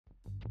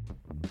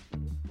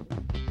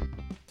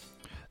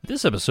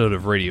This episode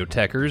of Radio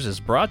Techers is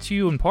brought to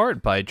you in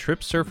part by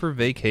Trip Surfer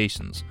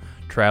Vacations.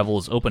 Travel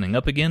is opening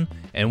up again,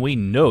 and we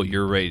know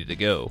you're ready to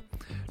go.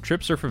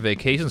 Trip Surfer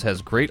Vacations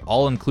has great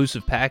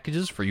all-inclusive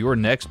packages for your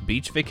next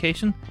beach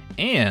vacation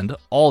and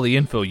all the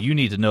info you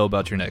need to know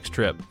about your next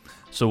trip.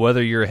 So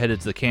whether you're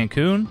headed to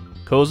Cancun,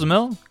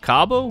 Cozumel,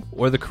 Cabo,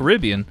 or the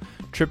Caribbean,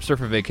 Trip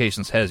Surfer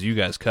Vacations has you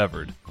guys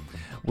covered.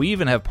 We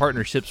even have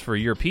partnerships for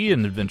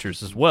European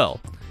adventures as well.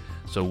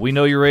 So we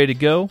know you're ready to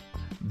go.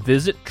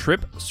 Visit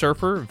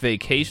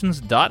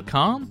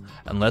TripSurferVacations.com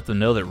and let them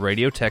know that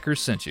Radio Techers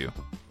sent you.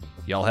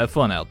 Y'all have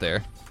fun out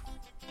there.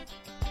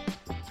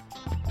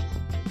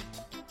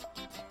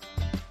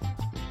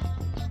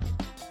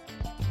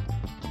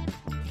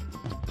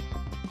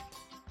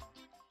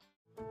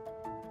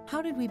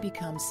 How did we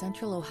become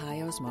Central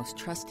Ohio's most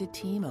trusted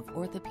team of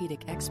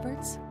orthopedic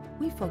experts?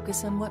 We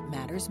focus on what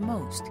matters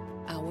most,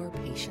 our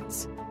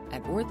patients.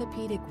 At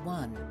Orthopedic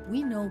One,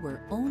 we know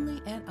we're only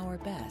at our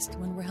best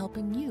when we're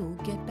helping you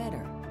get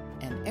better.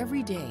 And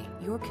every day,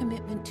 your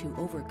commitment to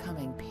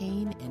overcoming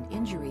pain and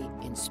injury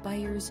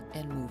inspires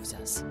and moves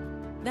us.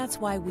 That's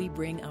why we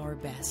bring our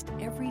best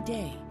every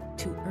day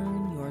to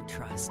earn your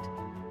trust.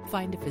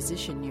 Find a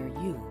physician near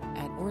you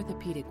at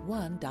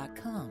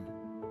orthopedic1.com.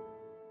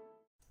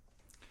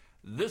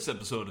 This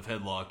episode of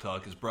Headlock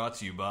Talk is brought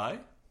to you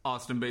by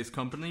Austin-based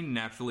company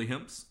Naturally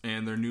Hemp's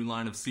and their new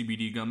line of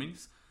CBD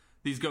gummies.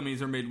 These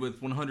gummies are made with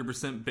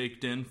 100%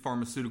 baked-in,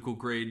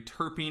 pharmaceutical-grade,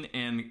 terpene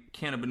and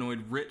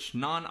cannabinoid-rich,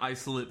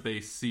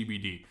 non-isolate-based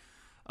CBD.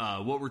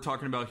 What we're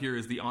talking about here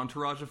is the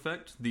entourage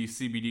effect. These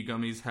CBD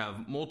gummies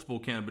have multiple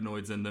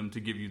cannabinoids in them to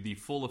give you the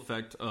full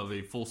effect of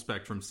a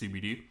full-spectrum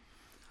CBD.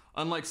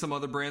 Unlike some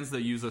other brands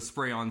that use a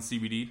spray-on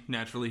CBD,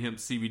 Naturally Hemp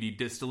CBD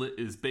distillate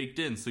is baked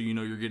in, so you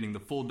know you're getting the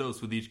full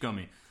dose with each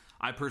gummy.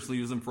 I personally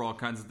use them for all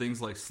kinds of things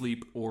like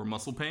sleep or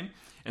muscle pain.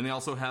 And they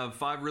also have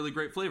 5 really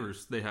great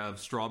flavors. They have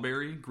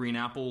strawberry, green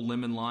apple,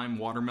 lemon, lime,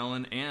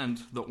 watermelon,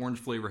 and the orange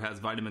flavor has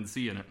vitamin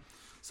C in it.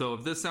 So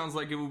if this sounds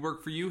like it would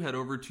work for you, head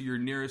over to your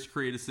nearest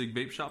Create-A-Sig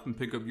vape shop and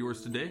pick up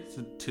yours today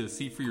to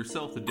see for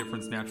yourself the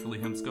difference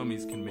Naturally Hemp's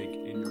gummies can make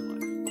in your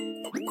life.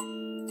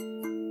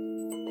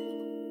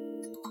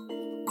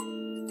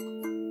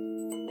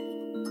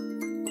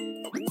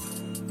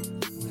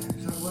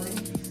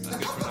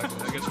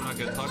 I guess we're not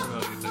going to talk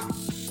about anything.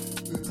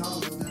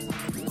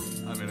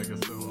 I mean, I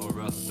guess we're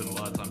about to spend a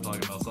lot of time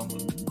talking about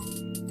something.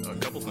 A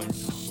couple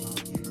things.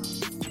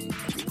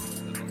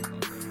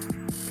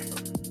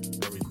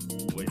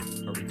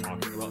 Are we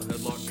talking about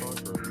Headlock Talk?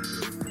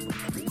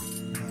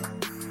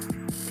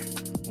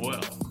 Or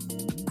well.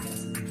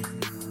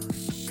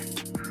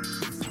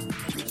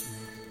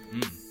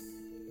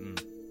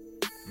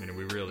 I mean, are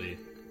we really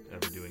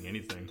ever doing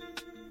anything?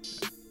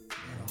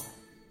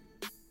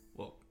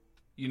 Well,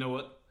 you know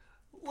what?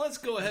 Let's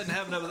go ahead and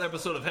have another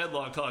episode of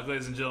Headlock Talk,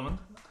 ladies and gentlemen.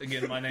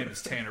 Again, my name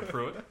is Tanner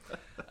Pruitt.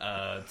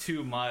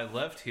 To my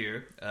left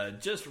here,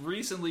 just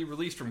recently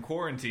released from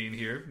quarantine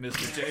here,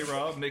 Mr.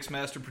 J-Raw,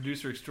 Mixmaster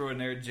Producer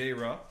Extraordinaire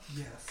J-Raw.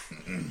 Yes.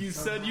 You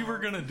said you were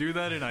going to do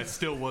that, and I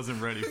still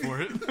wasn't ready for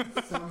it.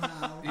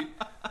 Somehow,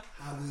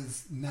 I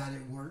was not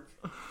at work.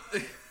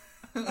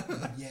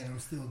 But yet I'm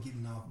still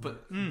getting off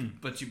work.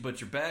 But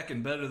you're back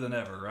and better than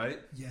ever, right?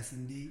 Yes,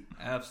 indeed.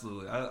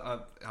 Absolutely.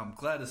 I'm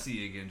glad to see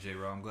you again,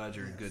 J-Raw. I'm glad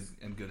you're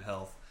in good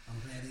health. I'm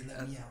glad they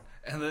let me out.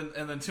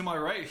 And then to my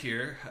right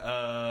here,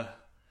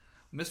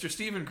 Mr.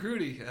 Stephen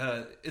Crudy.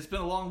 It's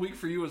been a long week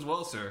for you as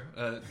well, sir.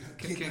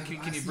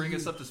 Can you bring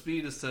us up to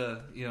speed as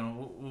to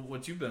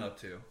what you've been up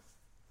to?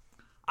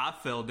 I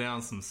fell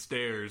down some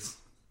stairs.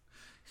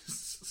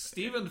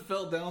 Stephen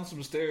fell down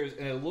some stairs,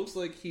 and it looks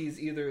like he's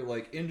either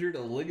injured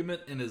a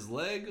ligament in his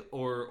leg,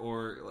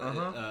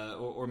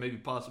 or maybe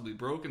possibly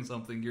broken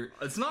something.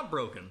 It's not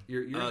broken.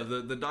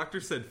 The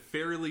doctor said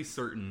fairly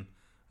certain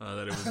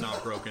that it was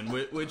not broken,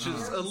 which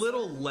is a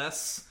little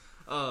less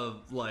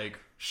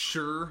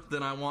sure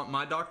than I want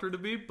my doctor to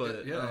be.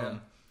 But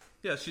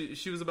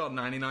she was about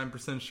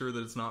 99% sure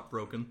that it's not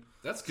broken.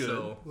 That's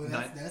good. Well,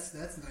 that's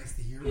nice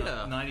to hear.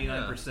 Yeah,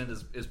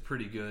 99% is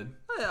pretty good.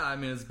 Yeah, I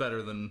mean it's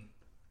better than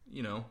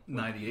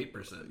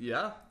 98%.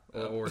 Yeah,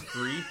 or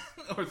 3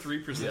 or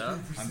 3%. Yeah,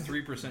 I'm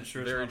 3%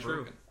 sure. Very it's not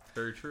true. broken.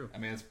 Very true. I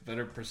mean, it's a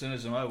better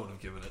percentage than I would have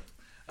given it.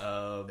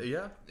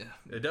 Yeah,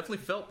 it definitely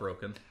felt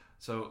broken.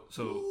 So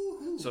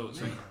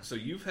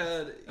you've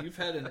had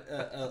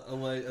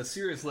a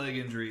serious leg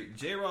injury.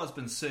 J-Raw's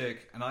been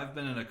sick, and I've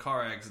been in a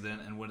car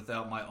accident and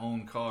without my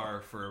own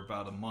car for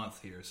about a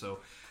month here.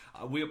 So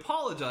we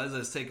apologize that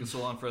it's taken so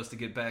long for us to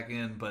get back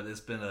in, but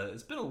it's been a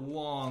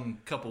long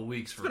couple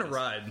weeks for us. It's been a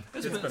ride.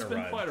 It's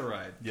been quite a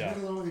ride. Yeah.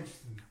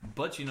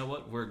 But you know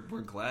what?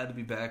 We're glad to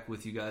be back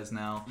with you guys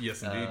now.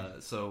 Yes, indeed.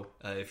 So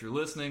if you're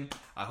listening,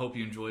 I hope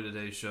you enjoyed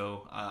today's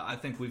show. I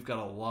think we've got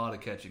a lot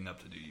of catching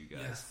up to do, you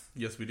guys.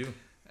 Yes, we do.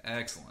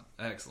 Excellent.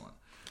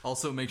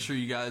 Also, make sure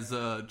you guys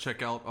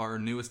check out our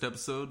newest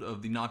episode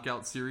of the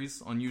Knockout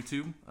series on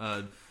YouTube.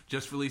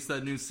 Just released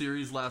that new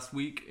series last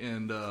week,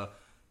 and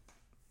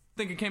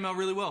think it came out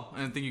really well,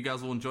 and I think you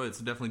guys will enjoy it,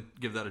 so definitely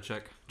give that a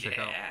check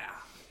out.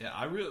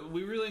 Yeah,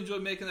 we really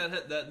enjoyed making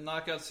that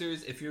knockout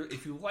series. If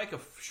you like a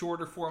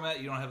shorter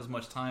format, you don't have as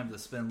much time to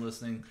spend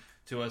listening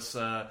to us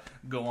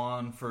go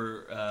on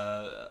for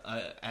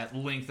at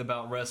length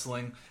about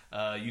wrestling.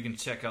 You can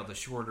check out the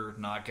shorter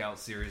knockout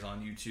series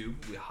on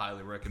YouTube. We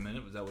highly recommend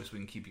it, but that way we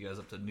can keep you guys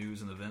up to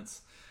news and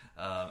events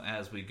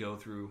as we go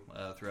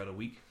throughout a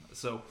week.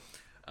 So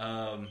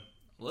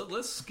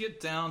let's get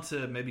down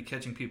to maybe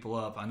catching people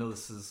up. I know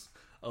this is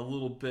a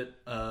little bit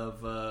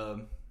of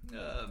the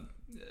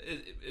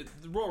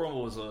Royal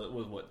Rumble was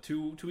what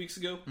 2 weeks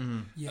ago.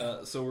 Mm-hmm.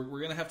 Yeah. So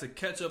we're gonna have to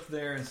catch up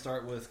there and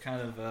start with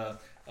kind of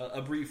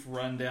a brief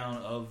rundown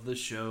of the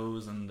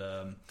shows and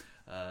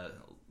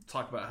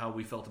talk about how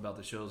we felt about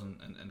the shows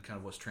and kind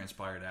of what's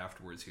transpired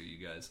afterwards here, you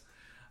guys.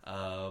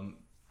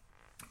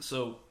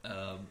 So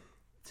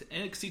to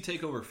NXT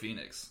TakeOver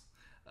Phoenix.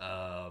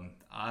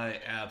 I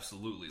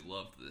absolutely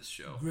loved this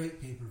show.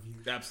 Great pay-per-view.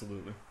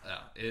 Absolutely.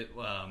 It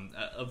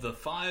of the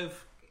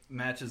 5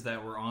 matches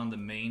that were on the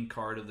main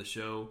card of the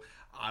show,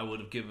 I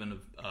would have given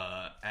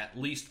at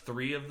least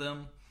 3 of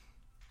them,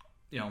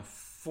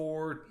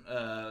 4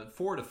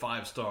 to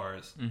 5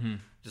 stars,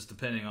 just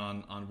depending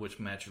on which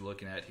match you're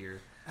looking at here.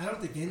 I don't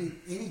think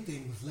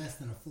anything was less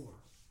than a 4.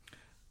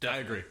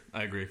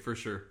 I agree for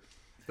sure.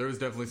 There was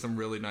definitely some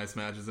really nice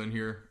matches in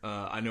here.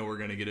 I know we're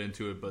going to get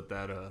into it, but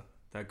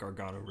that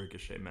Gargano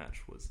Ricochet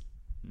match was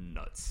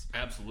nuts.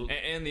 Absolutely.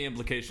 And the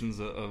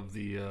implications of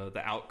the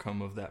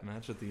outcome of that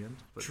match at the end.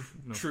 But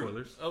no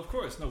spoilers. Of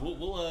course. No,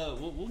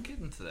 we'll get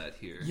into that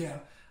here. Yeah.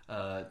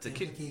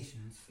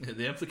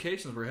 The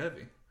implications were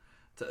heavy.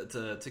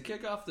 To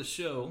kick off the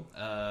show,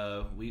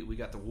 we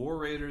got the War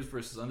Raiders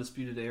versus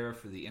Undisputed Era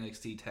for the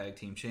NXT Tag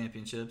Team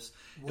Championships.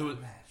 What a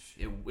match.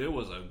 It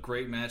was a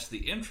great match.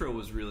 The intro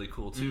was really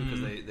cool too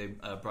because they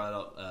brought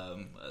out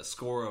a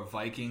score of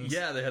Vikings.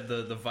 Yeah, they had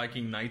the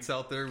Viking Knights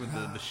out there with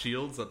the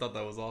shields. I thought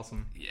that was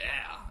awesome. Yeah,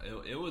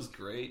 it was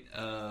great.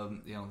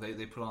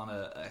 They put on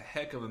a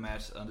heck of a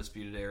match,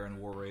 Undisputed Era and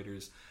War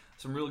Raiders.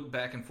 Some real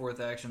back and forth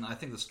action. I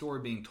think the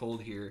story being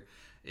told here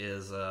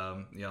is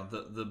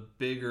the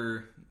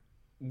bigger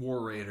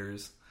War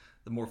Raiders,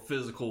 the more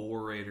physical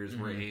War Raiders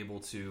were able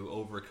to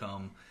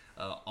overcome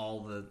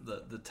all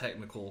the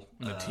technical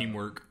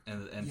teamwork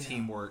and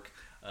teamwork,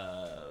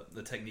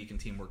 the technique and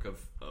teamwork of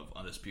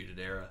Undisputed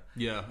Era.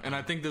 Yeah, and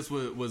I think this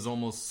was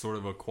almost sort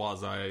of a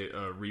quasi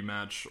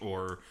rematch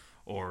or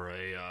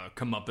a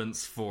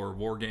comeuppance for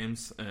War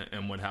Games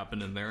and what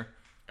happened in there.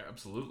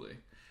 Absolutely.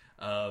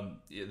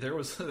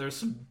 There's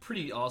some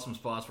pretty awesome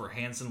spots where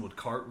Hansen would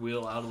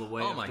cartwheel out of the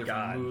way of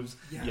different moves.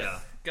 Yes. Yeah,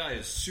 guy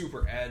is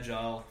super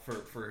agile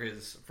for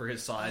his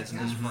size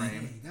and his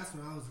frame. That's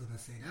what I was gonna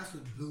say. That's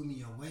what blew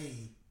me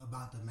away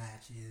about the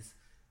match is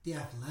the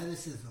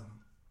athleticism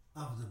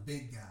of the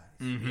big guys.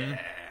 Mm-hmm. Yeah,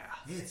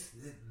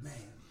 man.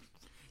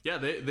 Yeah,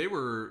 they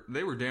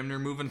were damn near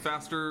moving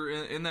faster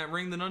in that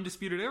ring than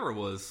Undisputed Era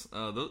was.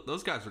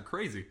 Those guys are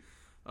crazy.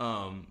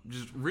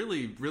 Just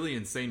really, really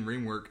insane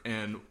ring work.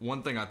 And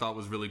one thing I thought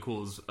was really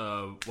cool is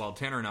while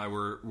Tanner and I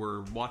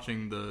were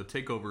watching the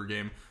TakeOver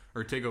game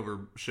or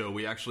TakeOver show,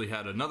 we actually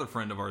had another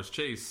friend of ours,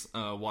 Chase,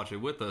 watch it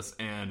with us,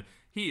 and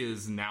he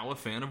is now a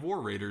fan of War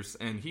Raiders,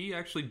 and he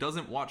actually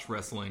doesn't watch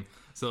wrestling.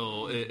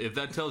 So if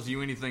that tells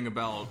you anything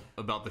about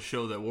the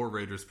show that War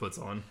Raiders puts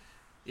on.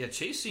 Yeah,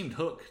 Chase seemed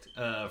hooked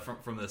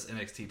from this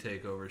NXT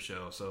TakeOver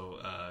show. So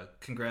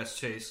congrats,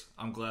 Chase.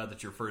 I'm glad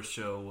that your first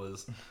show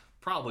was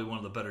probably one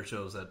of the better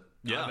shows that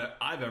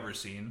I've ever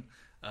seen.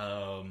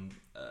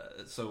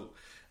 So,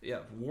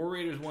 War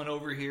Raiders went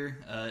over here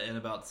in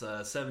about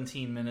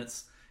 17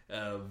 minutes.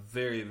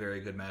 Very,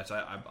 very good match.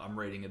 I'm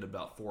rating it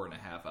about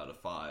 4.5 out of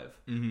 5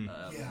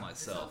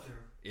 myself.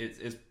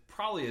 It's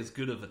probably as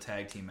good of a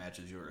tag team match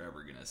as you're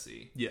ever going to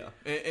see. Yeah,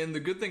 and the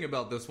good thing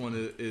about this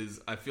one is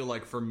I feel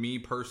like for me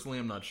personally,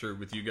 I'm not sure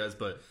with you guys,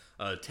 but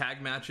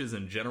tag matches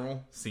in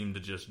general seem to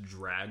just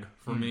drag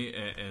for me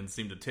and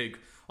seem to take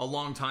a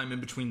long time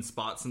in between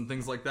spots and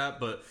things like that.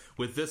 But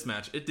with this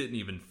match, it didn't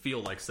even feel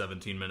like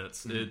 17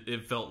 minutes.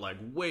 It felt like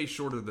way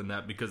shorter than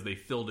that because they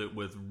filled it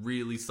with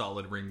really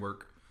solid ring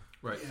work.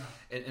 Right,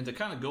 yeah. And to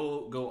kind of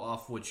go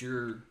off what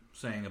you're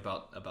saying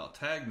about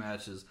tag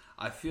matches,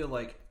 I feel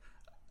like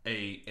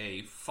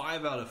a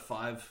 5 out of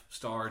 5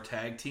 star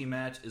tag team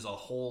match is a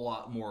whole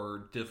lot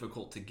more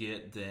difficult to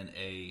get than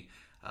a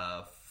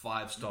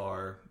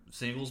 5-star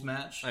singles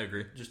match. I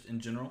agree, just in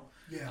general.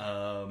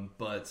 Yeah.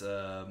 But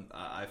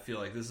I feel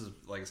like this is,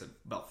 like I said,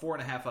 about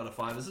 4.5 out of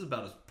 5. This is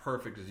about as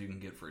perfect as you can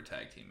get for a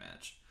tag team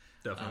match.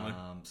 Definitely.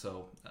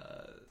 So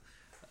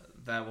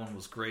that one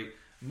was great.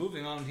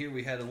 Moving on here,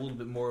 we had a little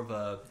bit more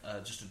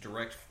of just a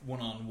direct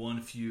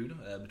one-on-one feud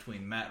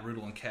between Matt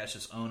Riddle and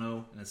Cassius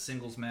Ohno in a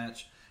singles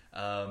match.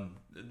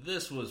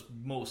 This was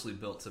mostly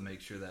built to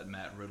make sure that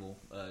Matt Riddle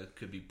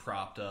could be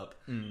propped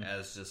up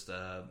as just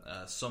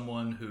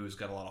someone who's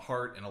got a lot of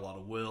heart and a lot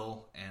of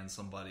will, and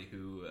somebody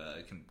who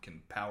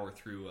can power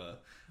through a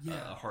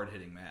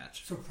hard-hitting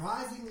match.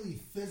 Surprisingly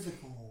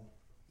physical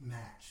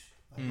match.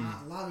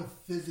 A lot of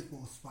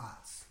physical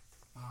spots.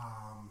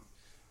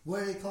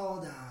 What are they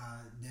called?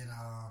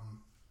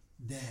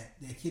 that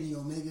Kenny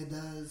Omega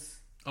does.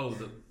 Oh,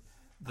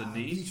 the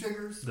knee? V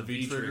triggers. The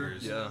V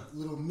triggers. Yeah.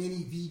 Little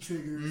mini V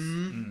triggers.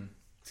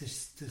 To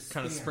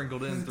Kind of spare.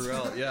 sprinkled in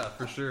throughout. Yeah,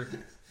 for sure.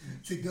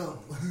 To go.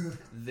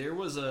 There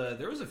was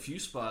a few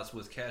spots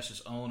with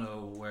Cassius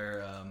Ohno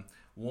where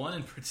one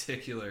in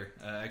particular,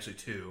 actually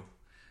two.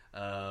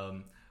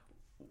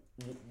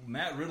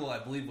 Matt Riddle, I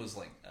believe, was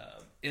like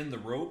in the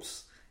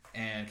ropes,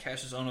 and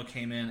Cassius Ohno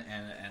came in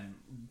and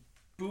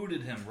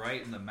booted him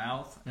right in the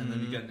mouth, and then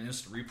you got an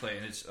instant replay,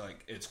 and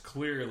it's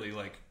clearly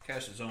like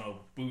Cassius Ohno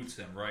boots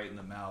him right in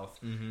the mouth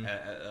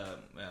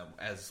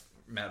as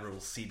Matt Riddle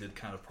seated,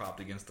 kind of propped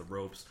against the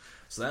ropes.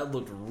 So that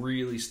looked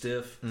really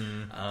stiff.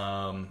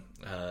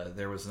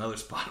 There was another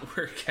spot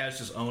where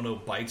Cassius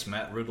Ohno bites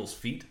Matt Riddle's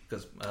feet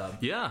because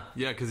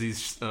because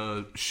he's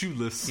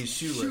shoeless. he's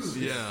shoeless.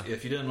 Yeah.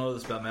 If you didn't know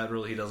this about Matt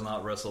Riddle, he does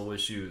not wrestle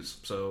with shoes,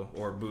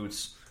 or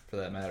boots for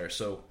that matter.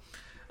 So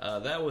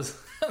that was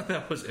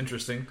that was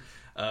interesting.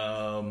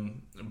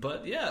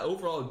 But yeah,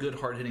 overall a good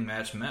hard hitting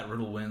match. Matt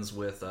Riddle wins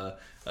with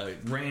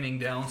raining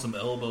down some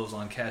elbows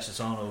on Cassius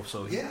Ohno,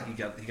 so he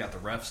got the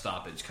ref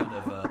stoppage, kind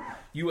of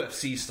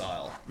UFC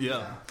style.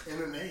 Yeah.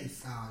 MMA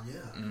style,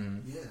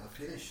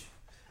 finish.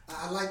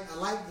 I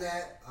like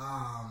that.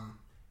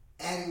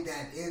 Adding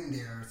that in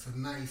there, it's a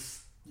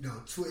nice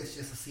twist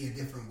just to see a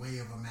different way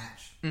of a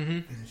match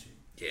finishing.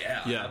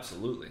 Yeah,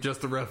 absolutely.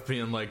 Just the ref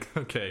being like,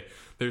 okay,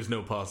 there's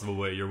no possible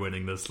way you're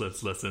winning this.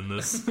 Let's end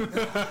this. And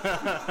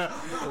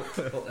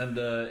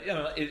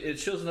it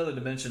shows another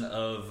dimension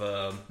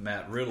of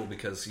Matt Riddle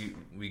because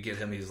we get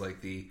him. He's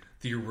like the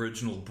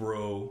original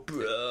bro.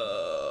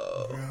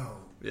 Bro.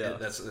 Yeah,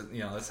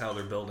 that's how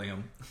they're building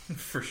him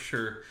for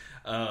sure.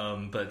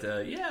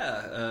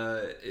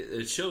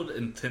 It showed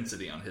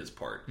intensity on his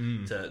part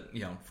to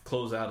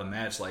close out a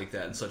match like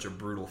that in such a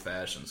brutal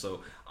fashion.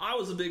 So I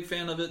was a big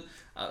fan of it.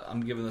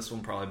 I'm giving this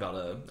one probably about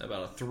a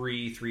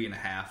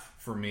 3.5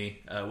 for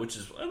me, which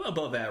is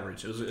above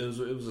average. It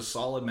was a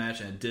solid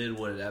match, and it did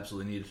what it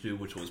absolutely needed to do,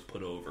 which was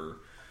put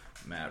over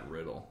Matt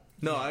Riddle.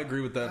 No, I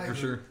agree with that for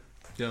sure.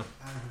 Yeah.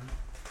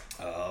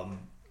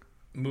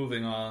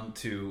 Moving on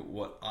to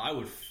what I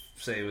would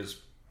say was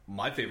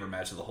my favorite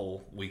match of the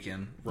whole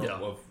weekend,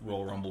 of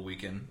Royal Rumble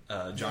weekend,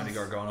 Johnny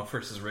Gargano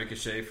versus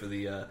Ricochet for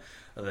the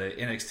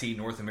NXT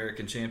North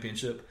American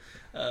Championship.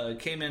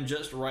 Came in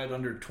just right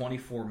under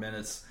 24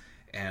 minutes,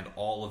 and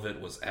all of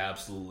it was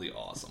absolutely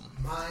awesome.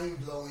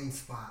 Mind-blowing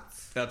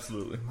spots.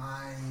 Absolutely.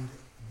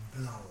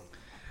 Mind-blowing.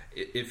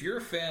 If you're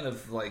a fan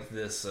of like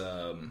this,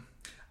 I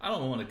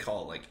don't want to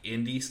call it like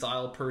indie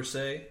style per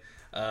se,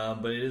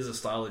 but it is a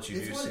style that you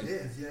do see. It's what it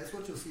is. Yeah, it's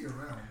what you'll see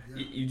around.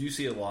 Yeah. You do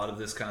see a lot of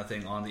this kind of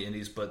thing on the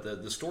indies, but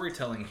the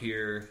storytelling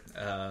here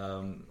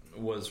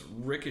was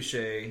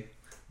Ricochet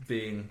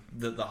being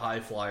the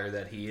high flyer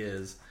that he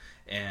is,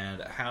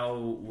 and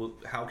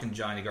how can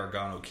Johnny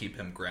Gargano keep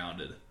him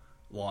grounded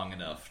long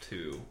enough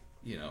to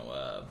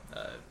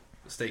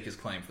stake his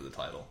claim for the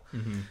title.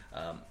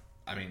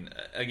 I mean,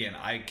 again,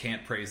 I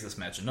can't praise this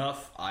match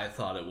enough. I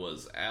thought it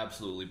was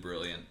absolutely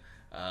brilliant.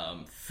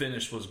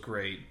 Finish was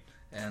great.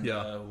 And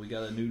we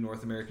got a new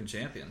North American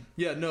champion.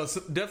 Yeah, no,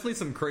 definitely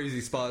some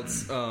crazy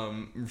spots.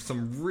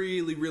 Some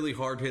really, really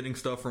hard-hitting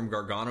stuff from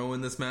Gargano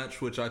in this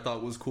match, which I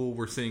thought was cool.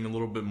 We're seeing a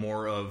little bit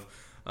more of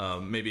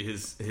maybe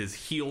his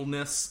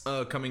heel-ness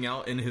coming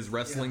out in his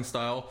wrestling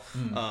style.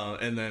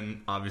 And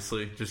then,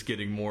 obviously, just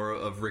getting more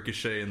of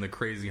Ricochet and the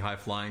crazy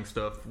high-flying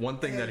stuff. One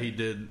thing that he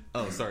did...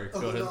 Oh, sorry,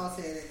 go ahead. No, I'll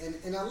say it.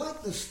 And I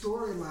like the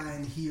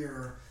storyline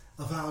here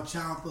of how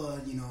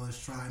Ciampa, is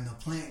trying to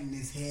plant in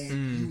his head,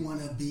 you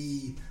want to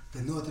be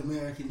the North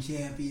American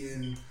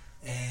champion,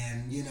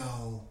 and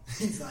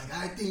he's like,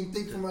 I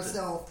think for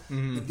myself,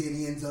 but then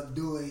he ends up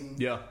doing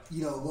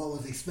what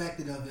was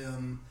expected of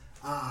him,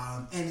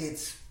 and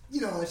it's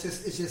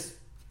it's just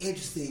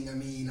interesting. I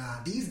mean,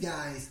 these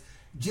guys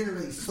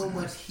generate so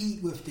much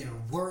heat with their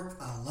work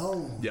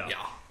alone.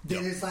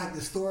 Then it's like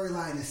the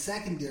storyline is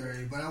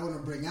secondary, but I want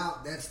to bring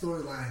out that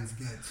storyline's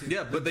good too.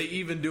 Yeah, but they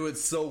even do it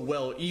so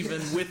well,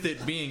 even with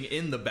it being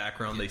in the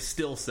background, they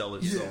still sell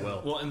it so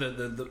well. Well, and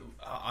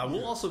I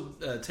will also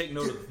take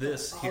note of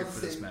this here for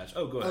this match.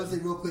 Oh, go ahead. I'll say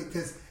real quick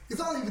because I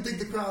don't even think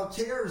the crowd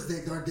cares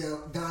that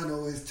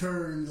Gargano is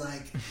turned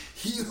like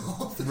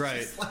heel.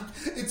 Right.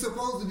 It's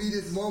supposed to be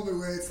this moment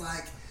where it's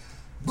like,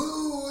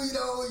 boo,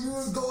 you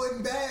were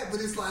going bad, but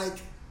it's like,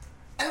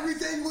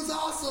 everything was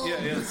awesome. Yeah.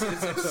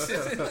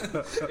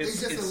 They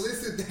just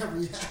elicit that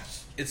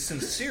reaction. It's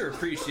sincere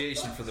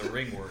appreciation for the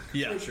ring work.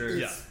 Yeah, for sure.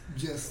 It's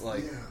just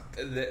like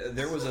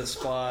there was a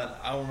spot.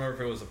 I don't remember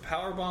if it was a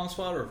powerbomb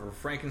spot or if a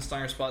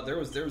Frankenstein spot. There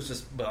was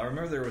just. But I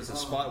remember there was a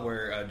spot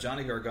where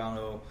Johnny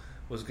Gargano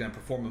was going to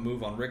perform a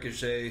move on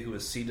Ricochet, who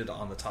was seated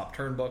on the top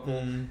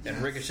turnbuckle,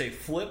 and Ricochet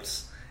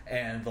flips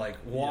and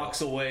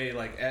walks away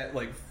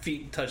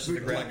feet touch the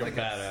ground like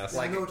a badass.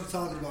 I know what you're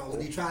talking about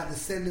when he tried to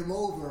send him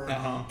over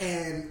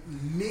and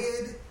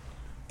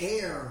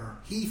mid-air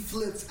he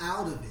flips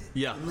out of it.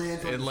 Yeah,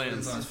 and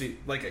lands on his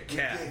feet like a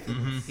cat.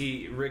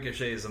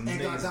 Ricochet is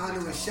amazing. And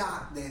Gargano was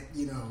shocked that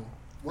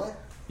what.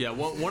 Yeah,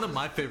 one of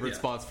my favorite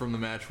spots from the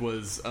match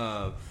was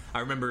I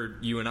remember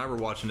you and I were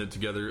watching it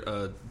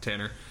together,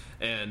 Tanner,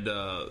 and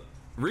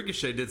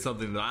Ricochet did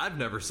something that I've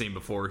never seen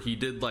before. He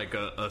did like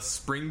a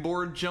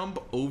springboard jump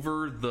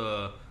over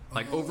the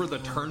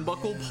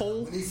turnbuckle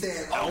pole. When he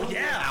said,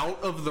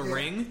 out of the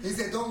ring. He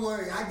said, "Don't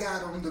worry, I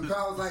got him." The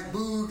crowd was like,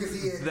 "Boo!" because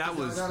he had That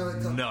was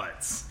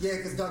nuts. Yeah,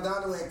 because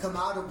Gargano had come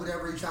out of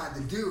whatever he tried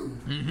to do,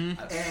 and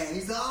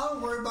he said, "Oh,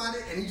 don't worry about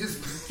it," and he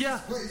just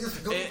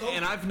just goes over.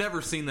 And I've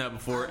never seen that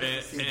before,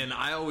 and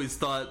I always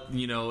thought,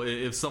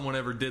 if someone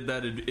ever did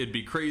that, it'd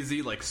be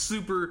crazy, like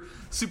super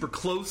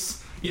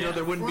close.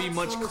 There wouldn't be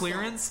much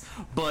clearance,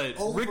 but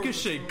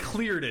Ricochet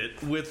cleared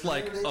it with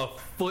like a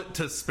foot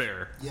to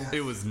spare. Yes.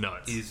 It was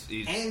nuts.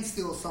 He's and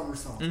still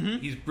somersault.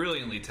 He's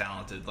brilliantly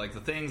talented. Like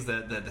the things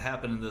that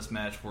happened in this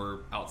match were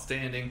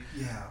outstanding.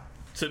 Yeah.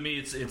 To me,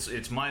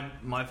 it's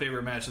my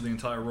favorite match of the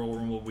entire Royal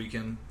Rumble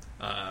weekend.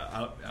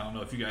 I don't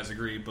know if you guys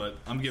agree, but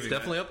I'm giving It's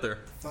definitely up there.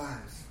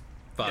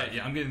 5.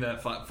 Yeah, I'm getting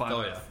that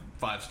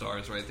 5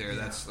 stars right there.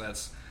 Yeah.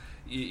 That's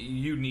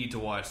you need to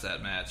watch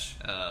that match.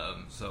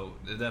 So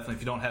definitely,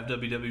 if you don't have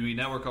WWE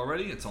Network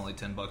already, it's only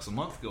 $10 a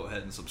month. Go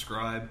ahead and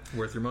subscribe.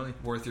 Worth your money.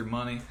 Worth your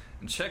money.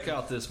 And check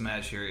out this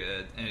match here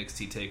at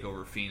NXT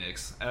TakeOver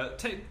Phoenix.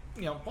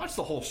 Watch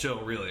the whole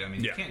show. Really, I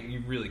mean,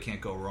 you really can't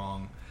go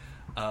wrong.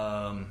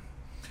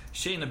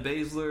 Shayna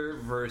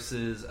Baszler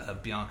versus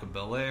Bianca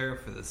Belair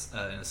for this in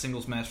a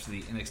singles match for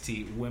the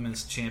NXT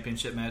Women's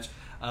Championship match.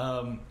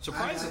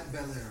 Surprising. I like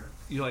Belair.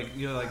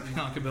 You like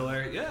Bianca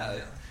Belair? Yeah.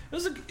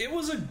 It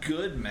was a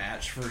good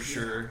match for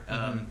sure.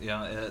 At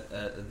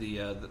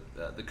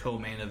the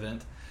co-main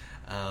event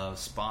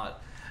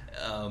spot.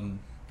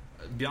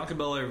 Bianca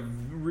Belair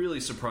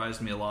really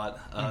surprised me a lot.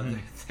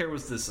 There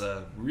was this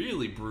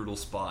really brutal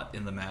spot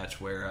in the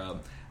match where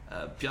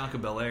Bianca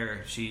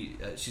Belair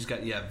she's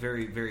got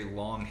very very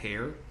long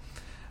hair,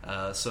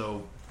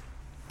 so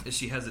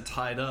she has it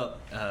tied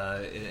up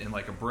in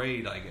like a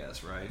braid, I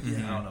guess, right?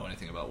 Yeah. I don't know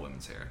anything about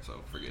women's hair,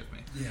 so forgive me.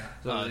 Yeah.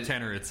 So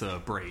Tanner, it's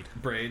a braid.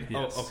 Braid?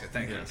 Yes. Oh, okay,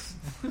 thank you.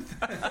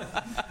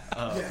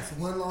 Yes,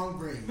 one long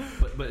braid.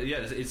 But yeah,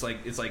 it's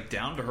like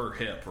down to her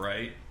hip,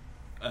 right?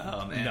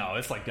 No,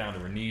 it's like down to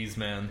her knees,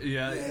 man.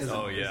 Yeah. Yeah, Is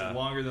yeah. it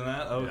longer than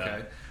that? Okay.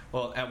 Yeah.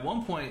 Well, at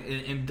one point,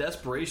 in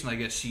desperation, I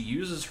guess she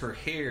uses her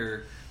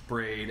hair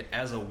braid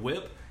as a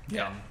whip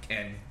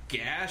and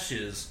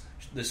gashes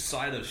the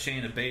side of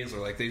Shayna Baszler.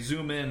 Like they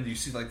zoom in, you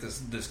see like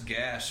this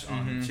gash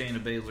on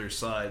Shayna Baszler's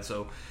side.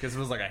 So Because it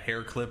was like a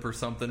hair clip or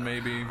something,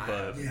 maybe.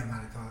 But Yeah, I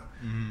might have thought.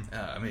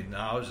 I mean, no,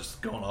 I was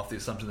just going off the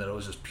assumption that it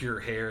was just pure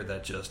hair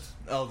that just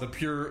the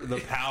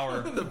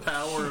power, the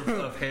power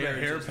of hair,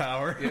 the hair just,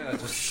 power.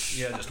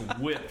 just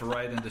whipped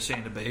right into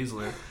Shayna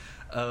Baszler.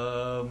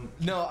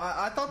 No,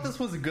 I thought this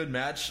was a good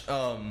match.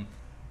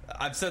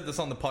 I've said this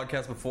on the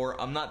podcast before.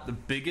 I'm not the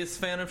biggest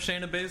fan of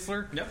Shayna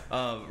Baszler.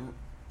 Yep.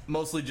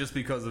 Mostly just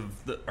because of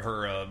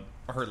her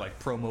like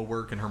promo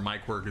work and her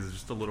mic work is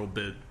just a little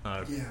bit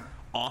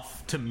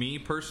off to me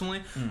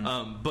personally.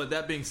 But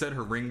that being said,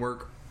 her ring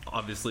work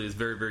obviously is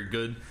very very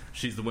good.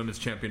 She's the women's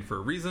champion for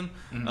a reason.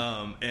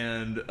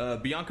 And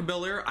Bianca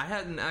Belair, I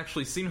hadn't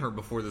actually seen her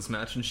before this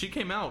match, and she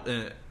came out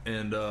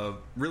and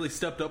really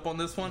stepped up on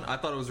this one. I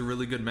thought it was a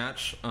really good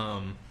match.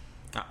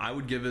 I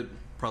would give it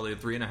probably a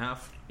 3.5.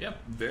 Yep,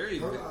 very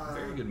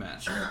good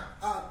match.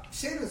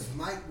 Shayna's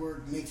mic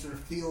work makes her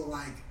feel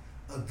like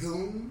a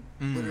goon,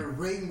 but her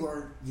ring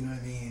work, you know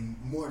what I mean,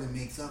 more than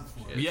makes up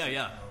for it.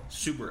 Yeah.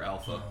 Super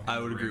alpha. I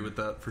would agree with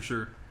that for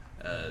sure.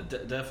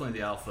 Definitely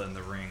the alpha in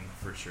the ring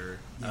for sure.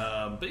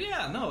 But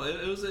yeah, no,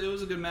 it was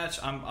a good match.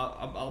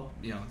 I'll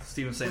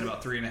Steven's saying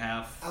about 3.5.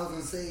 I was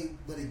gonna say,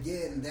 but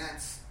again,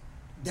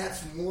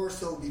 that's more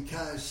so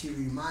because she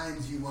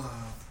reminds you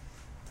of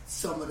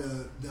some of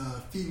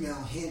the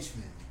female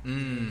henchmen. You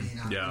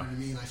know what I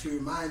mean? Like she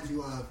reminds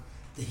you of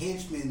the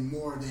henchmen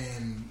more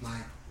than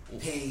like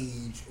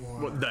Paige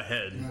or The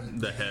head,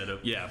 head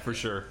of for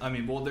sure. I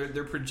mean, well,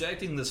 they're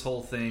projecting this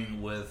whole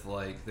thing with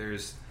like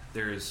there's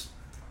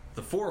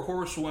the 4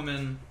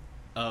 horsewomen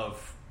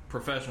of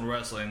professional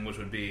wrestling, which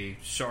would be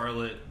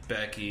Charlotte,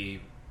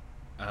 Becky,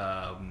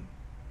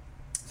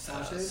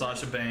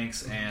 Sasha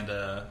Banks, and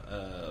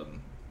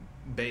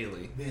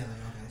Bayley. Okay.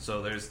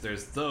 So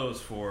there's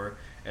those 4,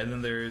 and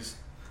then there's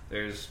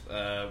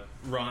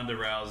Ronda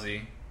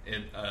Rousey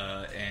and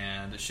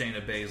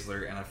Shayna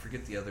Baszler, and I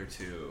forget the other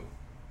 2.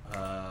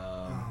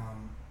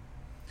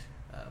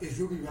 Is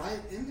Ruby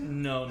Riott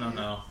in there?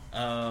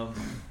 No.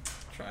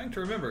 Trying to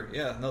remember.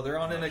 Yeah, no, they're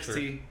on NXT.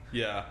 Sure.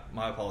 Yeah,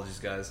 my apologies,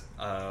 guys.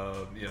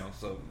 But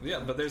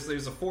there's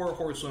the 4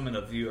 horsewomen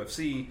of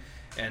UFC,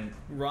 and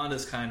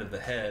Ronda's kind of the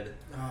head.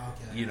 Oh,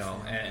 okay.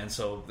 And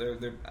so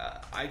they're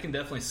I can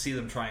definitely see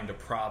them trying to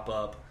prop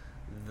up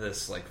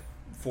this like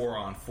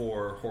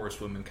 4-on-4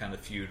 horsewomen kind of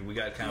feud. We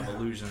got kind of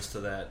allusions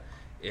to that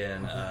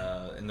in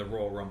the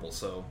Royal Rumble.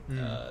 So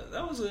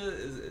that was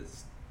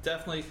it's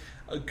definitely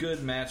a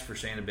good match for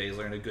Shayna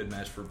Baszler and a good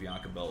match for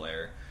Bianca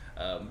Belair.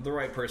 The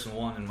right person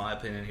won, in my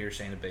opinion. Here,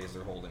 Shayna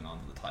Baszler holding on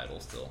to the title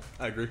still.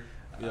 I agree.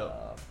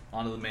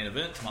 On to the main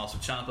event: Tommaso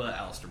Ciampa,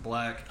 Aleister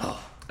Black.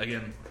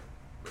 Again,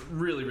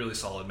 really, really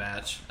solid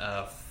match.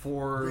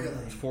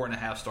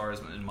 4.5 stars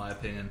in my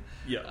opinion.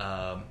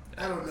 Yeah.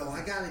 I don't know.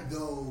 I gotta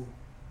go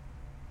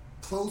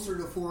closer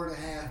to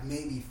 4.5,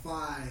 maybe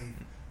 5.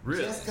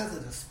 Really? Just because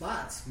of the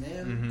spots,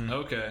 man.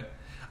 Okay.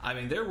 I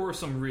mean, there were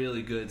some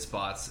really good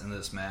spots in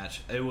this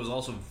match. It was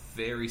also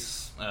very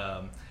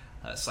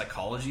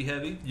psychology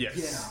heavy.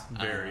 Yes. Yeah.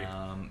 Very.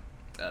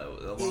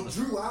 It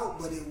drew out,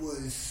 but it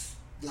was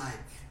like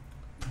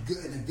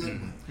good in a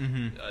good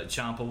way.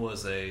 Ciampa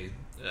was a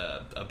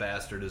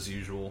bastard as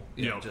usual.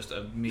 You know, just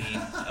a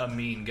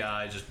mean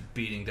guy, just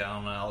beating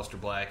down on Aleister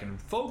Black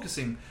and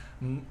focusing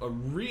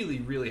really,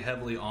 really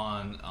heavily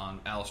on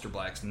Aleister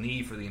Black's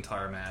knee for the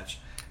entire match.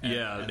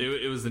 And,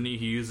 it was the knee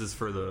he uses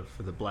for the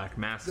Black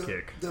Mass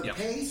kick. The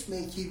pace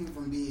may keep him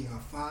from being a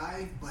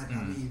 5, but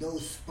I mean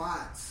those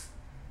spots.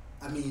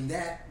 I mean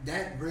that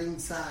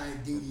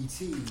ringside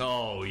DDT.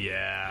 Oh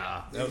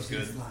yeah, that was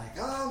good. Just like,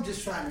 I'm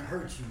just trying to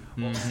hurt you.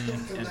 I'm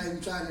not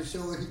even trying to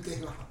show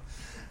anything off.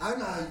 I don't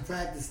know how you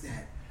practice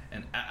that.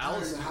 And I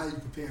don't know how you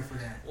prepare for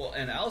that. Well,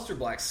 and Aleister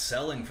Black's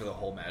selling for the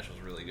whole match was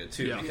really good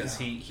too, because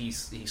he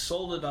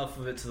sold enough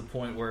of it to the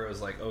point where it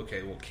was like,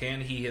 okay, well,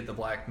 can he hit the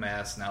Black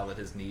Mass now that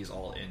his knee's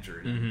all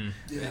injured?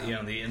 You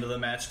know, the end of the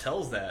match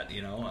tells that.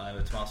 You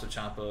know, Tommaso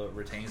Ciampa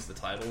retains the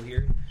title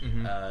here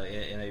in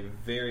a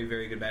very,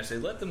 very good match. They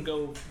let them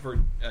go for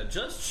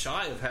just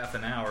shy of half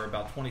an hour,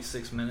 about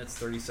 26 minutes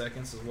 30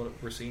 seconds is what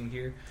we're seeing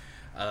here.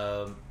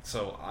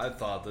 So I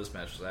thought this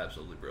match was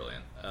absolutely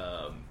brilliant.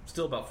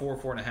 Still about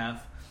 4.5.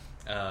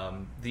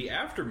 The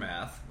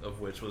aftermath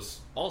of which was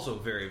also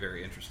very,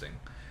 very interesting.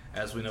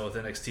 As we know with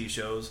NXT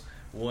shows,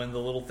 when the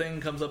little thing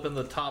comes up in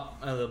the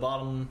the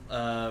bottom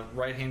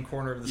right-hand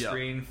corner of the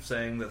screen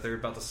saying that they're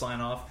about to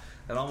sign off,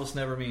 that almost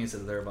never means that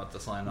they're about to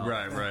sign off.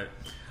 Right.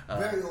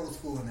 Very old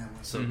school in that way.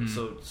 So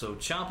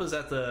Ciampa's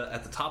at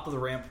the top of the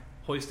ramp,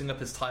 hoisting up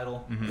his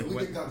title. Did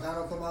we get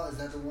Gargano come out? Is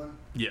that the one?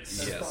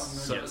 Yes.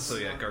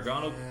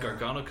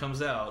 Gargano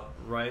comes out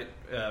right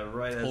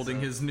as,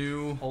 holding his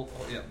new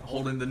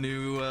holding the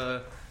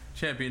new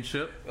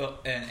championship.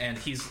 And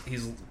he's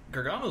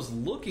Gargano's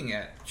looking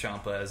at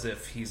Ciampa as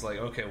if he's like,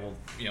 okay, well,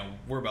 you know,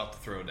 we're about to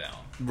throw down.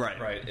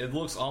 Right. It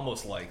looks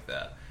almost like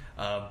that.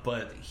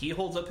 But he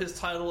holds up his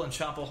title and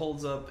Ciampa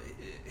holds up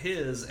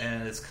his,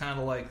 and it's kind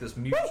of like this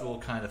mutual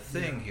kind of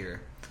thing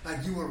here.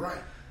 Like, you were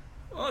right.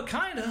 Well,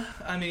 kind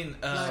of. I mean,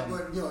 like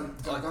what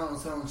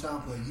Gargano's telling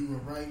Ciampa, you were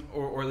right.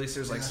 Or at least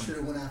there's like I should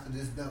have went after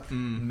this belt.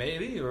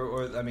 Maybe,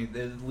 or I mean,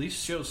 it at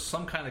least shows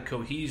some kind of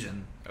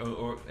cohesion,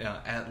 or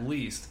at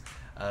least.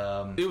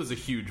 It was a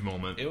huge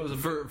moment. It was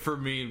for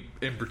me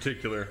in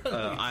particular.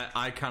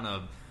 I kind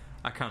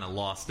of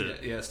lost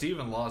it. Yeah,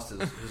 Steven lost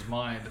his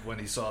mind when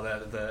he saw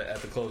that at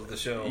the close of the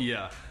show.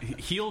 Yeah,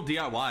 heel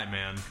DIY,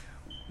 man.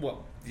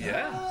 Well,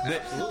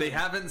 yeah, they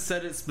haven't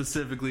said it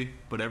specifically,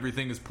 but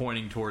everything is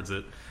pointing towards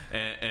it.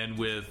 And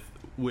with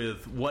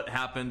what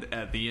happened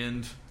at the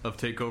end of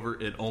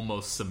TakeOver, it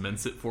almost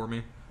cements it for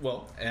me.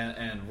 Well,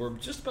 and we're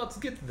just about to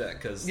get to that,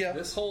 because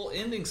this whole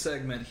ending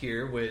segment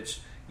here, which,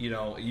 you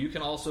know, you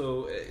can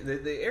also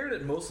they aired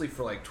it mostly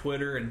for like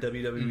Twitter and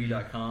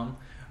WWE.com,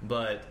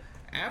 but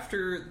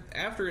after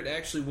it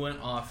actually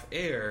went off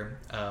air,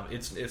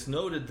 it's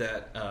noted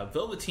that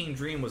Velveteen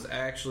Dream was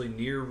actually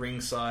near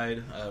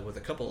ringside with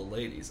a couple of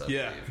ladies. I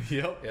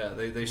believe. Yeah,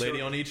 they showed,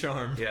 lady on each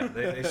arm. Yeah,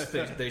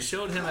 they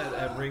showed him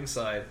at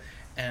ringside,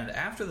 and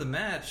after the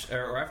match,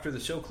 or after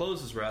the show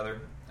closes, rather,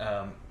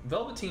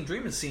 Velveteen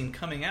Dream is seen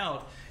coming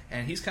out,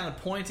 and he's kind of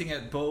pointing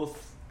at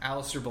both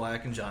Aleister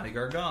Black and Johnny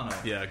Gargano.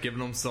 Yeah, giving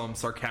them some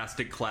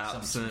sarcastic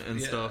claps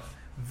and stuff.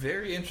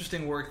 Very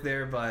interesting work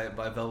there by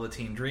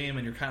Velveteen Dream,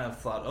 and you're kind of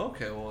thought,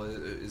 okay, well,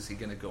 is he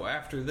going to go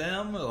after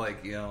them?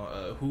 Like, you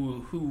know,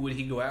 who would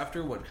he go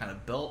after? What kind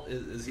of belt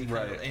is he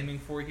kind of aiming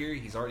for here?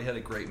 He's already had a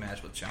great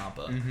match with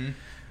Ciampa.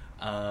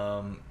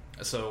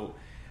 So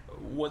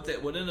what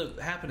ended up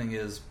happening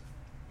is,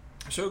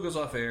 the show goes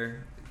off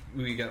air.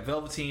 We got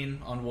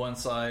Velveteen on one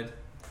side,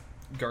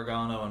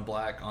 Gargano and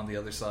Black on the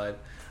other side.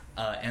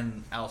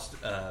 And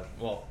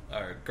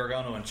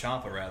Gargano and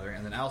Ciampa rather,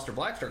 and then Aleister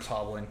Black starts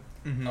hobbling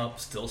up,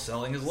 still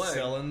selling his leg,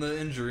 selling the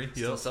injury,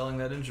 still selling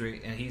that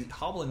injury, and he's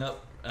hobbling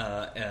up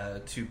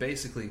to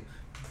basically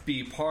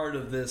be part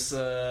of this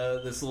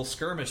little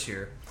skirmish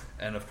here.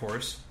 And of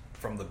course,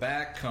 from the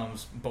back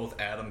comes both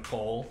Adam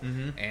Cole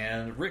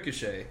and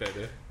Ricochet.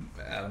 Baby,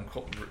 Adam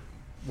Cole.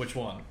 Which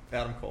one?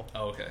 Adam Cole.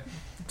 Oh, okay.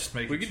 Just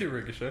make. We can do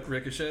Ricochet.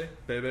 Ricochet,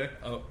 baby.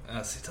 Oh,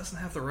 see, it doesn't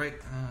have the right.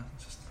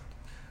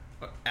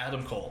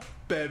 Adam Cole.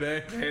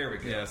 Baby. There we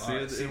go. Yeah, see,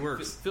 it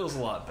works. It feels a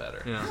lot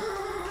better. Yeah.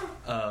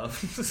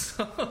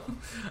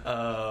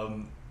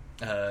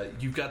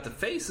 You've got the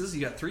faces.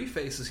 You got three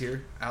faces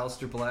here.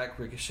 Aleister Black,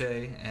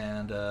 Ricochet,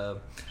 and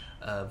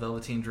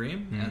Velveteen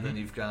Dream. And then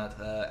you've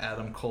got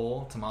Adam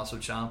Cole, Tommaso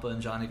Ciampa,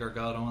 and Johnny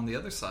Gargano on the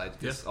other side.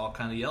 Just all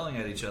kind of yelling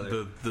at each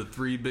other. The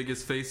three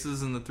biggest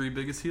faces and the three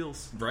biggest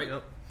heels. Right.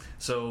 Yep.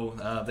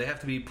 So they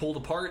have to be pulled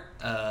apart,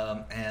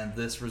 and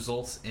this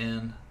results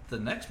in the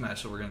next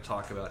match that we're going to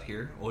talk about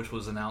here, which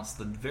was announced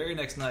the very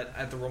next night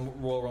at the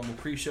Royal Rumble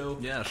pre-show.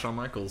 Yeah, Shawn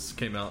Michaels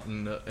came out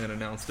and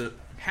announced it.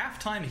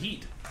 Halftime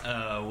Heat,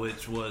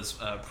 which was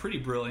pretty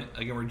brilliant.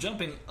 Again, we're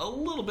jumping a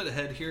little bit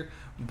ahead here,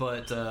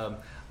 but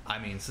I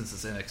mean, since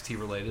it's NXT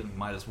related,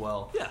 might as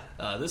well.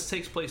 Yeah. This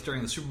takes place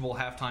during the Super Bowl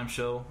halftime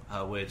show,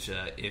 which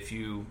if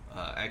you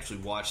actually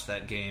watched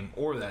that game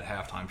or that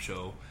halftime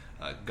show,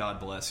 God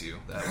bless you.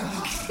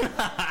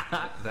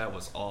 That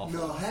was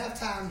awful. No,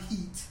 halftime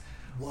heat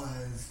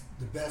was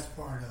the best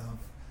part of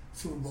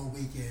Super Bowl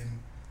weekend,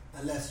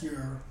 unless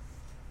you're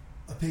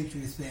a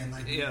Patriots fan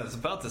like me. Yeah, I was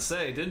about to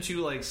say, didn't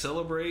you like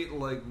celebrate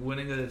like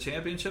winning a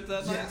championship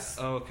that night? Yes.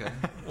 Oh, okay.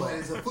 But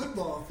as a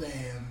football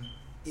fan,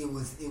 it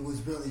was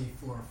really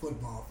for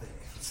football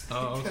fans.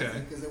 Oh, okay.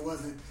 Because it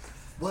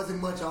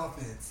wasn't much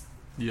offense.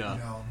 Yeah. You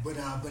know, but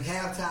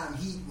halftime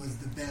heat was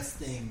the best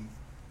thing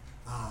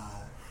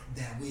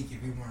that week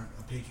if you weren't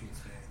a Patriots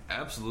fan.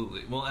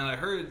 Absolutely. Well, and I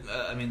heard,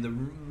 I mean, the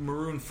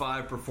Maroon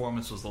 5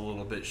 performance was a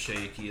little bit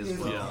shaky as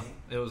well. Okay.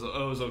 It was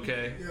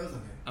okay. Yeah, it was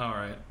okay. All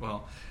right.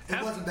 Well,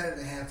 It wasn't better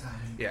than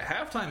halftime heat. yeah,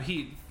 halftime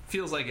heat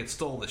feels like it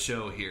stole the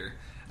show here.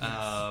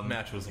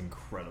 Match was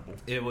incredible.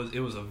 It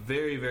was a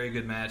very, very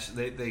good match.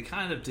 They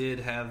kind of did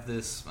have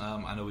this.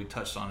 I know we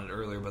touched on it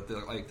earlier, but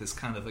like this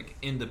kind of like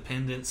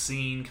independent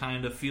scene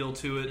kind of feel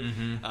to it.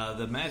 Mm-hmm.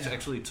 The match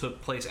actually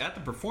took place at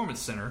the Performance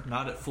Center,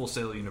 not at Full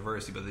Sail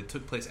University, but they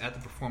took place at the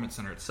Performance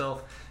Center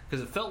itself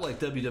because it felt like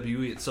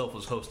WWE itself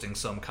was hosting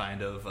some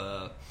kind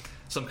of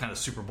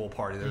Super Bowl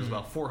party. There was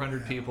about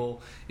 400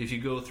 people. If you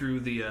go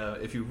through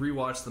if you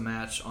rewatch the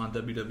match on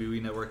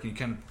WWE Network, you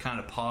can kind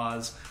of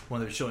pause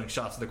when they're showing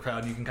shots of the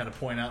crowd. You can kind of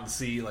point out and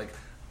see like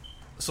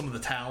some of the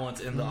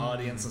talent in the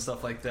audience and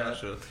stuff like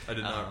that. Gotcha. I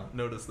did not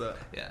notice that.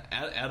 Yeah,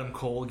 Adam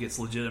Cole gets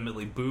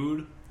legitimately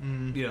booed.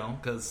 You know,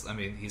 because I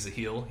mean he's a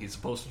heel. He's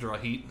supposed to draw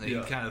heat. He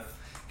kind of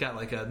got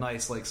like a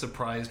nice like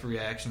surprised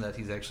reaction that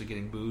he's actually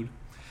getting booed.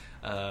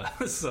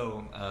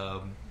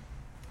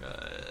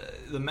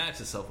 The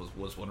match itself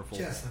was wonderful.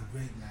 Just a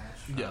great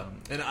match. Yeah,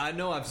 and I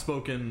know I've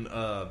spoken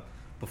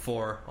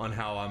before on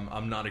how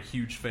I'm not a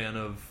huge fan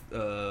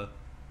of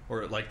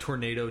or like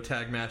tornado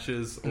tag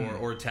matches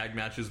or tag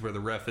matches where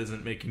the ref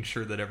isn't making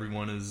sure that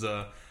everyone is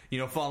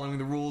following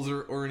the rules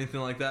or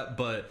anything like that.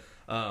 But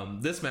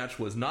this match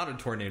was not a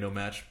tornado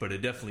match, but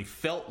it definitely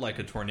felt like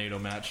a tornado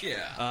match.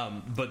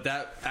 Yeah. But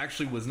that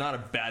actually was not a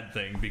bad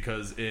thing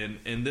because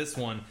in this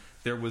one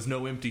there was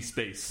no empty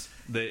space.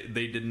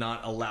 They did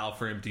not allow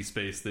for empty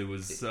space. There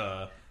was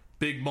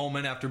big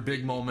moment after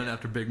big moment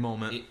after big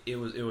moment. It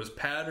was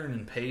patterned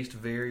and paced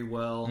very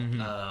well.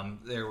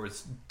 There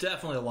was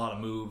definitely a lot of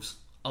moves.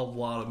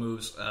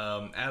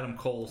 Adam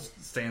Cole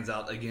stands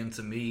out again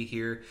to me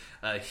here.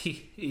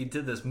 He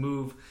did this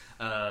move,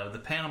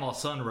 the Panama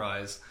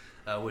Sunrise,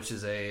 which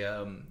is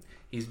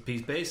he's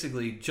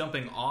basically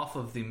jumping off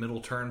of the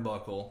middle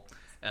turnbuckle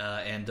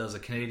and does a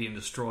Canadian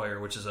Destroyer,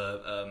 which is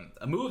a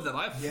move that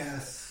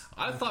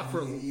I thought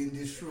for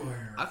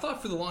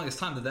the longest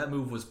time that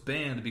move was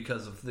banned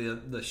because of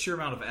the sheer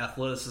amount of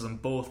athleticism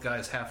both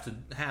guys have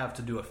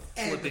to do a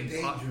flipping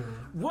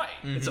right.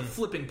 It's a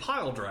flipping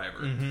pile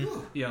driver.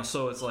 You know,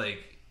 so it's like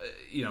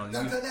that's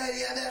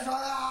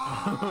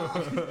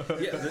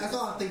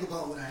all I think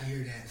about when I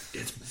hear that.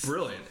 It's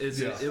brilliant.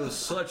 It was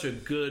such a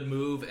good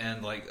move,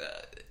 and like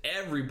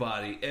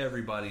everybody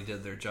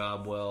did their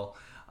job well.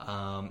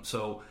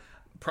 So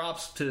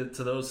props to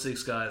those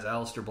six guys: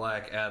 Aleister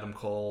Black, Adam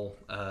Cole,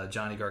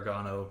 Johnny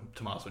Gargano,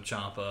 Tommaso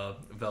Ciampa,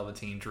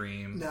 Velveteen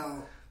Dream.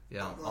 Now,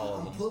 all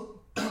of them.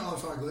 Oh,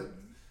 sorry, go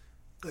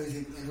ahead.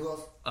 And who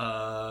else?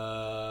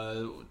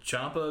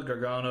 Ciampa,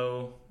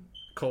 Gargano,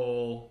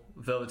 Cole,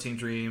 Velveteen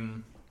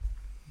Dream,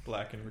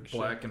 Black and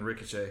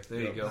Ricochet.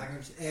 There you go.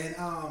 And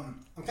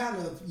I'm kind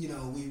of,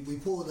 we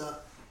pulled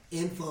up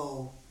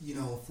info,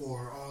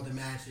 for all the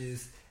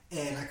matches,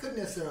 and I couldn't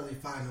necessarily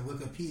find a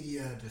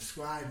Wikipedia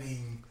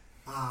describing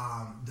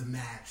the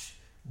match,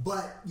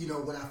 but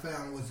what I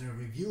found was a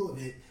review of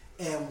it,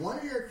 and one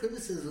of their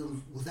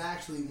criticisms was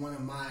actually one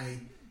of my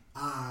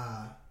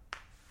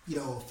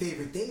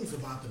favorite things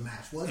about the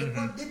match was it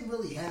didn't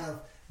really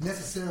have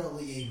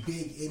necessarily a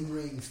big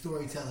in-ring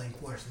storytelling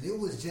portion. It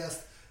was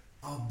just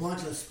a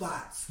bunch of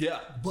spots. Yeah,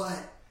 but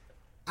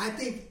I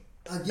think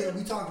again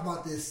we talked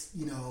about this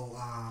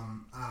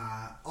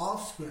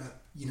off script,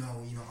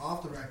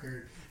 off the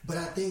record, but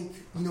I think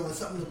it's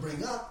something to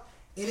bring up.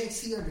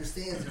 NXT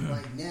understands that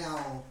right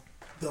now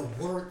the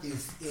work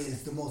is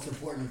the most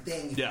important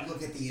thing if you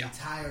look at the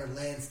entire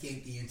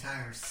landscape, the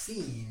entire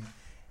scene,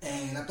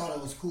 and I thought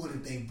it was cool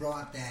that they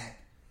brought that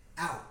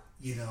out,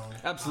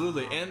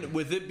 Absolutely, and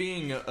with it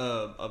being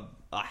a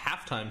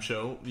halftime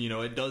show,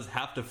 it does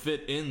have to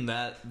fit in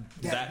that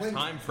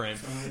time frame,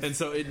 and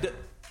so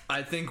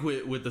I think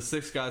with the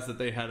six guys that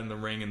they had in the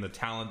ring and the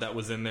talent that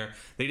was in there,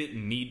 they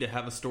didn't need to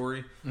have a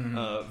story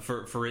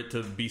for it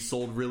to be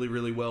sold really,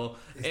 really well.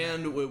 Exactly.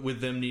 And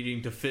with them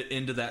needing to fit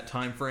into that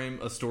time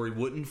frame, a story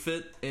wouldn't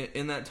fit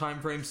in that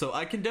time frame. So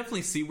I can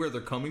definitely see where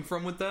they're coming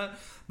from with that.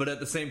 But at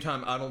the same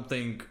time, I don't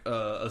think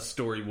a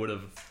story would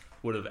have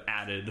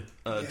added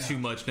too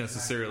much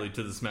necessarily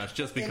to this match,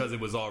 just because it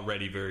was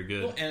already very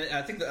good. Well, and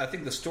I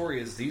think the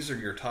story is these are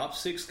your top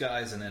 6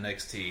 guys in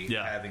NXT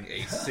having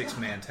a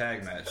 6-man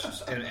tag match,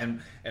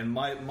 and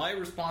my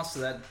response to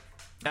that.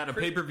 At a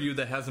pay-per-view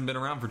that hasn't been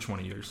around for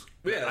 20 years.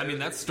 Yeah, I mean,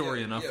 that's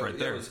story enough right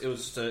there. It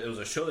was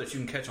a show that you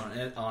can catch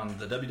on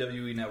the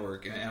WWE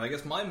Network. And I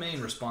guess my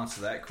main response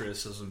to that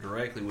criticism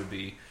directly would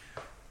be,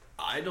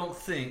 I don't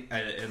think,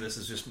 and this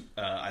is just,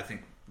 I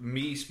think,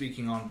 me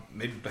speaking on,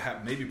 maybe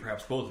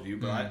perhaps both of you,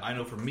 but I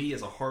know for me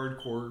as a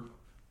hardcore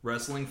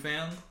wrestling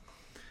fan,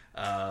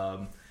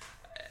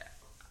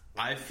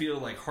 I feel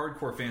like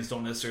hardcore fans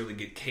don't necessarily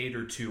get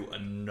catered to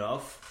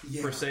enough,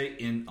 per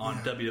se, on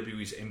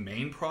WWE's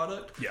main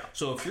product. Yeah.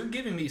 So if you're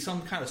giving me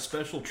some kind of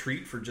special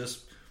treat for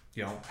just,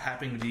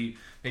 happening to be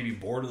maybe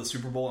bored of the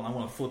Super Bowl and I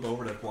want to flip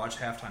over to watch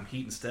Halftime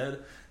Heat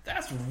instead,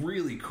 that's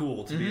really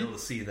cool to be able to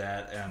see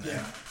that and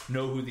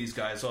know who these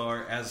guys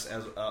are as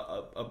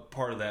a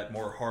part of that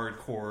more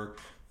hardcore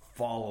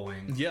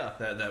following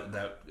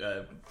that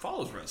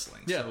follows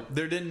wrestling. Yeah, so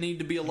there didn't need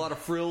to be a lot of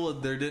frill.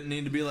 There didn't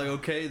need to be like,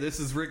 okay, this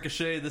is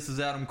Ricochet, this is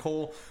Adam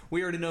Cole.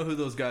 We already know who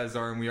those guys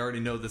are, and we already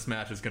know this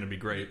match is going to be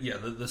great. Yeah,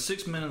 the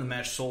 6 men in the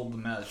match sold the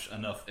match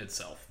enough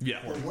itself.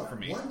 Yeah, for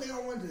me. One thing I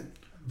wanted to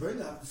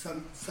bring up,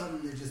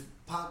 something that just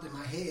popped in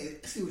my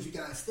head, see what you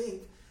guys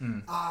think.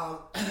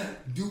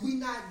 Do we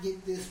not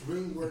get this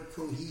ring work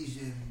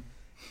cohesion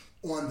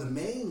on the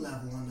main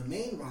level, on the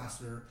main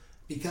roster,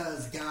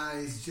 because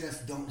guys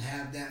just don't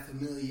have that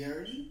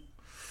familiarity?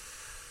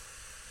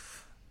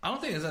 I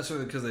don't think it's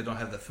necessarily because they don't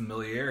have that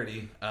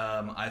familiarity.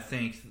 I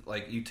think,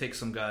 like, you take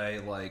some guy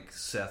like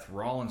Seth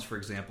Rollins, for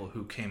example,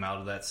 who came out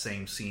of that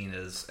same scene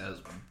as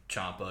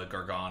Ciampa,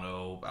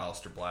 Gargano,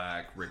 Aleister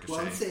Black, Ricochet.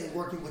 Well, I'm saying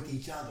working with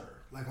each other,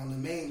 like on the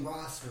main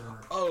roster.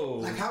 Oh.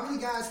 Like, how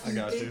many guys can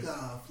you think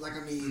of? Like, I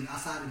mean,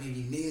 outside of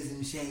maybe Miz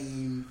and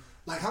Shane,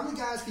 like, how many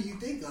guys can you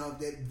think of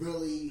that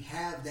really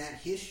have that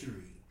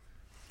history?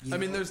 I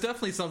mean, there's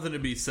definitely something to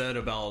be said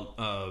about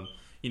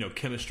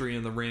chemistry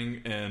in the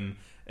ring and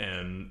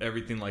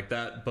everything like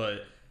that.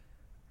 But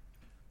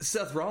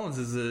Seth Rollins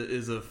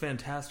is a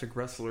fantastic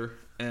wrestler,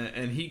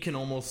 and he can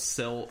almost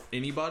sell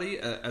anybody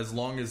as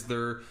long as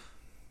they're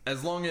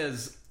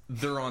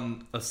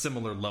on a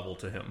similar level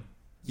to him.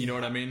 You know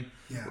what I mean?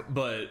 Yeah.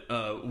 But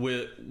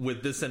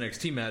with this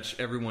NXT match,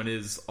 everyone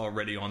is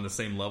already on the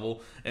same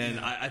level, and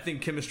I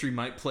think chemistry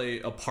might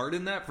play a part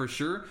in that for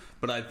sure.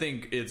 But I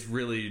think it's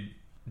really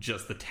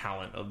just the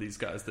talent of these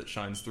guys that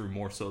shines through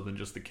more so than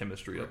just the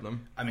chemistry of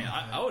them. I mean,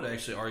 I would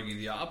actually argue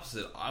the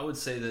opposite. I would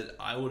say that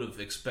I would have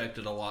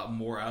expected a lot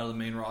more out of the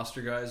main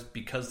roster guys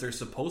because they're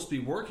supposed to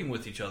be working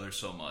with each other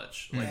so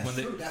much. Like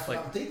when that's what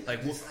I'm thinking.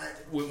 Like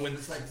when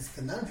it's like this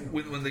conundrum.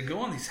 When they go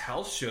on these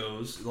house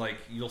shows, like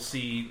you'll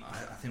see,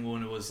 I think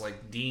when it was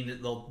like Dean,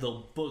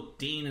 they'll book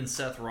Dean and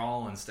Seth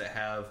Rollins to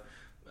have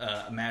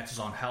matches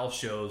on house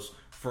shows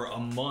for a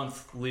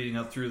month leading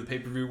up through the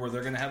pay-per-view where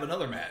they're going to have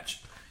another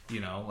match.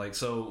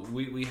 So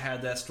we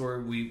had that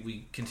story.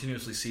 We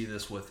continuously see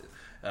this with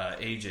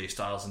AJ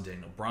Styles and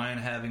Daniel Bryan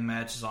having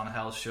matches on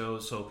house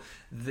shows. So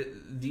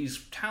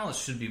these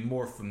talents should be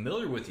more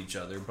familiar with each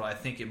other. But I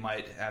think it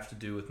might have to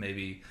do with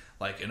maybe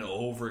like an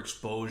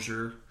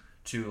overexposure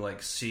to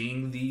like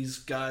seeing these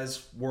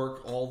guys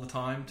work all the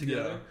time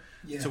together.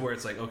 Yeah. To where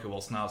it's like, okay,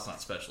 well, now it's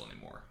not special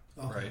anymore.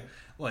 Okay. Right?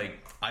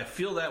 Like, I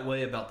feel that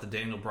way about the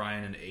Daniel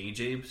Bryan and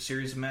AJ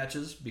series of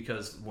matches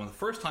because when the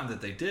first time that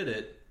they did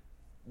it,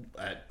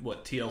 at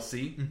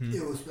TLC,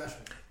 it was special.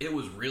 It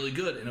was really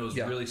good and it was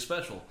really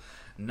special.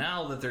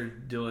 Now that they're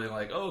doing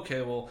like,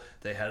 okay, well,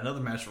 they had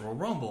another match for Royal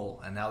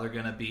Rumble and now they're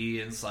going to be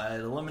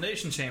inside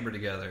Elimination Chamber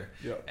together,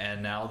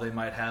 and now they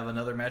might have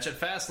another match at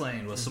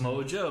Fastlane with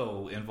Samoa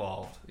Joe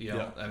involved.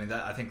 I mean,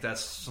 I think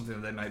that's something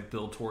that they might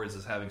build towards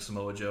is having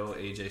Samoa Joe,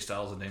 AJ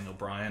Styles, and Daniel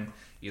Bryan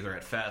either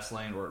at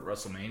Fastlane or at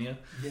WrestleMania.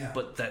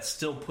 But that's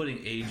still putting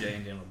AJ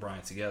and Daniel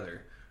Bryan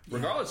together,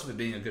 regardless of it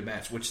being a good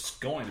match, which it's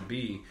going to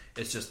be.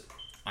 It's just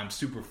I'm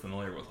super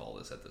familiar with all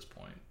this at this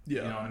point.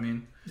 You know what I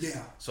mean?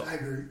 Yeah, so I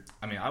agree.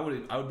 I mean, I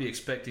would be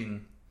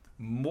expecting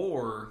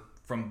more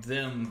from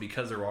them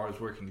because they're always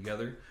working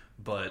together,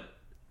 but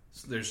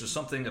there's just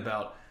something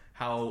about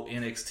how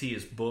NXT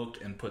is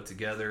booked and put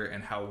together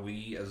and how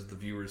we as the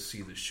viewers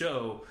see the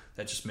show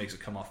that just makes it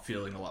come off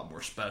feeling a lot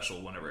more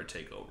special whenever a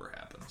takeover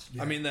happens.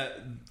 I mean, that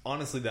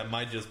honestly, that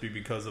might just be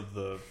because of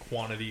the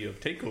quantity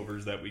of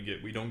takeovers that we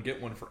get. We don't get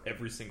one for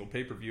every single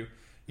pay-per-view.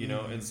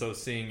 And so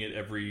seeing it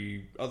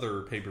every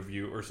other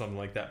pay-per-view or something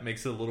like that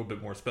makes it a little bit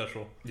more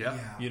special. Yeah,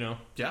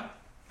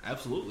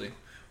 absolutely.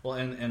 Well,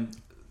 and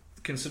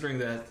considering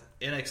that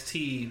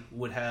NXT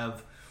would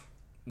have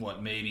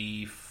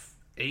maybe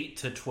 8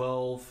 to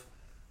 12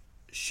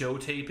 show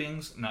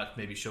tapings, not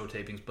maybe show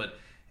tapings, but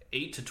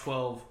 8 to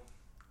 12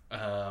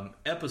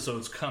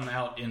 episodes come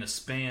out in a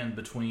span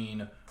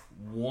between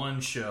one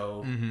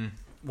show,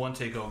 one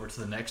takeover to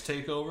the next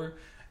takeover.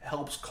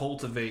 helps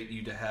cultivate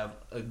you to have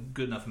a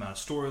good enough amount of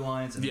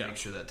storylines and make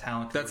sure that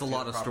talent. That's a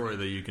lot of story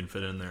that you can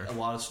fit in there. A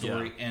lot of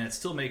story, and it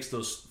still makes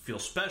those feel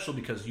special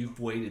because you've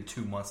waited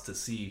 2 months to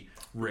see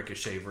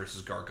Ricochet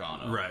versus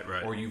Gargano,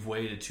 right, or you've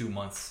waited 2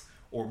 months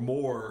or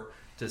more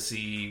to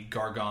see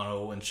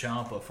Gargano and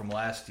Ciampa from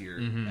last year,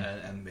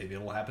 and maybe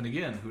it'll happen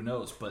again. Who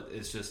knows? But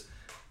it's just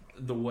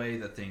the way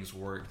that things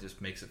work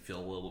just makes it feel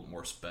a little bit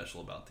more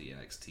special about the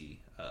NXT.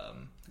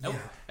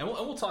 And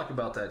we'll talk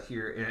about that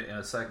here in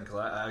a second because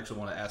I actually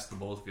want to ask the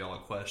both of y'all a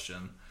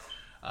question.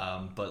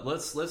 But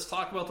let's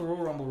talk about the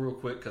Royal Rumble real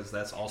quick because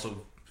that's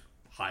also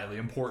highly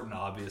important,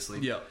 obviously.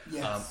 Yeah.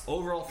 Yes.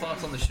 Overall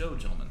thoughts on the show,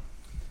 gentlemen?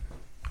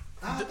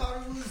 I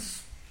thought it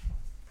was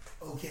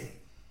okay.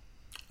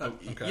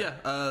 Okay. Yeah,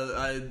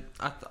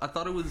 I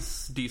thought it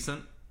was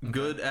decent,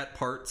 good at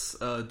parts,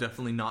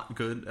 definitely not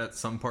good at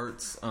some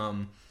parts.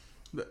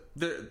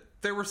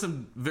 There were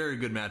some very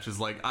good matches.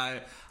 Like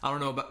I don't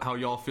know about how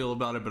y'all feel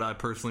about it, but I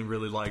personally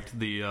really liked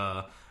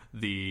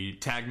the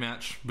tag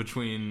match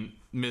between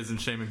Miz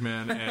and Shane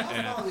McMahon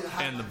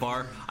and the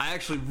Bar. I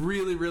actually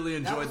really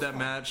enjoyed that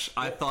match.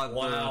 I thought,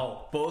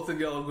 wow, both of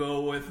y'all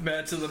go with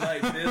match of the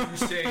night, Miz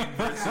and Shane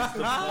versus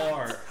the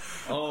Bar.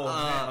 Oh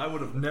man, I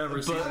would have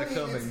never seen that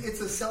coming. It's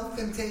a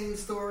self-contained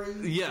story.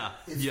 Yeah,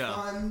 it's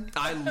fun.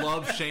 I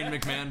love Shane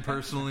McMahon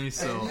personally,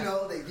 so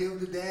and, they give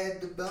the dad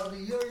the belt.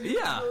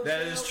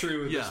 That is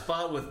true. The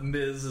spot with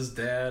Miz's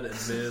dad and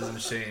Miz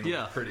and Shane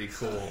was pretty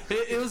cool.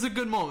 It was a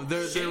good moment.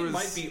 Shane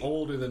might be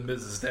older than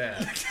Miz's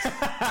dad.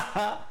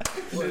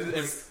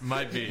 It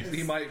might be.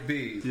 He might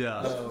be.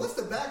 Yeah. What's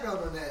the background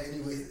on that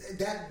anyway?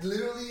 That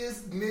literally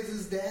is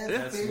Miz's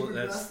dad's favorite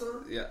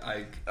wrestler? Yeah,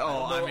 I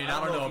don't know if he's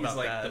about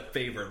like that. the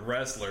favorite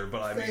wrestler,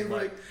 but I mean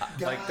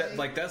Favorite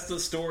like that's the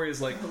story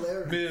is like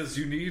Hilarious. Miz,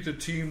 you need to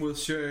team with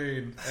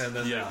Shane, and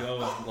then they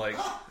go and like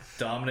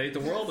dominate the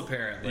world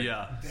apparently.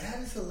 Yeah. That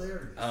is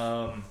hilarious.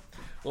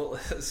 Well,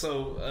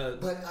 so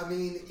but I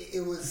mean,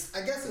 it was. I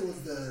guess it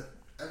was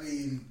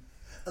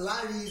a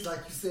lot of these, like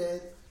you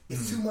said,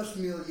 it's too much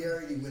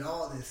familiarity with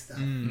all this stuff.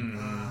 You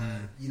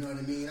know what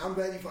I mean? I'm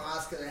ready for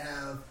Asuka to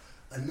have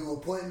a new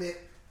appointment.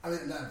 I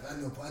mean, not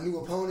a new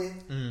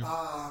opponent.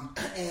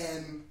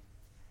 And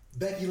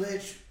Becky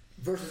Lynch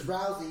versus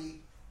Rousey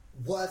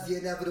was the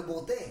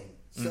inevitable thing.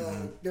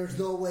 So there's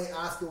no way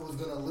Asuka was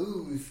going to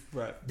lose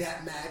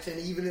that match. And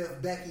even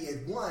if Becky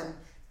had won,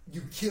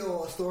 you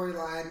kill a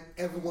storyline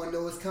everyone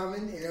knows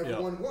coming and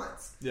everyone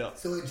wants. Yeah.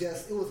 So it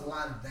was a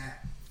lot of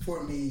that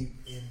for me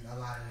in a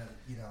lot of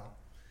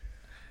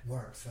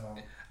work. So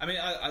I mean,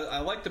 I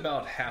liked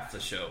about half the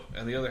show,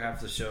 and the other half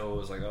of the show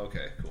was like,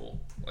 okay, cool,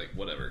 like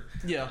whatever.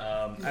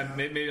 Yeah.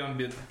 Maybe I'm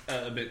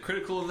a bit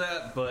critical of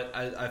that, but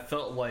I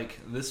felt like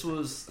this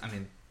was a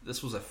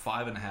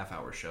 5.5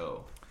 hour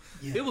show.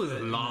 yeah. It was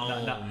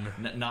long.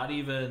 Not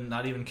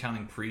even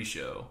counting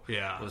pre-show.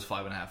 Yeah. It was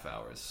 5.5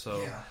 hours.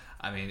 So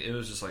I mean, it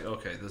was just like,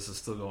 okay, this is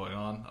still going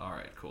on. All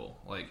right, cool.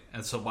 Like,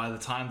 and so by the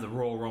time the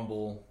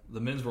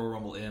men's Royal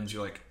Rumble ends,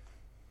 you're like,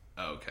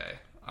 okay.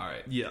 All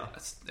right. Yeah.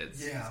 It's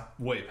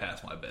way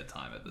past my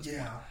bedtime at this point.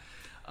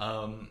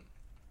 Yeah.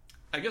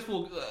 I guess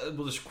we'll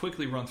just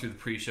quickly run through the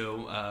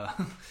pre-show.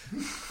 Oh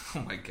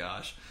my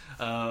gosh.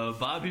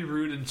 Bobby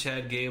Roode and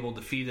Chad Gable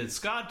defeated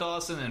Scott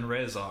Dawson and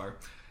Rezar.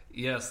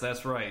 Yes,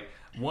 that's right.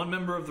 One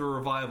member of the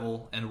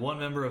Revival and one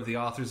member of the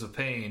Authors of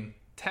Pain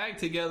tagged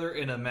together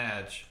in a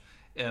match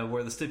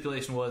where the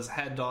stipulation was,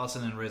 had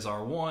Dawson and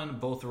Rezar won,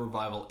 both the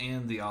Revival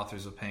and the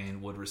Authors of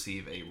Pain would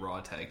receive a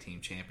Raw Tag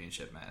Team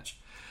Championship match.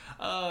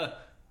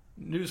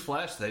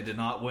 Newsflash, they did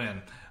not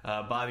win.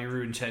 Bobby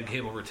Roode and Chad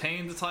Gable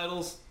retained the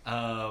titles.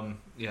 I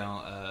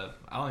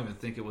don't even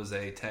think it was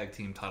a tag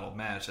team title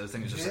match. I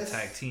think it was just a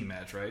tag team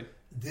match, right?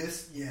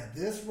 This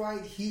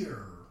right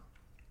here,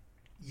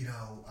 we're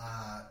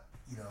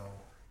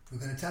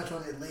going to touch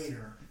on it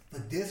later,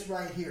 but this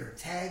right here,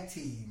 tag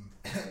team,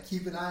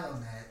 keep an eye on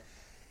that,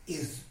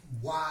 is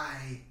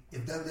why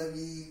if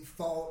WWE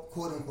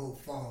quote unquote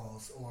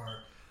falls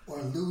or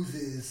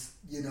loses,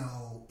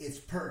 its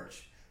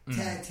perch,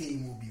 tag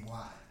team will be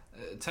why.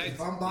 If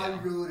I'm Bobby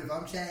Roode, if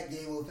I'm Chad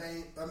Gable,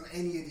 if I'm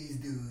any of these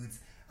dudes,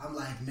 I'm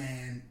like,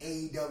 man,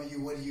 AEW,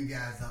 what are you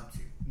guys up to?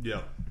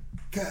 Yeah.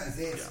 Because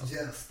it's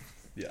just...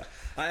 Yeah.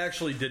 I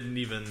actually didn't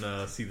even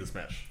see this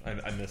match.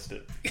 I missed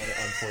it,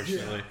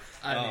 unfortunately.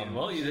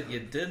 You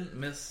didn't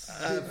miss...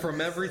 from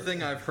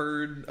everything I've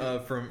heard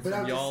from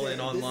y'all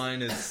and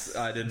online,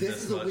 I didn't miss much.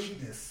 This is a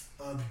weakness.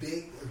 A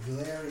big,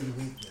 glaring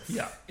weakness.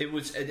 Yeah.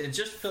 It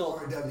just felt...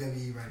 For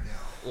WWE right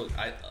now. Look,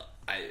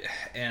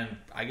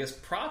 I guess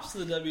props to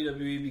the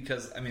WWE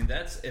because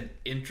that's an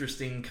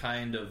interesting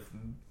kind of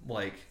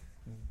like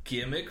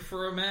gimmick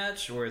for a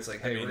match where it's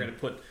like, hey, we're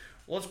gonna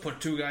let's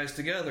put two guys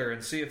together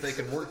and see if they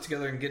can work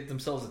together and get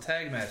themselves a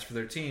tag match for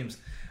their teams.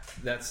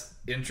 That's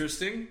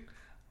interesting.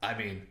 I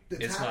mean,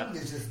 it's not.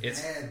 Is just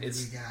bad when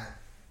you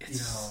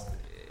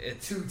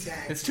got two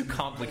tag. It's too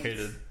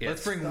complicated.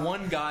 Let's bring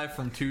one guy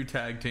from two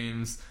tag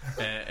teams,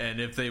 and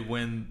if they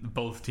win,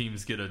 both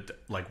teams get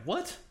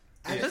what?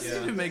 just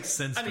Doesn't even make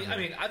sense. I to mean,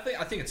 me. I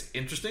think it's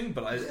interesting,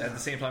 but at the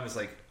same time, it's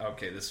like,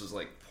 okay, this was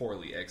like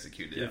poorly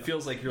executed. Yeah. It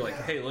feels like you're like,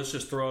 Yeah. hey, let's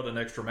just throw out an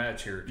extra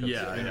match here. 'Cause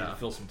Yeah, we need yeah. to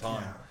fill some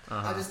time.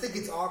 I just think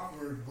it's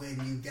awkward when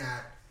you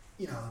got,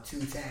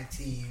 two tag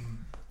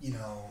team,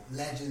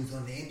 legends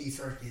on the indie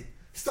circuit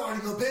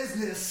starting a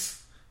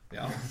business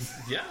Yeah,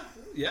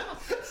 yeah.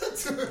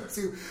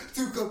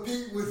 to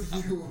compete with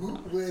you.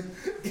 When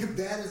if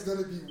that is going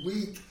to be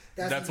weak,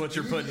 That's what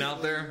you're putting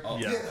out there? Oh,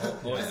 Yeah.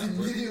 Oh, that's yeah.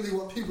 immediately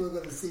what people are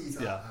going to see.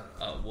 So Yeah.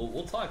 I don't know.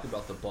 We'll talk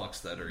about the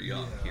Bucks that are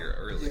young Yeah. here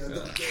early. Yeah,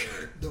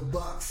 the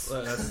Bucks.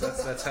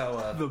 That's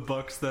how The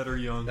Bucks that are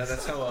young.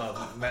 that's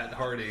how Matt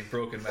Hardy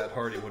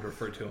would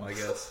refer to him, I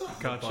guess.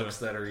 Gotcha. The Bucks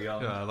that are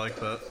young. Yeah, I like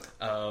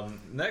that.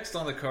 Next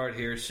on the card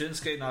here,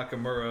 Shinsuke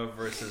Nakamura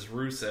versus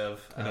Rusev.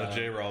 I know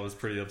J-Raw was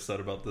pretty upset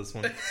about this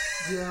one.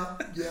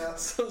 Yeah.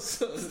 So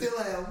Still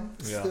am.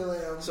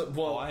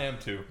 well, I am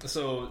too.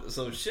 So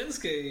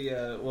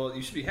Shinsuke, well,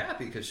 you should be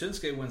happy because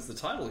Shinsuke wins the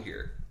title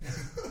here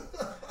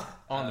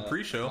On the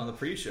pre-show. On the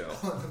pre-show,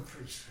 On the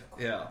pre-show.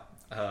 yeah,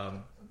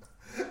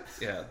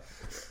 yeah.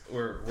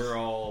 We're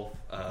all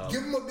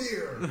Give him a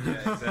beer.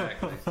 yeah,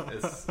 exactly.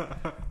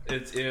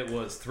 It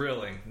was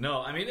thrilling.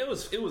 No, I mean it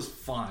was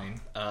fine,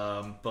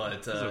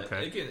 but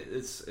okay. again,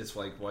 it's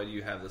like, why do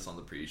you have this on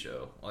the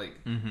pre-show? Like,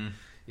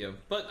 yeah,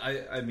 but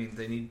I mean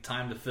they need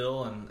time to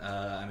fill, and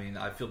I mean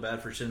I feel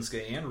bad for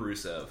Shinsuke and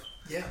Rusev.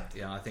 Yeah.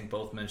 I think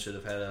both men should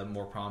have had a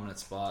more prominent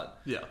spot.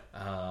 Yeah.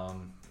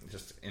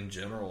 Just in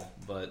general,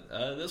 but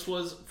this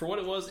was, for what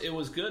it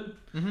was good.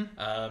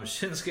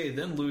 Shinsuke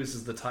then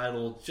loses the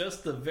title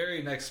just the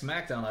very next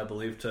SmackDown, I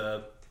believe,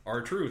 to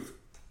R-Truth.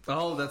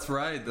 Oh, that's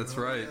right. That's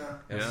right.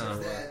 Yeah. Yeah.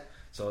 That.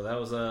 So that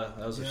was a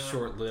Yeah.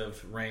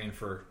 short-lived reign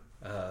for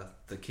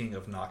the King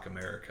of Knock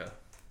America.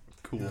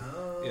 Cool.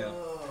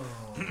 Oh.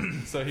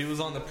 So he was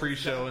on the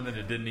pre-show, and then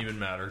it didn't even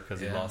matter because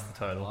he lost the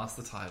title. Lost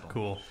the title.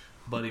 Cool.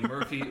 Buddy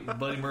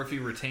Murphy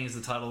retains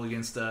the title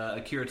against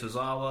Akira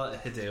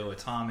Tozawa, Hideo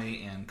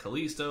Itami, and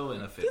Kalisto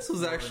in a This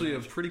was actually a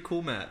pretty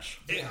cool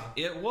match.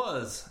 It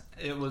was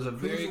a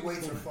very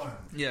Cruiserweights are fun.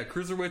 Yeah,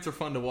 cruiserweights are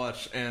fun to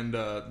watch, and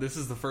this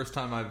is the first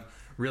time I've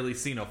really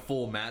seen a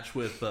full match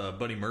with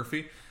Buddy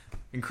Murphy.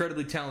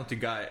 Incredibly talented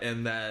guy,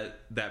 and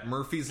that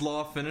Murphy's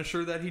Law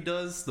finisher that he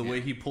does, the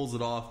way he pulls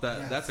it off,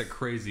 that's a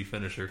crazy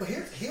finisher. But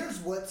here's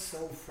what's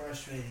so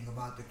frustrating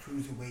about the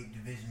cruiserweight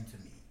division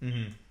to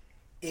me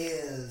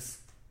is,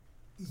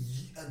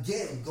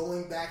 again,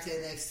 going back to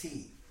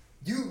NXT,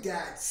 you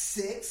got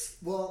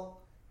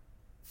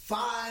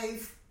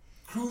 5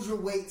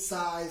 cruiserweight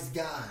sized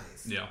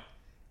guys, Yeah.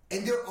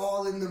 and they're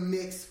all in the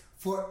mix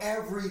for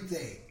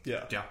everything.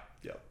 Yeah. Yeah.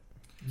 Yeah.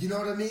 You know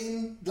what I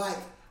mean? Like,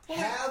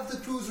 have the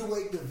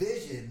cruiserweight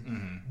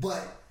division,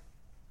 but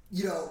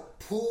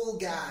pull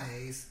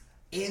guys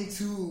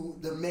into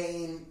the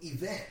main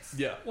events.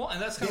 Yeah. Well,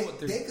 and that's how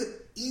They could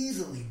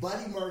easily,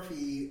 Buddy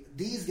Murphy,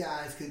 these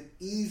guys could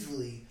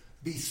easily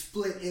be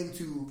split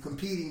into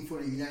competing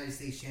for the United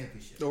States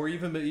Championship. Or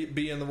even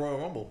be in the Royal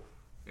Rumble.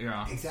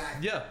 Yeah.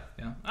 Exactly. Yeah.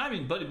 Yeah. I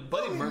mean, Buddy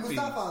Murphy.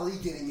 Mustafa Ali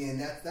getting in,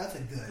 that's a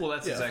good. Well,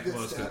 that's exactly good what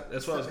I was step. gonna,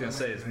 that's what I was going to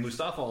say. Is Step in the right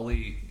Mustafa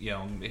Ali,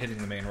 hitting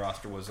the main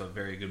roster was a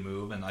very good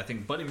move, and I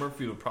think Buddy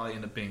Murphy would probably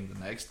end up being the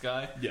next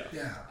guy. Yeah.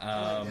 Yeah,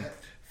 I like that.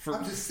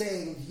 I'm just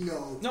saying,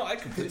 No, I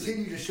completely-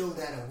 continue to show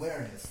that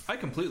awareness. I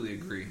completely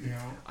agree. Yeah.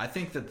 I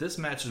think that this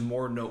match is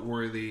more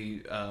noteworthy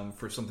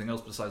for something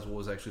else besides what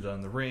was actually done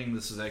in the ring.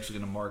 This is actually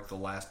going to mark the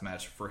last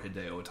match for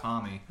Hideo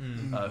Itami,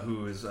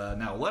 who has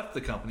now left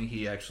the company.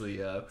 He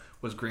actually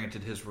was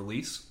granted his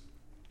release.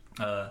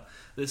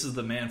 This is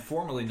the man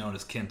formerly known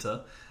as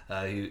Kenta.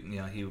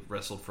 He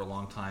wrestled for a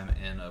long time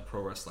in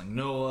Pro Wrestling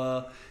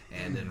Noah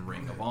and in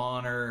Ring of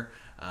Honor.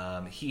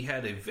 He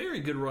had a very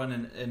good run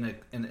in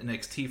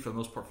NXT for the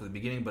most part for the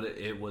beginning, but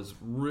it was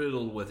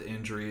riddled with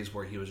injuries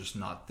where he was just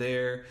not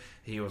there.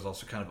 He was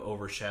also kind of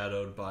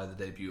overshadowed by the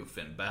debut of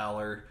Finn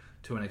Balor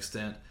to an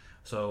extent.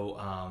 So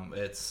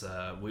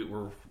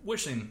we're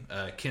wishing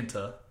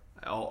Kenta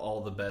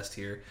all the best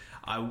here.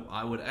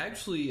 I would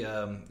actually,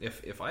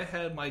 if I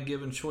had my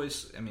given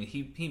choice, I mean,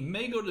 he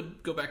may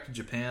go back to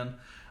Japan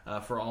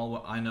for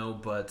all I know,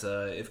 but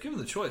if given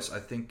the choice, I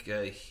think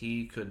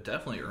he could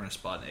definitely earn a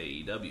spot in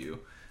AEW.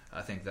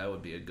 I think that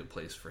would be a good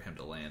place for him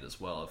to land as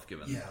well if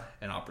given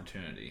an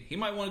opportunity. He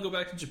might want to go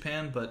back to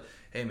Japan, but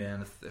hey,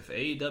 man, if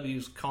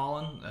AEW's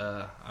calling,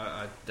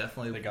 I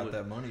definitely They got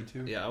that money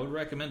too. Yeah, I would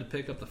recommend to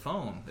pick up the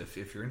phone if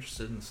you're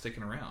interested in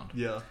sticking around.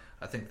 Yeah.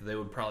 I think that they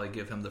would probably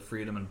give him the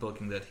freedom and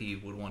booking that he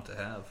would want to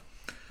have.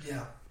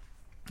 Yeah.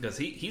 Because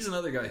he's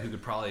another guy who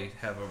could probably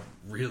have a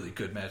really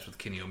good match with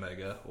Kenny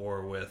Omega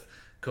or with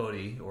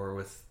Cody or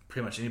with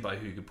pretty much anybody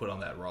who you could put on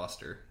that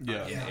roster in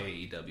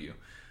AEW.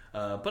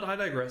 But I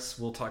digress.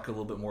 We'll talk a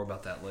little bit more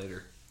about that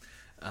later.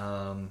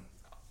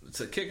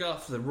 To kick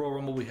off the Royal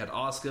Rumble, we had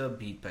Asuka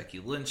beat Becky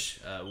Lynch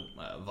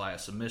via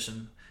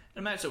submission in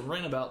a match that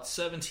ran about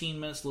 17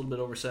 minutes, a little bit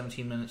over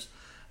 17 minutes.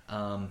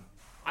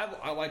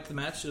 I liked the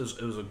match. It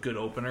was a good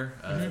opener.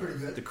 Pretty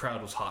good. The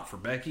crowd was hot for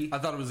Becky. I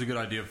thought it was a good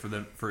idea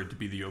for it to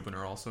be the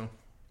opener also.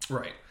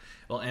 Right.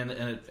 Well, and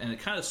it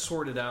kind of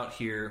sorted out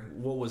here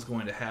what was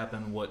going to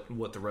happen, what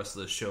the rest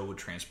of the show would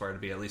transpire to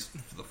be, at least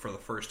for the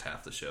first half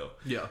of the show.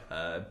 Yeah.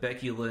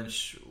 Becky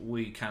Lynch,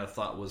 we kind of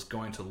thought was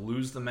going to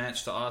lose the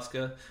match to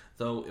Asuka,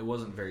 though it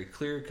wasn't very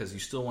clear because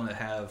you still want to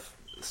have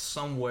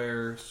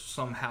somewhere,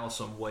 somehow,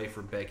 some way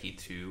for Becky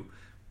to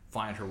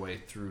find her way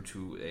through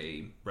to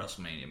a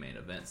WrestleMania main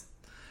event.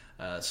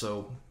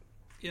 So,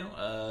 you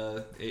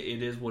know,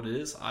 it is what it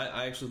is.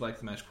 I actually like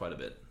the match quite a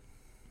bit.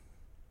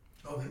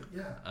 Okay,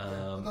 yeah.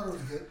 I thought it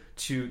was good.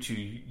 To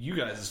you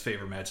guys'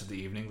 favorite match of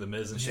the evening, The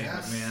Miz and Shane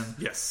Yes. McMahon.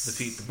 Yes.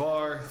 Defeat the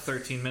Bar,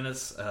 13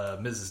 minutes.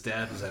 Miz's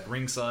dad was at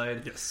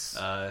ringside. Yes.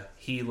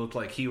 He looked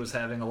like he was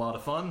having a lot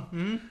of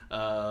fun.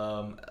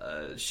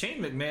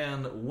 Shane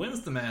McMahon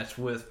wins the match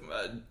with,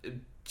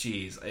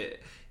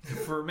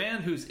 for a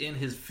man who's in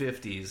his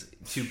 50s,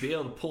 to be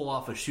able to pull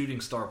off a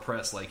shooting star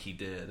press like he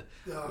did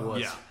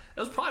was... Yeah.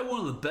 That was probably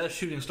one of the best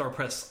shooting star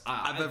press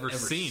I've ever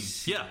seen.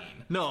 Yeah,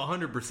 no,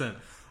 100%.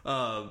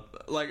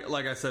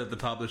 Like I said at the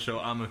top of the show,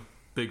 I'm a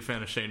big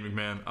fan of Shane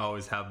McMahon. I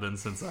always have been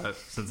since I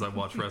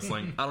watched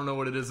wrestling. I don't know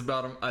what it is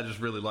about him. I just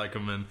really like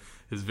him and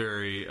his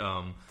very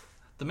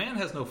The man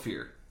has no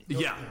fear.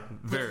 yeah,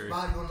 Puts very his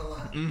body on the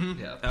line.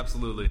 Mm-hmm. Yeah,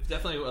 absolutely.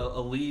 definitely a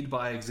lead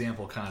by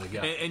example kind of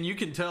guy. And you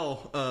can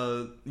tell,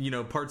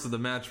 parts of the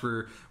match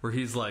where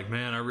he's like,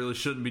 "Man, I really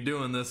shouldn't be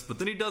doing this," but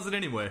then he does it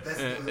anyway,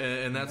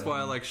 and that's why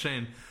I like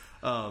Shane.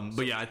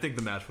 But yeah, I think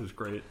the match was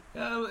great.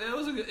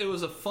 It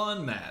was a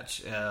fun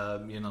match.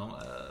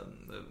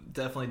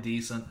 Definitely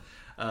decent.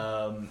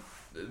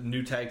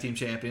 New tag team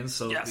champions,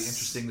 so it'll be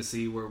interesting to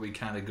see where we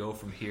kind of go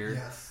from here.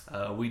 Yes.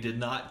 We did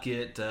not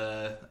get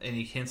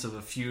any hints of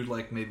a feud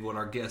like maybe what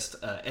our guest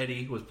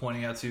Eddie was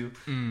pointing out to.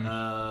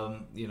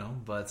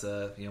 But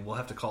we'll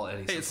have to call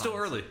Eddie. Hey, it's still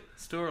early.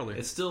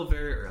 It's still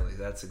very early.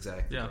 That's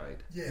exactly right.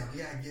 Yeah, we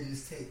gotta get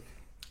his take.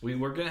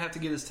 We're gonna have to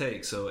get his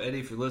take. So Eddie,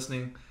 if you're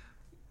listening,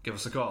 give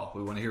us a call.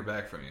 We want to hear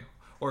back from you.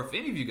 Or if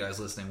any of you guys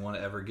listening want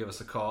to ever give us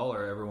a call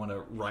or ever want to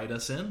write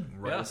us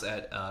us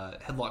at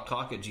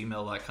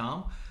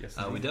headlocktalk@gmail.com. Yes,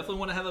 we definitely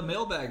want to have a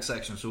mailbag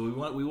section, so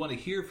we want to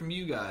hear from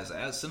you guys.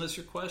 Send us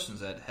your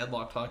questions at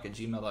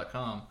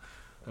headlocktalk@gmail.com.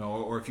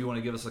 Or if you want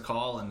to give us a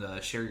call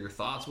and share your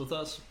thoughts with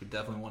us, we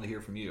definitely want to hear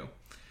from you.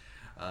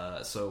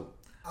 So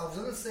I was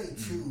gonna say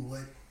too,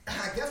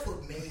 I guess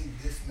what made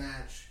this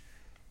match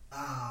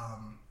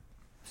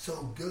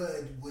so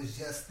good was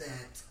just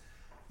that.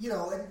 In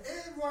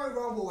Royal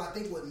Rumble, I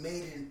think what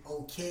made it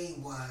okay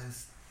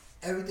was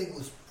everything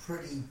was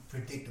pretty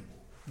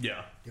predictable.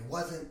 Yeah. There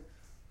wasn't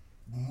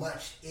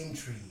much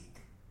intrigue.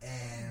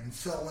 And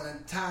so in a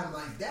time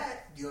like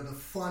that, the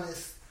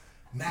funnest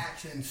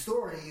match and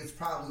story is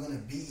probably going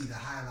to be the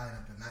highlight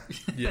of the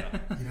night. Yeah.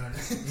 You know what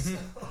I mean? So,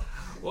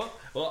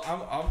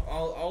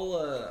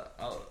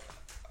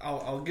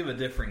 I'll give a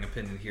differing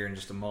opinion here in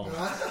just a moment.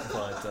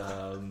 But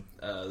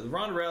the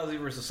Ronda Rousey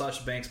versus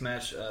Sasha Banks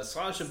match,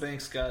 Sasha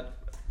Banks got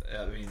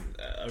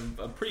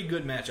a pretty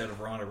good match out of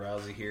Ronda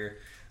Rousey here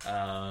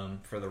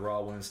for the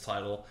Raw Women's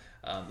title.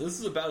 This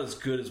is about as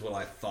good as what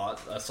I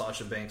thought a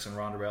Sasha Banks and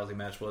Ronda Rousey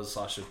match was.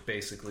 Sasha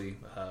basically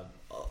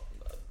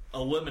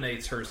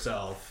eliminates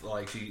herself.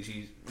 Like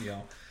she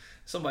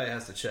somebody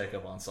has to check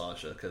up on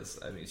Sasha because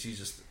she's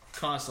just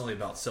constantly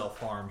about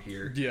self-harm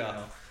here.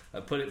 Yeah.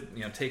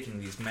 Taking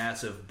these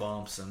massive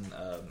bumps and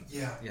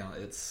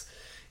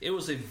it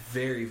was a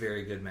very,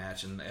 very good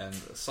match, and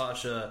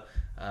Sasha,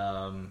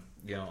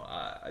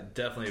 I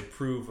definitely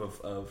approve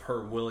of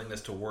her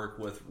willingness to work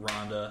with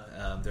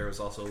Ronda. There was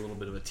also a little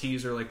bit of a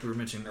teaser, like we were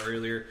mentioning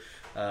earlier.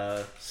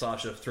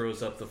 Sasha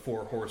throws up the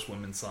 4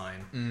 horsewomen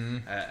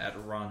sign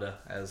at Ronda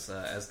as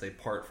they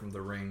part from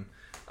the ring.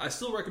 I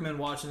still recommend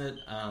watching it.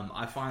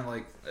 I find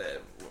what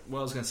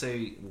I was going to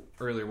say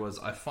earlier was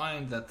I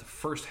find that the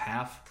first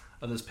half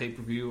of this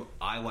pay-per-view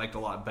I liked a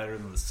lot better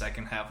than the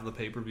second half of the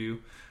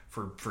pay-per-view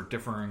for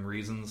differing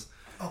reasons.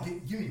 Okay,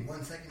 give me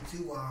 1 second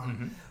too.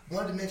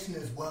 Wanted to mention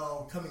as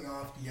well, coming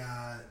off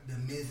the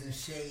Miz and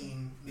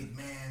Shane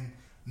McMahon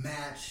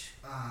match,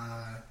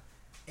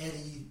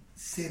 Eddie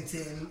sent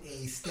in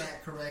a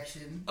stat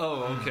correction.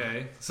 Oh,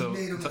 okay. So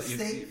he made a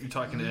mistake. You're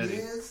talking to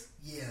Eddie.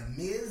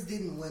 Miz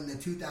didn't win the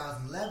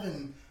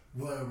 2011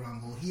 Royal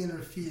Rumble. He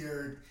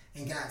interfered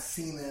and got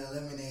Cena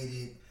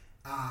eliminated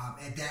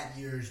at that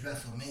year's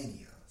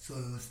WrestleMania. So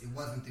it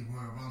wasn't the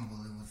Royal Rumble.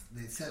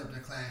 They set up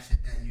the clash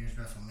at that year's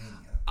WrestleMania.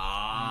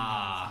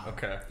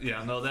 Okay.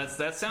 Yeah, no,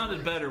 that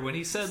sounded better when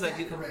he said that.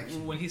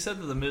 When he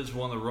said that the Miz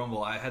won the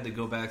Rumble, I had to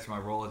go back to my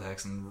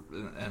Rolodex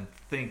and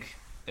think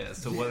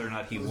as to whether or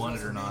not he won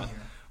it or not.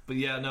 But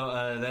yeah,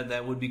 no,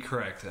 that would be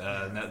correct.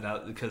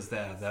 Because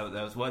that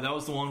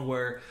was the one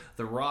where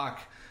The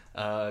Rock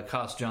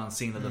cost John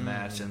Cena the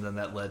match, and then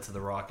that led to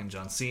The Rock and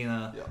John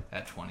Cena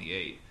at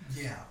 28.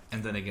 Yeah.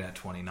 And then again at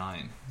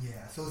 29.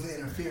 Yeah, so it was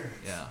interference.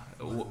 Yeah.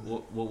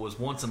 What was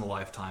once in a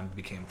lifetime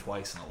became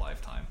twice in a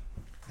lifetime.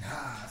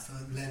 So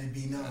let it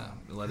be known.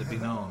 Let it be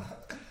known.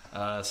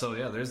 So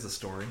yeah, there's the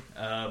story.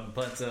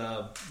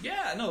 The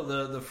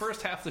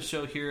first half of the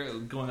show here,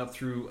 going up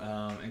through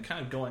and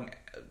kind of going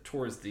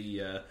towards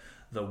the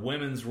the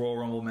women's Royal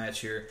Rumble match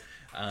here.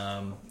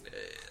 A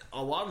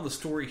lot of the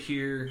story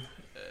here,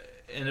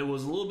 and it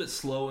was a little bit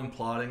slow in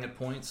plotting at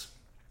points,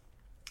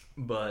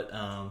 but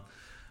a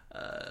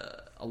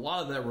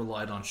lot of that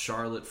relied on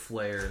Charlotte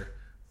Flair,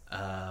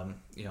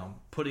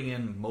 putting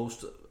in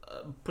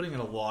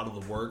a lot of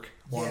the work,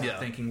 a lot of the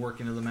thinking work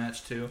into the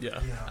match too.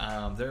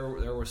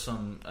 There were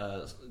some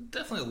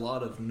definitely a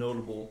lot of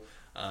notable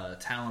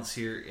talents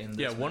here in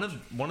this match.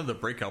 One of the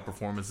breakout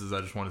performances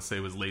I just want to say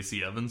was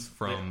Lacey Evans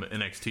from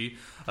NXT.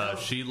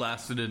 She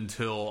lasted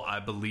until I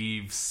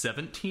believe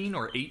 17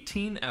 or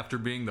 18 after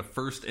being the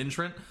first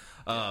entrant.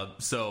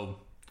 So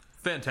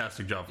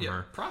fantastic job from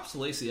her. Props to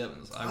Lacey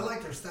Evans. I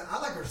like her style. I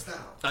like her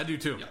style. I do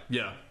too.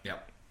 Yeah.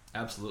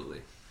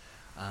 Absolutely.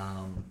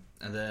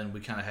 And then we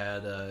kind of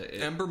had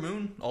Ember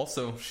Moon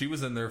also. She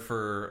was in there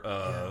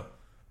for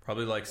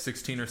probably like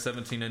 16 or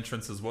 17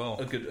 entrants as well.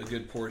 A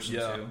good portion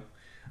too.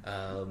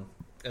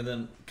 And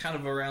then kind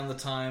of around the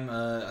time,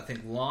 I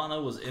think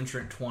Lana was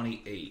entrant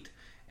 28,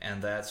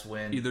 and that's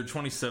when either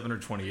 27 or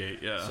 28.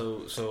 Yeah.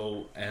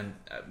 So and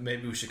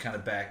maybe we should kind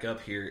of back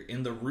up here.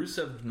 In the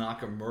Rusev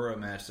Nakamura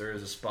match, there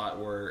is a spot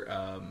where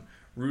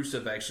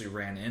Rusev actually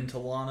ran into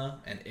Lana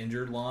and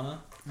injured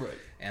Lana. Right.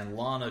 And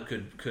Lana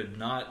could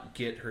not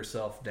get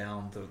herself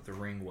down the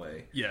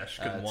ringway. Yeah,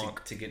 she couldn't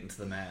walk to get into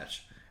the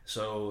match.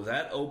 So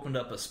that opened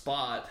up a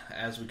spot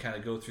as we kind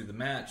of go through the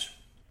match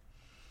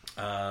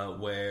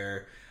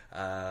where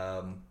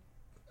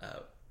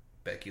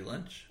Becky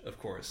Lynch, of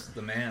course,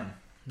 the man,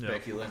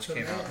 Becky Lynch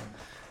came out.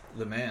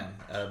 The man,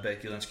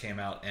 Becky Lynch came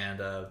out,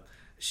 and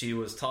she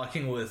was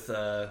talking with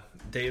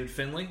David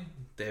Finlay.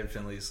 David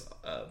Finlay's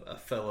a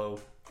fellow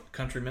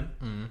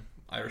countryman,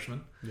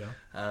 Irishman. Yeah.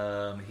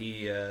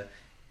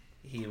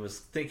 He was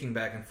thinking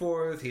back and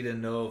forth. He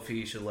didn't know if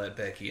he should let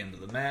Becky into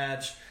the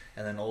match,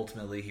 and then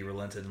ultimately he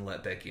relented and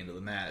let Becky into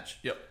the match.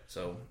 Yep.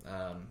 So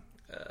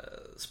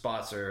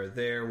spots are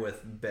there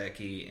with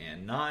Becky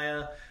and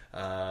Nia.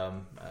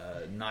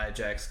 Nia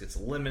Jax gets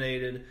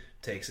eliminated,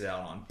 takes it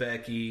out on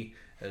Becky.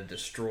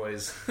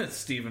 Destroys.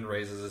 Steven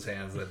raises his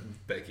hands that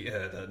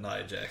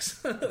Nia Jax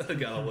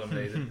got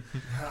eliminated.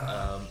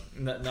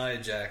 Nia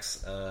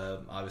Jax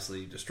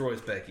obviously destroys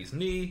Becky's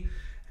knee,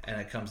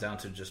 and it comes down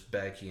to just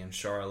Becky and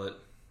Charlotte,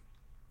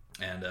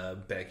 and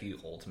Becky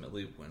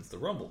ultimately wins the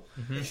Rumble.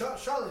 And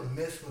Charlotte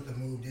missed with the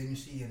move, didn't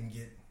she, and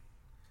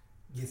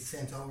get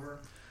sent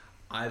over?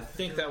 I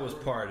think that was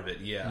part of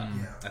it. Yeah.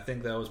 I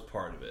think that was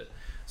part of it.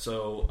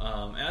 So,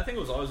 and I think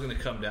it was always going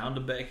to come down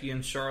to Becky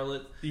and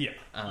Charlotte.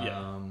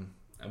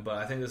 But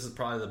I think this is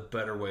probably the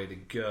better way to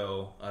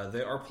go.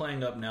 They are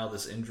playing up now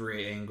this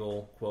injury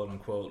angle, quote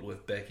unquote,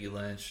 with Becky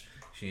Lynch.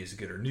 She needs to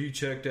get her knee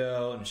checked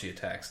out, and she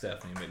attacks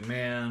Stephanie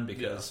McMahon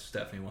because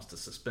Stephanie wants to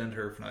suspend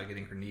her for not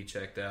getting her knee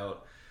checked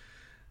out.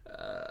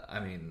 I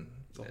mean,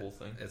 it's a whole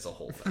thing. It's a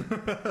whole thing.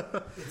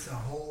 It's a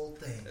whole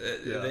thing.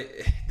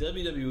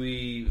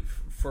 WWE,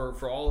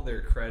 for all of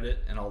their credit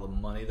and all the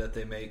money that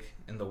they make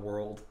in the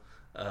world,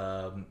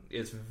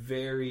 it's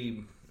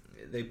very...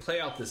 They play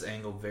out this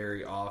angle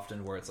very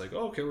often where it's like,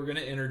 oh, okay, we're going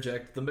to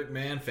interject the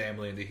McMahon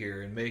family into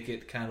here and make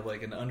it kind of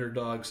like an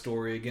underdog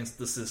story against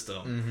the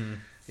system.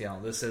 You know,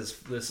 this is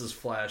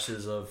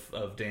flashes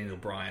of Daniel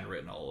Bryan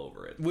written all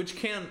over it. Which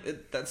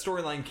that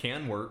storyline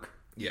can work.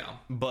 Yeah.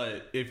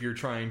 But if you're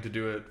trying to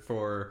do it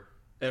for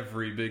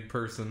every big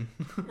person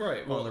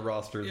right on the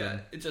roster,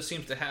 then it just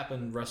seems to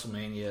happen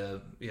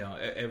WrestleMania,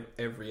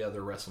 every other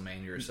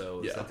WrestleMania or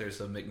so. It's like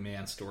there's a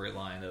McMahon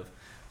storyline of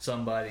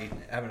somebody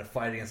having to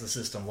fight against the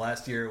system.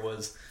 Last year it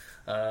was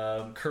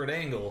Kurt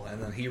Angle,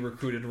 and then he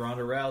recruited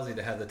Ronda Rousey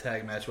to have the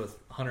tag match with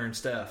Hunter and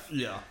Steph.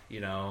 Yeah.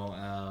 You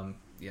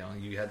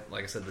had,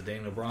 like I said, the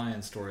Daniel Bryan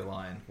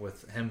storyline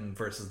with him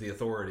versus the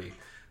Authority.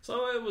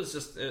 So it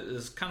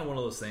was kind of one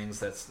of those things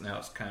that's now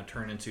it's kind of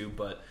turned into,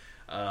 but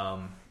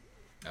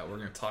we're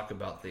going to talk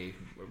about the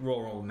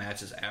Royal Rumble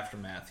matches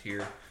aftermath here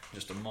in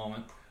just a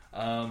moment.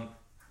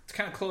 To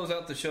kind of close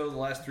out the show, the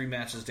last three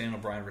matches, Daniel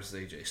Bryan versus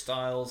AJ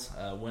Styles,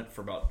 went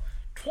for about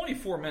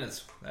 24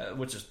 minutes,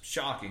 which is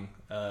shocking.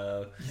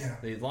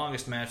 The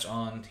longest match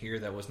on here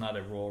that was not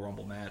a Royal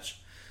Rumble match.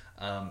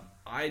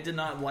 I did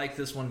not like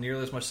this one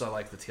nearly as much as I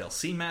liked the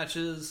TLC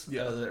matches,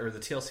 or the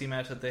TLC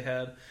match that they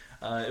had.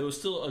 It was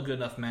still a good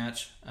enough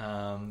match.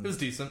 It was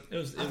decent.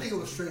 I think it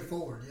was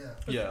straightforward,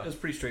 It was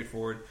pretty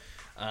straightforward.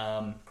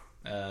 And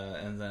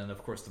then,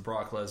 of course, the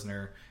Brock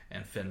Lesnar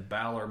and Finn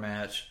Balor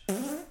match.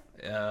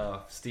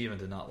 Steven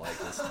did not like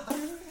this.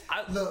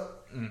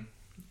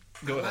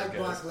 Go ahead,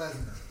 Brock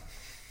Lesnar,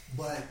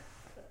 but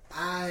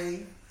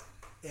I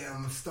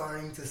am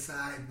starting to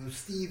side with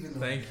Steven on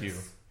Thank you.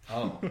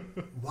 Oh.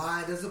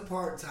 Why does a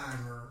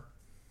part-timer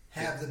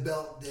have the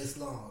belt this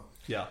long?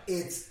 Yeah.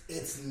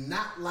 It's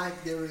not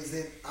like there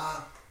isn't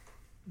a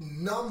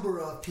number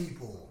of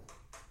people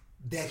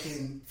that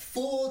can,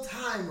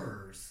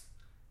 full-timers,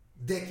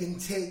 that can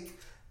take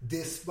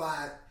this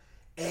spot,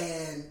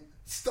 and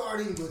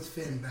starting with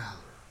Finn Balor.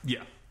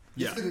 Yeah.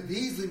 This could have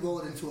easily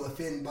rolled into a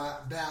Finn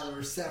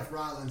Balor, Seth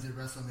Rollins at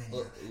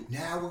WrestleMania.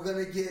 Now we're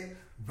going to get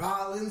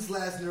Rollins,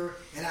 Lesnar,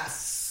 and I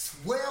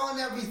swear on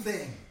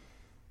everything,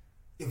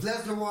 if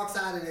Lesnar walks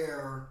out of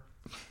there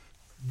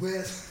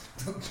with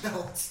the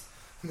belt,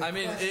 I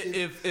mean,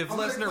 if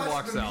Lesnar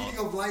walks the out, meaning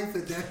of life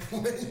at that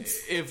point.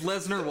 if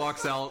Lesnar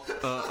walks out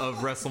of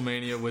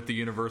WrestleMania with the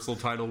Universal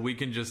title, we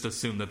can just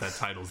assume that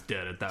title's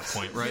dead at that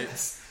point, right?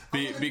 Yes.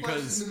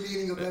 Because the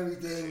meaning of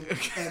everything,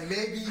 and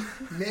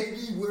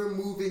maybe we're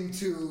moving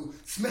to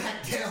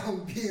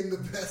SmackDown being the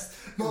best,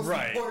 most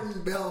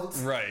important belt,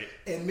 right?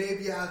 And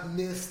maybe I've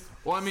missed.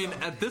 Well, I mean,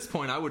 at this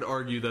point, I would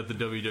argue that the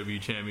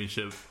WWE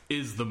Championship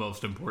is the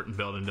most important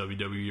belt in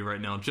WWE right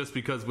now, just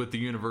because with the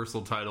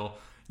Universal title,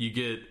 you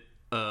get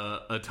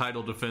a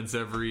title defense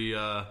every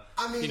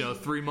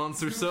 3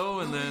 months or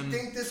so, and then. Do we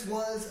think this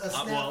was a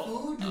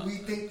snafu? Do we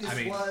think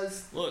this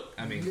was? Look,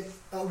 I mean,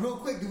 real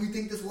quick, do we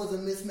think this was a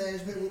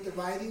mismanagement with the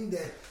writing,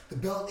 that the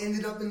belt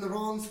ended up in the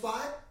wrong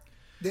spot?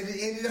 That it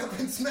ended up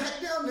in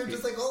SmackDown? They're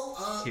just like,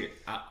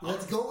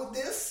 let's go with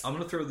this. I'm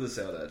going to throw this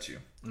out at you.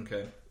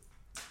 Okay.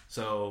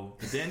 So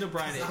the Daniel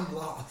Bryan. I'm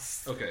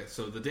lost. Okay,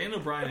 so the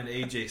Daniel Bryan and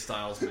AJ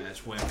Styles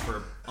match went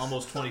for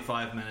almost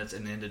 25 minutes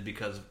and ended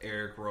because of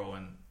Eric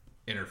Rowan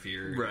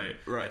interfered, right,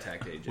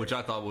 attacked AJ, which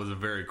I thought was a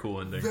very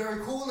cool ending.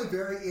 Very cool and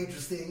very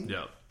interesting.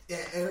 Yeah.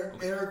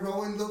 Eric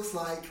Rowan looks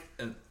like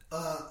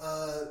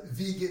a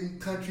vegan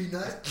country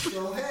nut.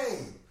 So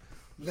hey,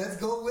 let's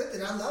go with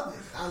it. I love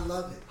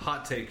it.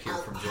 Hot take here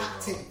from J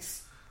Raw.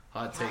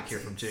 Hot take here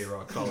from J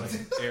Raw calling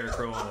Eric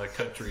Rowan a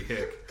country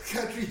hick.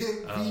 Country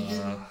hick,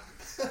 vegan.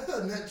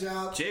 Nut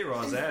job. J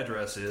Raw's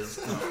address is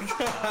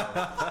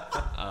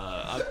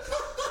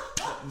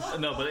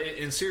no, but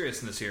in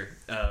seriousness here,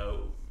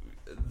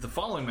 the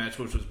following match,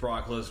 which was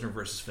Brock Lesnar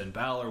versus Finn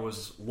Balor,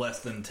 was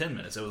less than 10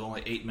 minutes. It was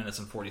only 8 minutes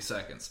and 40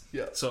 seconds.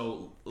 Yeah.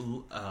 So,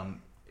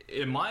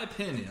 in my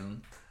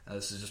opinion,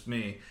 this is just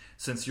me,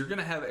 since you're going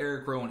to have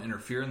Eric Rowan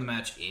interfere in the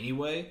match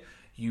anyway,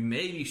 you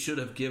maybe should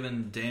have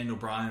given Daniel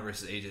Bryan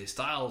versus AJ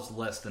Styles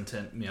less than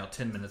 10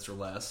 minutes or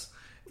less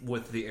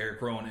with the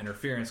Eric Rowan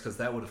interference, because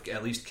that would have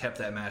at least kept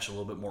that match a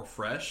little bit more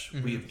fresh.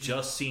 Mm-hmm. We have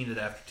just seen it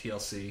after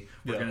TLC.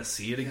 We're going to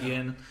see it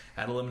again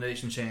at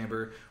Elimination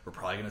Chamber. We're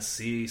probably going to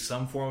see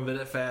some form of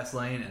it at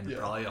Fastlane, and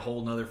probably a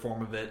whole other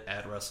form of it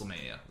at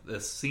WrestleMania.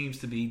 This seems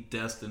to be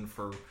destined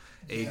for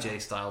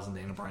AJ Styles and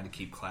Daniel Bryan to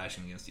keep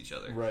clashing against each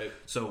other. Right.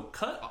 So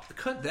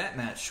cut that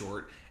match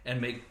short and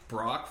make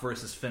Brock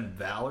versus Finn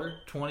Balor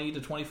 20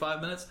 to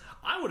 25 minutes.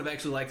 I would have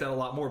actually liked that a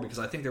lot more, because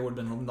I think there would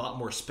have been a lot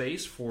more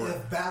space for...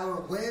 If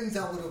Balor wins,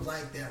 I would have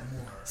liked that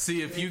more.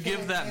 See, if you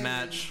give that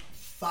match...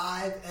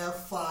 5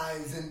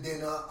 F5s and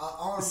then a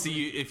arm...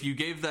 See, if you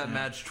gave that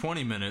match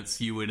 20 minutes,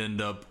 you would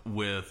end up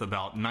with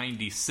about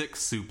 96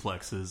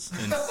 suplexes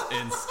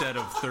instead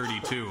of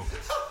 32.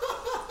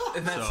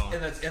 And that's a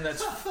good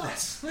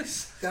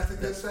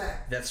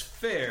fact. That's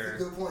fair.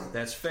 That's a good point.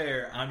 That's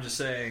fair. I'm just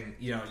saying,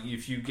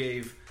 if you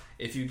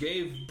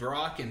gave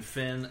Brock and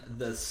Finn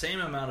the same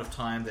amount of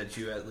time that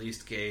you at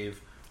least gave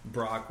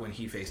Brock when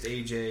he faced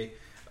AJ,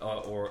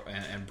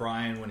 and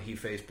Bryan when he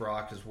faced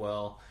Brock as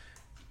well,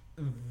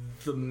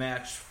 the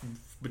match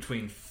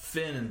between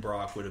Finn and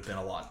Brock would have been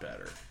a lot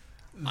better.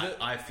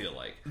 I feel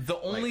like the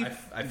only.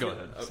 Go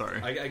ahead.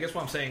 Sorry. I guess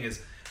what I'm saying is,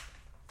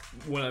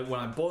 when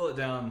I boil it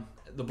down,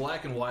 the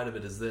black and white of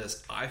it is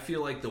this: I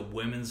feel like the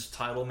women's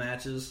title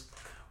matches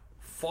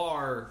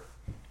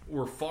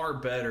were far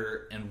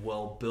better and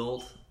well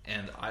built,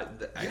 and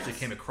actually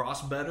came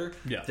across better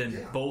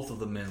than both of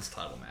the men's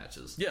title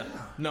matches. Yeah,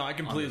 no, I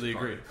completely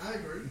agree. I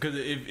agree. Because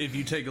if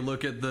you take a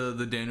look at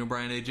the Daniel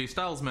Bryan AJ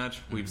Styles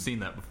match, we've seen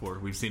that before.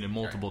 We've seen it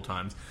multiple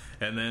times,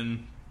 and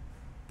then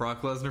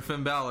Brock Lesnar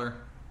Finn Balor.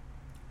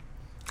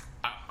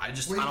 I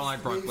don't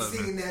like Brock Lesnar.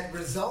 We've seen that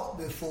result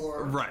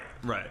before.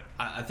 Right.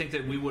 I think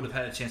that we would have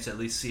had a chance to at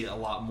least see a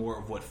lot more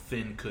of what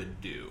Finn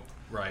could do.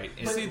 Right.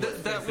 See,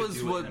 that's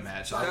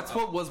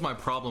what was my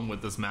problem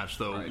with this match,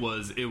 though,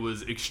 was it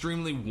was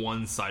extremely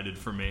one-sided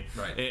for me.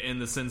 Right. In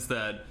the sense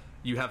that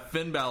you have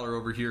Finn Balor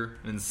over here,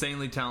 an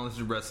insanely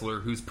talented wrestler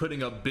who's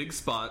putting up big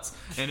spots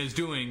and is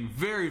doing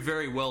very,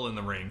 very well in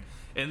the ring.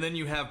 And then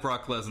you have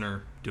Brock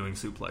Lesnar doing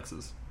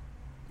suplexes.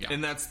 Yeah.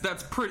 And that's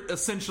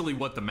essentially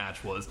what the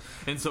match was.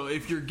 And so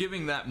if you're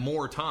giving that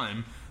more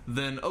time,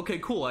 then okay,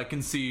 cool. I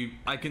can see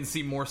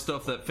more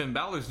stuff that Finn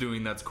Balor's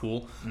doing that's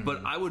cool. Mm-hmm.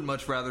 But I would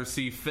much rather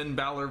see Finn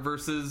Balor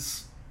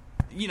versus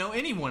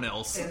anyone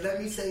else. And let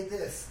me say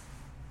this: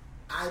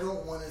 I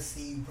don't want to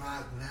see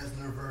Brock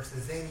Lesnar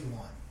versus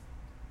anyone.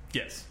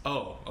 Yes.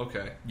 Oh,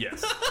 okay.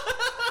 Yes.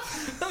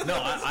 No,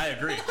 I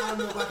agree. I don't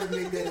know if I can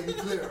make that any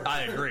clearer.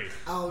 I agree.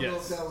 I don't know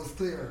if that was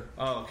clear.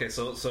 Oh, okay.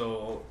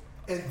 So.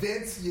 And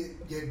Vince, you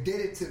did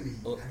it to me.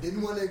 I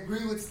didn't want to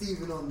agree with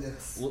Steven on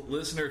this.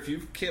 Listener, if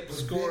you've kept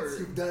score... Vince,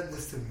 you've done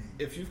this to me.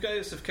 If you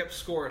guys have kept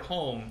score at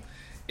home,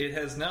 it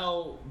has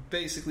now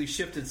basically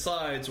shifted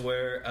sides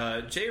where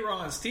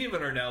J-Ron and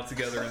Steven are now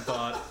together in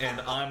thought, and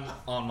I'm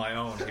on my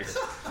own here.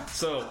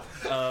 So,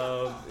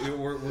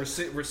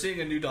 we're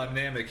seeing a new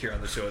dynamic here on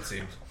the show, it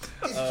seems.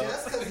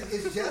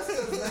 It's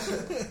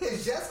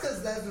just because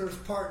Lesnar's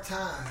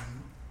part-time.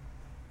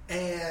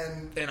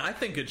 And I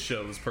think it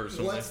shows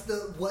personally.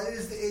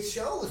 It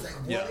shows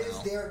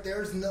like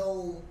there's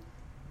no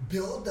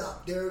build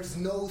up. There's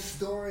no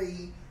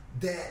story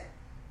that,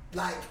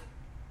 like,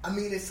 I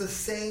mean, it's the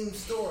same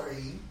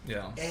story.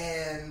 Yeah.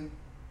 And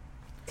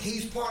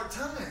he's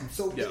part-time.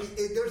 So Yeah.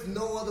 there's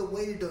no other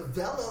way to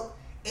develop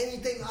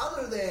anything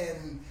other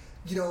than,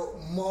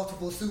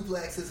 multiple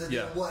suplexes and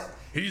Yeah. then what?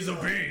 He's a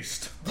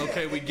beast. Yeah,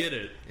 Okay, we get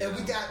it. And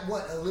we got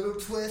a little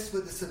twist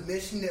with the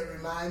submission that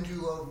reminds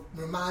you of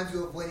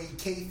when he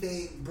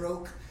kayfabe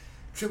broke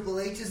Triple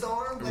H's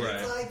arm. But Right.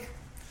 it's like,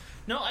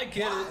 No, I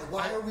get why? it.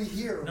 Why are we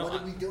here? No,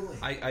 what are we doing?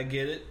 I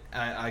get it.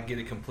 I get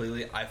it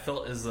completely. I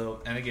felt as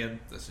though, and again,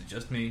 this is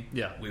just me.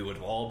 Yeah. We would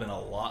have all been a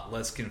lot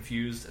less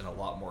confused and a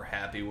lot more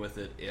happy with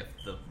it if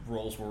the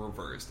roles were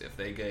reversed. If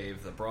they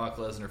gave the Brock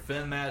Lesnar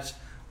Finn match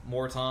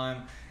more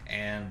time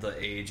and the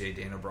AJ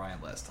Daniel Bryan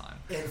less time.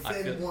 And I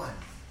Finn feel- won.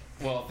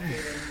 Well,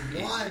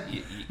 Finn won.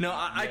 No,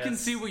 I can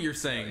Yes. see what you're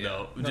saying, Yeah.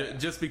 though. No.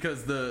 Just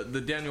because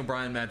the Daniel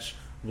Bryan match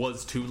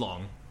was too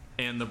long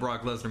and the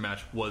Brock Lesnar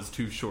match was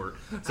too short.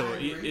 So I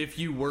agree. if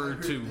you I were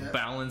agree to with that.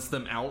 balance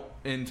them out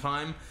in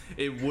time,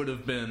 it would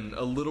have been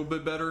a little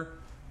bit better.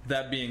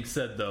 That being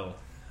said, though,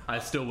 I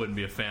still wouldn't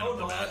be a fan of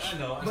the match. I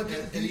know. But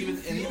And do you even-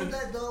 feel and even-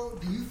 that though?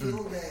 Do you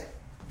feel that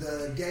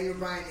the Daniel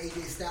Bryan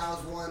AJ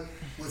Styles one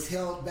was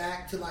held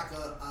back to like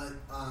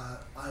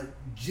a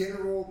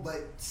general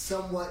but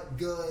somewhat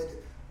good,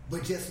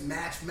 but just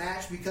match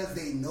because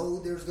they know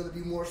there's going to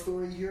be more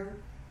story here?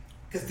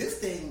 Because this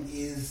thing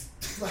is,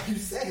 like you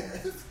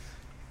said,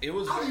 It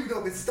was. I don't even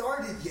know if it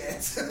started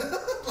yet.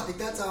 Like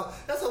that's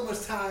how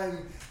much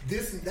time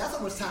this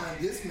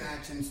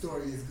match and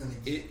story is going to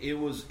get. It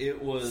was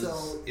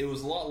So- it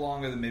was a lot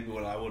longer than maybe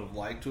what I would have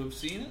liked to have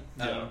seen it.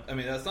 Yeah. I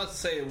mean, that's not to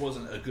say it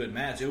wasn't a good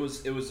match. It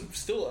was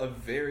still a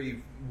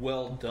very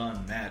well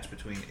done match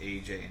between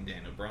AJ and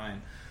Daniel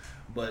Bryan.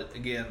 But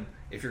again,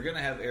 if you're going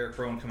to have Eric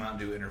Rowan come out and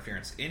do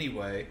interference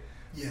anyway,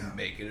 Yeah.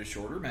 make it a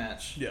shorter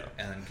match, Yeah.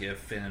 and then give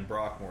Finn and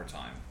Brock more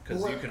time,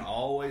 because Well, you can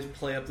always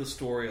play up the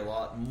story a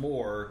lot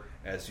more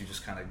as you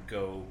just kind of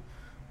go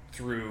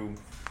through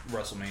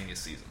WrestleMania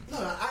season. No,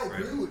 I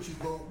agree Right. with you,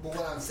 but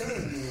what I'm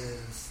saying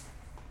is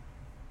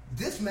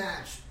this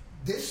match,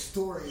 this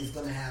story is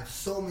going to have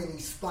so many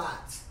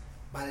spots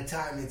by the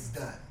time it's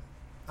done.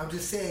 I'm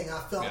just saying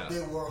I felt Yeah.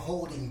 they were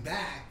holding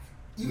back.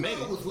 Even Maybe.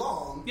 though it was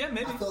long, Yeah,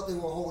 maybe. I felt they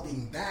were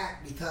holding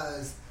back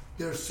because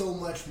there's so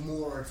much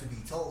more to be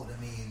told. I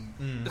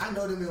mean, I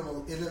know the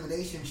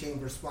Elimination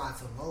Chamber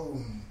spots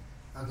alone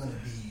are going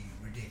to be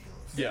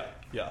ridiculous. Yeah.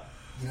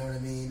 You know what I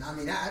mean?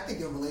 I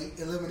think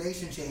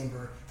Elimination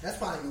Chamber, that's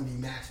probably going to be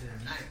match of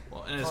the night.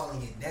 Well, and it's-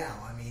 Calling it now.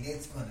 I mean,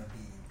 it's going to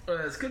be...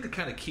 It's good to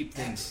kind of keep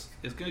things.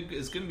 It's going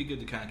to be good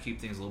to kind of keep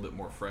things a little bit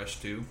more fresh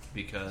too,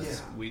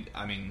 because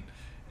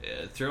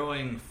Yeah.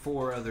 throwing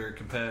 4 other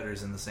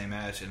competitors in the same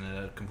match in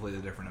a completely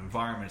different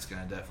environment is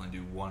going to definitely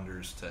do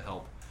wonders to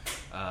help,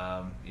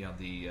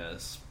 the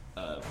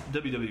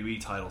WWE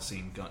title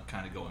scene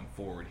kind of going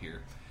forward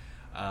here.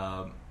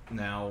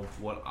 Now,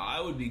 what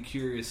I would be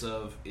curious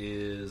of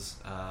is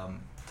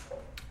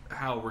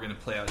how we're going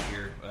to play out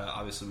here.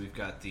 Obviously, we've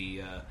got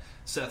the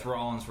Seth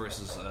Rollins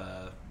versus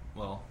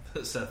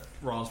Seth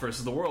Rollins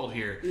versus the World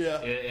here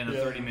in a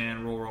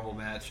 30-man Royal Rumble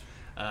match.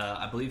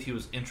 I believe he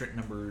was entrant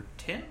number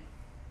 10.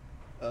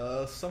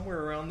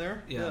 Somewhere around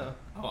there. Yeah.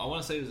 I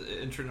want to say it was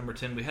entrant number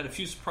 10. We had a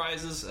few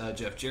surprises.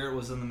 Jeff Jarrett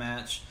was in the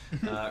match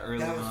early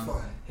That was on.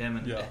 fun.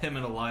 Him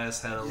and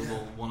Elias had a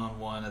little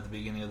one-on-one at the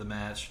beginning of the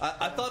match.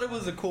 I thought it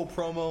was a cool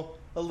promo.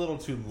 A little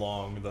too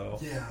long, though.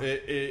 Yeah.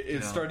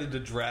 It started to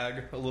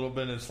drag a little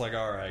bit. And it's like,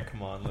 all right,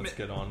 come on, let's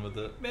get on with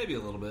it. Maybe a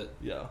little bit.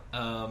 Yeah.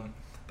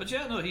 But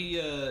yeah, no, he,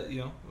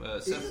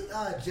 Seth, Isn't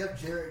Jeff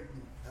Jarrett,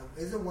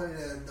 isn't one of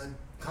the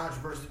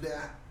controversies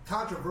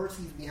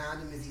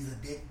behind him is he's a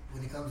dick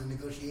when it comes to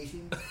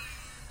negotiations?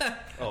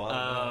 Oh,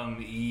 I don't know.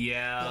 The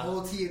yeah.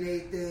 whole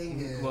TNA thing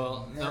and,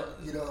 Well, no,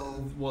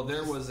 Well,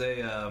 there was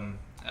a,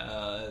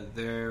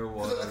 there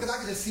was. Because I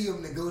could just see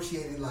him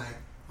negotiating like,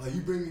 oh,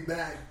 you bring me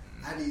back,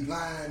 I need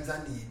lines, I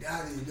need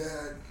that.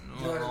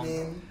 You know what I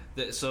mean?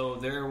 So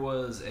there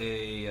was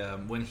a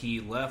when he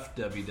left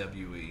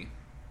WWE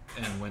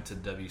and went to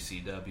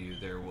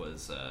WCW, there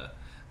was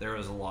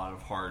a lot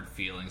of hard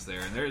feelings there,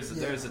 and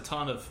there's a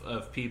ton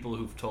of people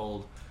who've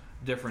told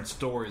different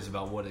stories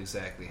about what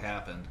exactly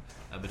happened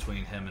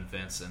between him and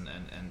Vince and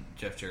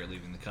Jeff Jarrett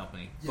leaving the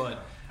company. Yeah.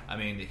 But I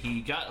mean,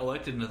 he got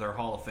elected into their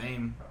Hall of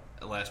Fame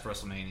last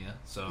WrestleMania,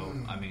 so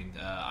I mean,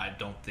 I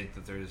don't think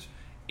that there's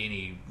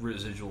any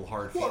residual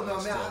hard Well,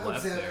 feelings no, man, still I'm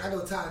left saying, there. I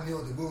know time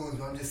healed the wounds,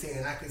 but I'm just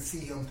saying I can see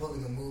him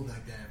pulling a move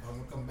like that. If I'm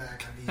gonna come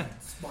back, I need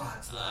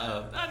spots.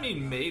 I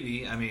mean,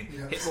 maybe. I mean,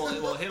 Yeah.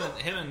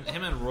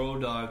 him and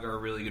Road Dogg are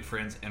really good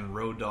friends, and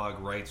Road Dogg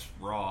writes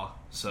Raw,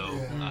 so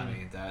Yeah. I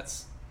mean,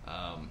 that's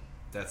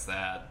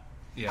that.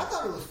 Yeah, I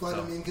thought it was fun.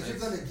 So, I mean, because you're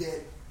gonna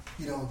get,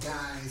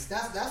 guys.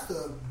 That's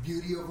the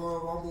beauty of Royal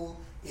Rumble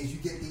is you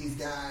get these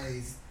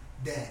guys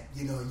that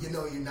you're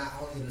not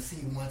only gonna see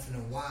once in a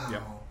while,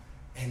 Yep.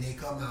 and they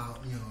come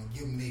out,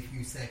 give them a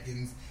few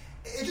seconds,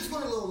 it just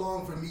went a little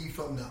long for me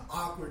from the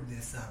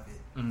awkwardness of it.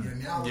 You know what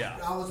I mean?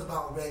 I was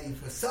about ready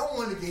for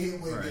someone to get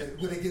hit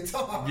with a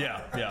guitar.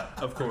 Yeah,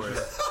 of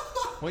course.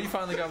 Well, you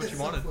finally got what you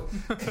wanted.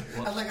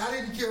 I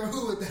didn't care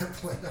who at that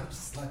point. I'm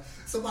just like,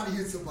 somebody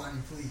hit somebody,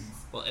 please.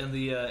 Well, and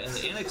the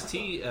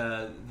NXT,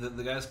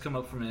 the guys come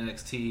up from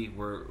NXT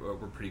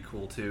were pretty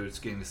cool too. It's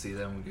getting to see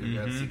them. We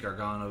got to see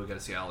Gargano. We got to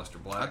see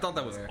Aleister Black. I thought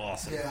that was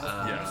awesome.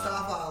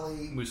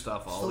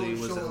 Mustafa Ali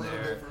was in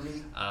there.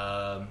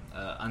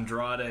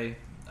 Andrade,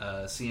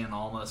 Cien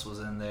Almas was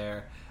in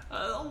there.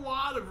 A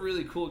lot of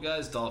really cool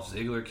guys. Dolph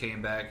Ziggler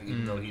came back,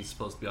 even though he's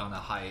supposed to be on a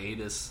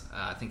hiatus.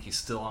 I think he's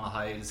still on a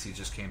hiatus. He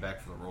just came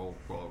back for the Royal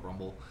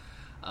Rumble.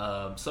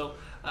 So,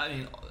 I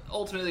mean,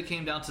 ultimately it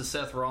came down to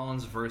Seth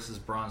Rollins versus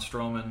Braun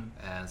Strowman,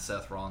 and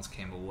Seth Rollins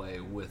came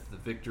away with the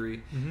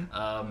victory.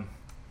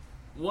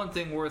 One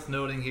thing worth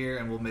noting here,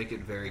 and we'll make it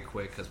very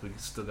quick because we've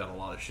still got a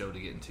lot of show to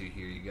get into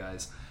here, you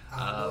guys.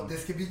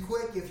 This could be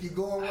quick if you're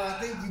going where I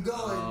think you're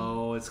going.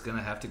 Oh, it's going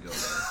to have to go there.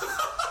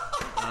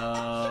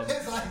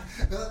 It's like,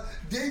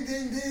 ding,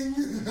 ding, ding.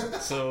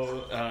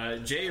 So,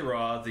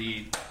 J-Raw,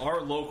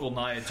 our local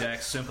Nia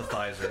Jax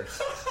sympathizer,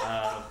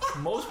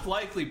 most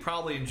likely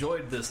probably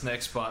enjoyed this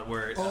next spot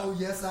where...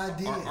 yes, I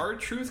did. Our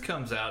Truth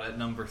comes out at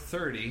number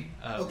 30.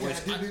 Okay, I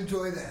didn't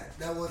enjoy that.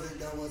 That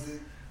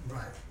wasn't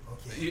right.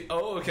 Okay.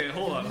 Okay,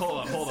 hold on.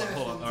 All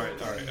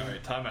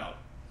right, time out.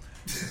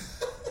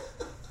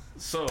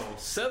 So,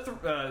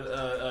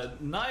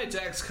 Nia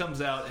Jax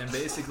comes out and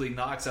basically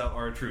knocks out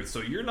our Truth.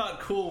 So you're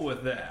not cool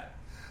with that?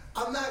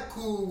 I'm not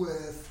cool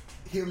with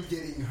him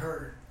getting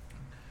hurt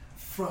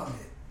from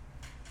it.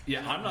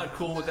 Yeah, I'm not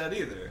cool with that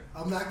either.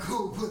 I'm not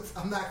cool with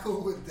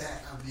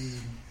that.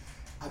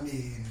 I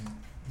mean,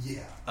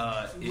 yeah.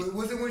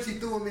 Was it when she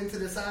threw him into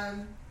the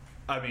sign?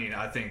 I mean,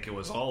 I think it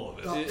was all of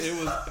it. It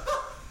was.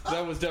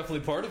 That was definitely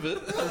part of it,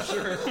 for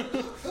sure.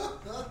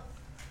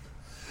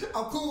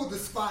 I'm cool with the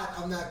spot.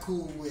 I'm not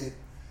cool with,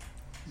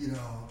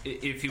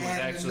 if he was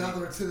adding actually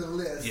another to the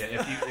list.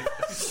 Yeah,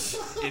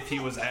 if he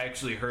was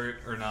actually hurt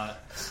or not.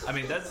 I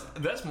mean,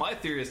 that's my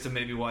theory as to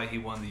maybe why he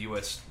won the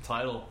U.S.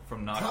 title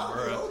from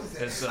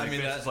Nakamura.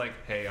 It's like,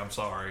 hey, I'm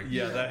sorry.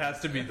 Yeah, that has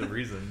to be the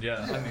reason.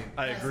 Yeah, I mean,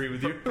 I agree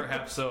with you.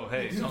 Perhaps so.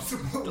 Hey, give some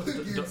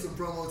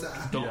promo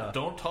time.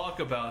 Don't talk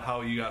about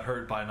how you got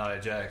hurt by Nia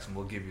Jax, and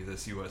we'll give you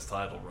this U.S.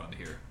 title run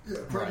here. Yeah,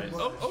 pretty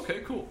much. Oh, okay,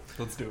 cool.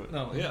 Let's do it.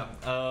 No,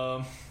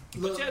 yeah.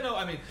 Look, but yeah, no,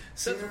 I mean,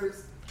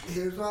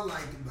 here's what I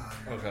liked about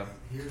it. Okay.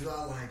 Here's what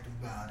I liked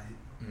about it.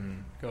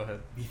 Go ahead.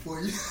 Before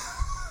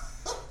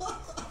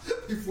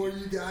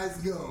you guys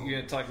go, you're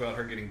gonna talk about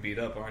her getting beat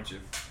up, aren't you?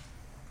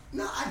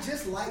 No, I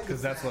just like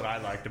because that's what I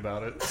liked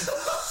about it.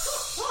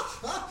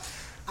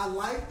 I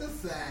like the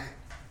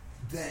fact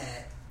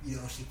that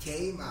she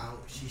came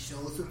out, she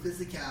showed some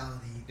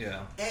physicality,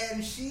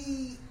 and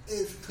she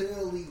is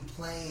clearly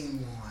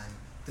playing on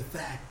the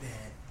fact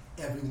that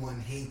everyone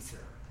hates her.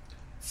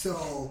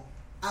 So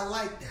I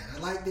like that. I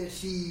like that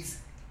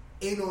she's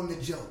in on the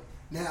joke.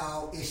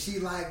 Now, is she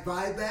like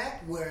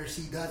Ryback, where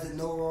she doesn't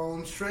know her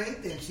own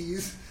strength and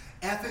she's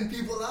effing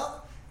people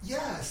up?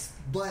 Yes,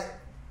 but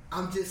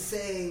I'm just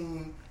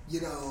saying, a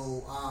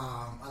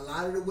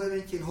lot of the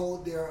women can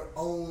hold their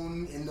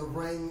own in the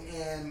ring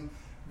and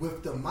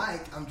with the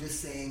mic. I'm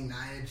just saying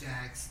Nia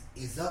Jax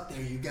is up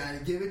there. You got to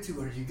give it to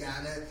her. You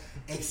got to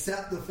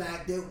accept the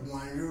fact that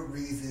one of the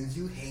reasons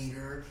you hate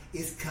her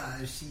is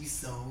because she's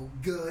so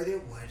good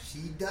at what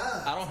she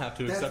does. I don't have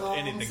to accept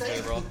anything,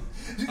 J-Raw.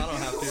 I don't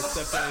have to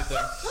accept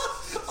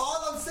anything.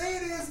 All I'm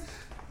saying is,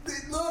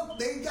 look,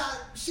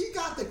 she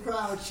got the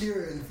crowd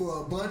cheering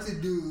for a bunch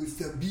of dudes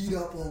to beat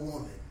up a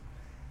woman.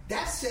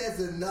 That says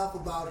enough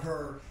about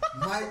her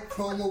mic,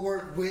 promo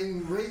work,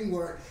 ring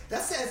work.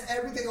 That says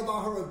everything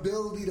about her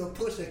ability to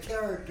push a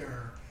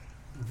character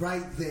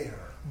right there.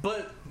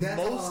 But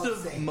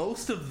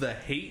most of the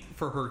hate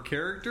for her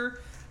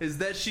character is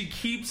that she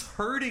keeps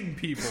hurting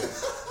people.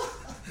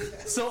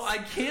 So I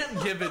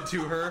can't give it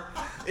to her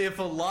if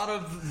a lot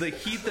of the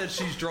heat that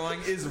she's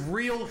drawing is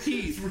real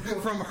heat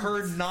from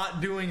her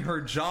not doing her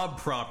job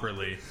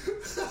properly.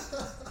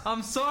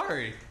 I'm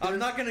sorry. I'm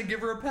not going to give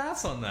her a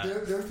pass on that.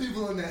 There's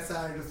people on that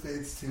side of the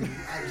fence too.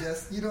 I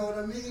just, you know what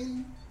I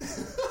mean?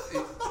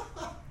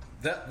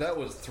 That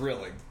was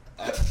thrilling.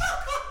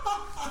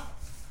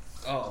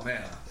 Oh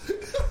man.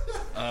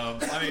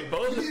 I mean,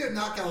 both. We need a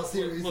knockout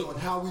series on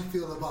how we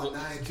feel about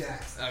Nia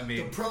Jax. I mean,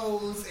 the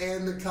pros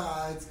and the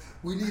cons.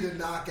 We need a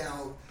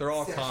knockout. They're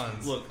all session.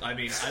 cons. Look, I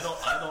mean,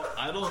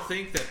 I don't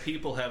think that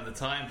people have the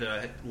time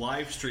to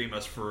live stream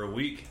us for a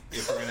week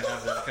if we're gonna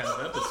have that kind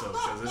of episode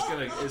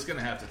because it's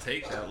gonna have to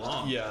take that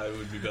long. Yeah, it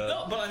would be bad.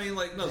 No, but I mean,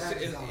 like, no. Awesome.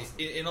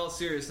 In all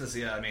seriousness,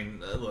 yeah. I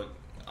mean, look,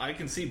 I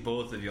can see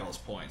both of y'all's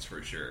points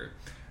for sure.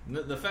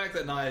 The fact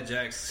that Nia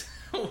Jax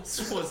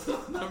was the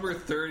number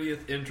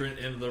 30th entrant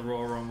into the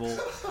Royal Rumble,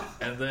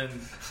 and then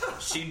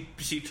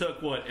she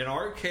took what, an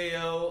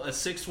RKO, a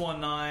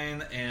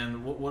 619,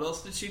 and what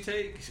else did she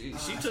take? She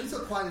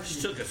took quite a few.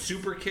 She took a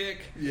super kick.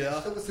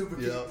 Yeah, she took a super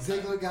kick.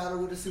 Ziggler got her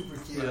with a super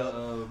kick.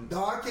 The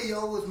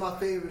RKO was my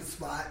favorite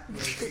spot.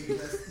 You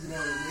know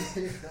what I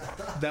mean?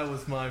 That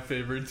was my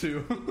favorite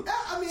too.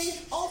 I mean,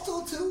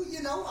 also too,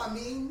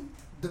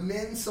 the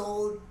men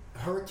sold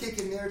her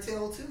kicking their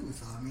tail too.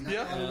 So I mean,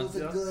 I thought it was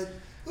a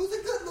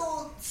good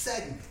little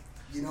segment.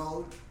 You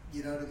know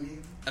what I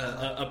mean?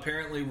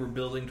 Apparently, we're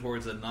building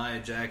towards a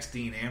Nia Jax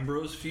Dean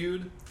Ambrose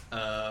feud.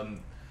 I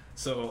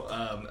was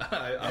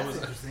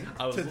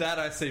to that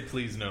I say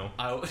please no.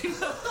 I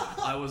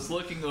was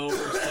looking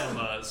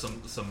over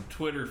some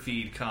Twitter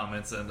feed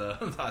comments, and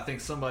I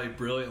think somebody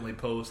brilliantly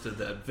posted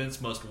that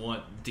Vince must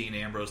want Dean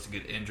Ambrose to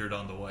get injured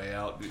on the way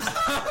out.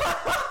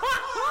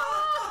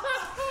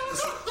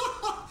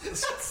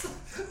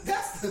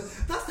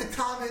 That's the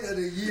comment of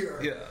the year.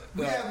 Yeah,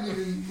 we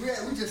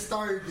just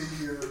started the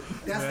year.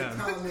 That's the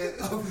comment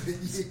of the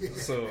year.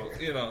 So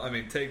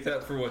take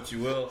that for what you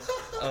will.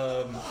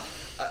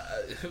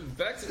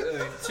 Back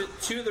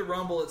to the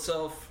Rumble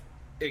itself.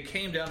 It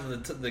came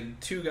down to the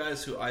two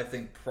guys who I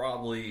think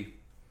probably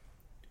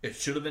it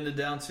should have ended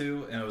down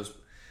to, and it was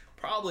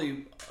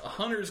probably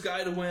Hunter's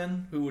guy to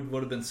win, who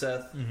would have been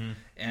Seth,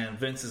 and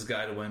Vince's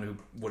guy to win, who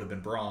would have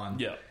been Braun.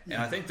 Yeah,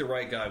 and I think the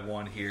right guy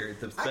won here.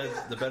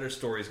 The better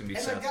story is going to be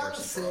Seth. And I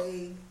gotta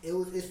say,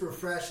 it's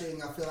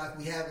refreshing. I feel like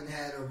we haven't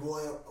had a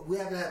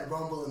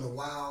Rumble in a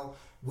while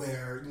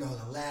where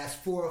the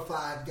last 4 or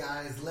 5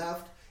 guys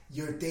left.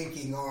 You're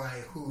thinking, all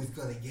right, who's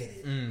going to get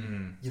it?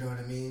 Mm-hmm. You know what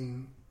I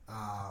mean?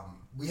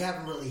 We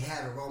haven't really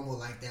had a Rumble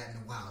like that in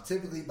a while.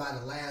 Typically, by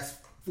the last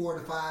 4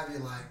 to 5, you're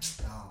like,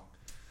 oh.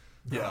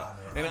 Yeah.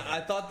 And I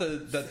thought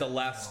that the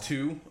last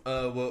two,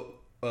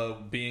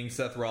 being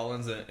Seth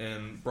Rollins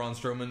and Braun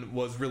Strowman,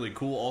 was really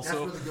cool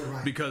also. That's really good,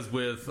 right? Because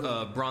with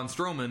Braun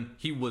Strowman,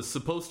 he was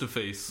supposed to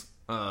face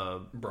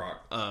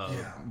Brock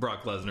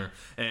Lesnar,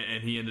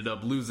 and he ended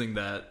up losing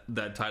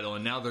that title,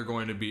 and now they're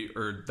going to be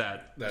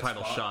that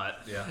title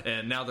shot,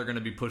 and now they're going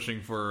to be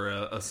pushing for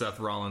a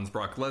Seth Rollins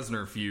Brock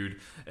Lesnar feud,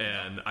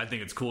 and I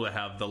think it's cool to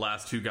have the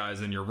last two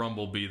guys in your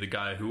Rumble be the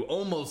guy who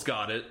almost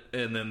got it,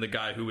 and then the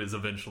guy who is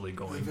eventually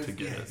going to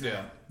get it.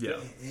 Yeah,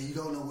 and you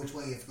don't know which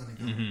way it's going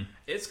to go. Mm-hmm.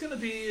 It's going to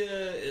be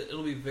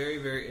it'll be very,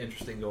 very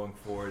interesting going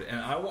forward, and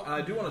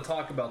I do want to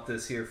talk about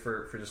this here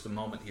for just a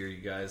moment here,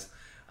 you guys.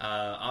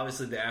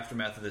 Obviously, the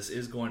aftermath of this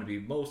is going to be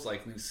most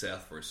likely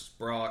Seth versus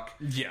Brock.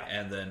 Yeah.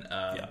 And then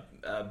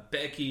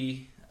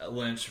Becky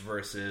Lynch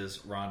versus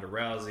Ronda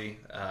Rousey.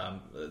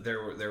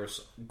 There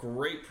was a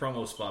great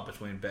promo spot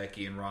between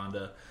Becky and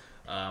Ronda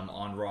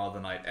on Raw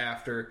the night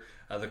after.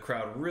 The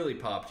crowd really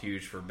popped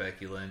huge for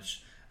Becky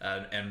Lynch.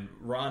 And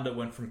Ronda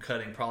went from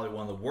cutting probably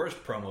one of the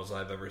worst promos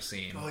I've ever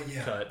seen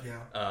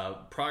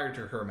prior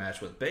to her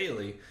match with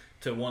Bayley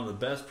to one of the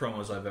best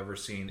promos I've ever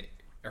seen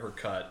her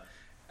cut.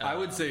 I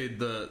would say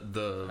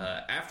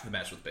the after the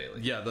match with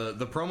Bayley. Yeah,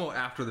 the promo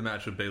after the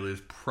match with Bayley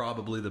is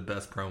probably the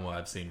best promo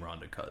I've seen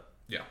Ronda cut.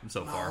 Yeah,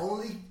 so My far. My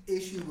only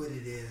issue with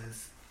it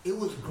is it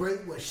was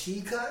great what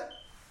she cut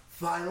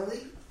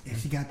finally, and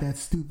she got that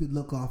stupid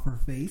look off her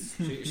face.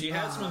 She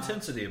had some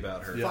intensity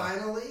about her.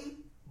 Finally,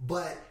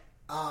 but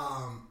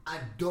I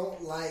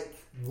don't like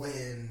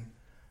when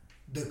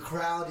the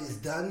crowd is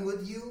done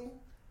with you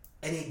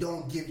and they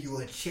don't give you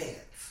a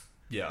chance.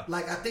 Yeah,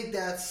 like I think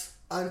that's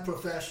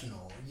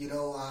unprofessional,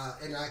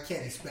 and I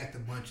can't expect a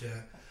bunch of,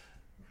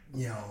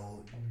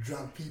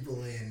 drunk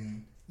people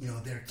and,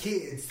 their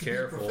kids to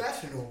be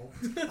professional.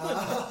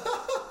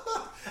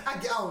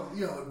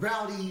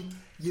 Rowdy,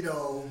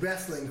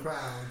 wrestling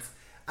crowds.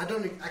 I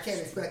can't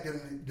expect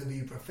them to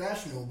be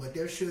professional, but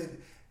there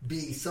should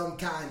be some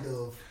kind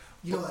of,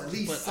 at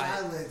least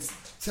silence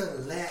to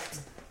let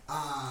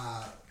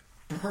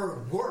her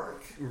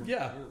work.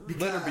 Yeah,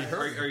 let her be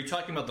heard. Are you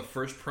talking about the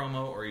first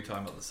promo or are you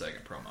talking about the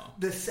second promo?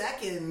 The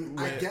second,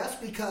 I guess,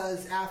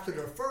 because after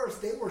the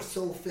first, they were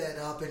so fed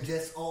up and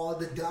just all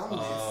the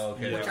dumbness,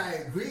 which I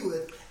agree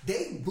with.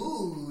 They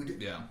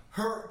booed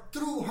her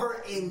through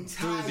her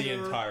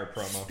entire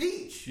promo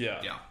speech.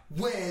 Yeah.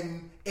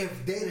 When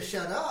if they'd have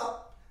shut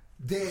up,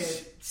 then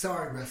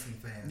sorry, wrestling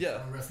fans.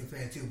 Yeah, I'm a wrestling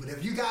fan too. But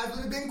if you guys would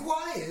have been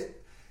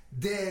quiet,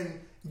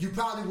 then you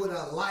probably would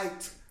have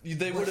liked.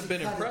 They would have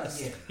been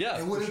impressed. Yeah,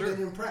 they would have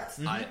been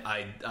impressed.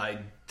 Mm-hmm. I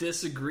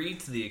disagree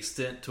to the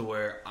extent to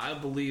where I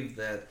believe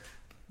that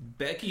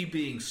Becky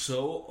being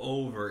so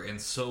over and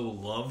so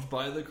loved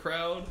by the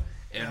crowd,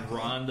 and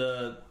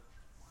Ronda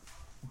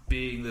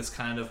being this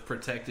kind of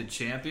protected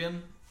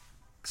champion,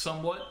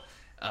 somewhat,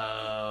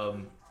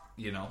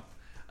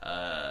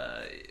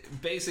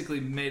 basically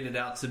made it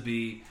out to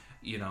be.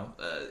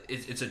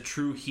 It's a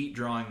true heat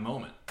drawing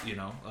moment.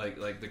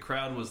 Like the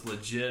crowd was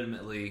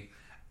legitimately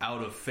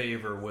out of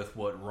favor with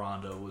what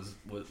Ronda was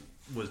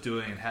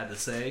doing and had to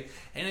say,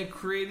 and it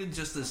created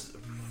just this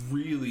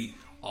really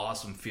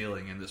awesome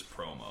feeling in this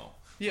promo,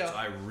 which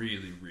I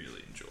really,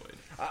 really enjoyed.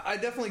 I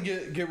definitely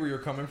get where you're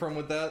coming from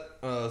with that,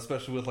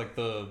 especially with like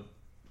the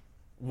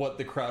what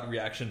the crowd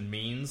reaction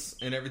means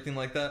and everything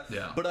like that.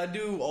 Yeah. But I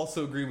do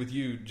also agree with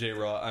you,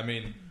 J-Raw. I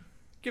mean,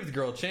 give the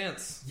girl a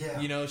chance. Yeah.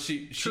 You know,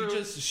 she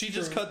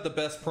just cut the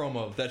best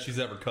promo that she's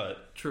ever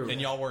cut. True.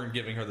 And y'all weren't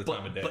giving her the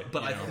time of day.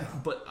 But you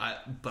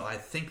know? I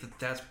think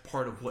that's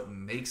part of what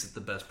makes it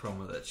the best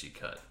promo that she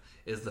cut.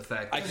 Is the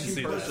fact I that can she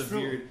see that.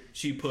 persevered,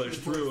 she pushed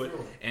through it,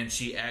 through it. and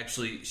she had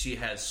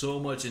so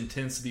much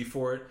intensity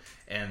for it,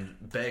 and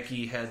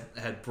Becky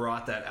had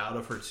brought that out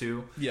of her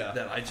too. Yeah.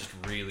 That I just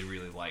really,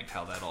 really liked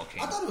how that all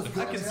came. I thought it was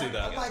good. I can see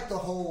that. I like the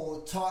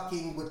whole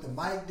talking with the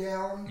mic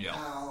down. Yeah.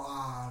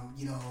 How,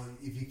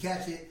 if you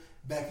catch it,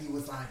 Becky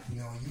was like,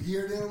 you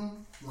hear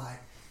them? Like,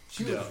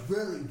 she was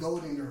really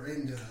goading her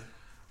into,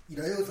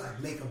 it was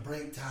like make or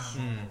break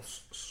time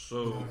almost. So,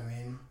 you know what I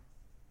mean?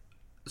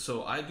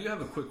 So I do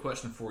have a quick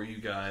question for you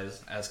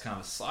guys as kind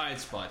of a side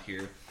spot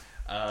here.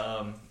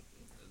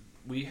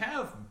 We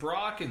have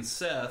Brock and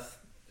Seth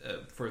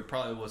for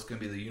probably what's going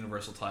to be the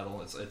Universal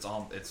title.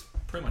 It's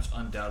pretty much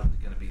undoubtedly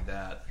going to be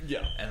that.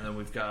 Yeah. And then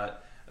we've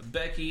got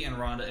Becky and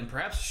Ronda, and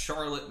perhaps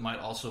Charlotte might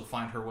also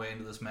find her way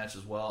into this match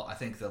as well. I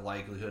think the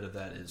likelihood of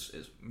that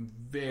is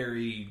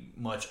very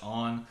much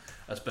on,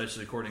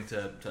 especially according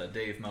to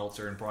Dave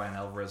Meltzer and Brian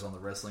Alvarez on the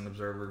Wrestling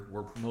Observer.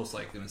 We're most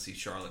likely going to see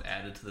Charlotte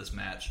added to this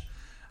match.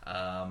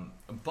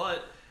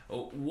 But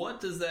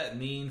what does that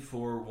mean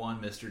for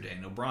one Mr.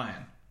 Daniel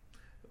Bryan?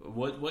 I'll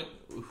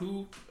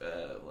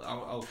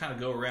kind of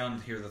go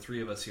around here, the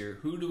three of us here.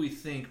 Who do we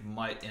think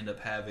might end up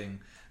having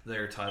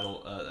their a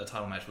title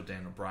match with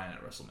Daniel Bryan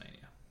at WrestleMania?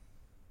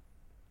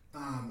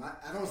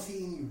 I don't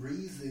see any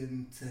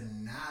reason to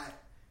not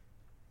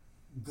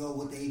go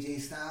with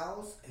AJ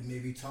Styles and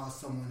maybe toss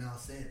someone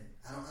else in.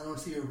 I don't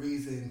see a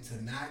reason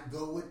to not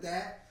go with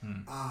that.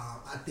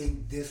 I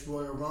think this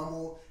Royal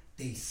Rumble,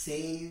 they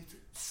saved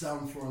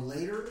some for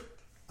later.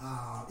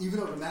 Even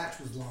though the match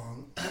was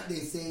long, they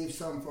saved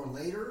some for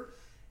later.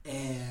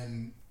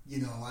 And,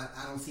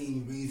 I don't see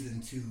any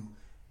reason to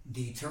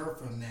deter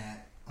from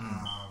that.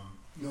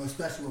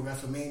 Especially with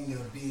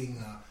WrestleMania being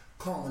a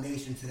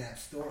culmination to that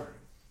story.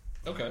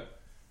 Okay.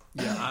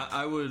 Yeah,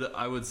 I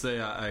would say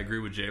I agree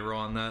with J-Raw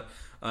on that.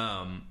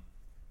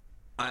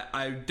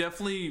 I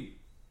definitely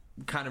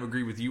kind of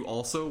agree with you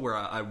also, where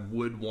I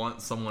would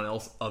want someone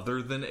else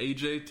other than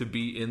AJ to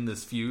be in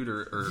this feud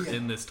or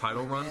in this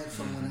title run. Add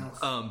someone else.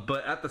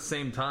 But at the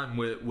same time,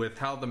 with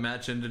how the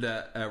match ended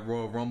at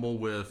Royal Rumble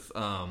with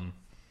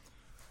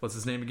what's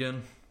his name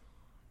again?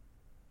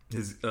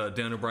 His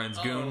Daniel Bryan's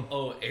goon.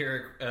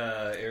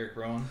 Eric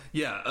Rowan.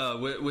 Yeah,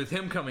 with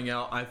him coming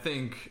out, I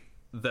think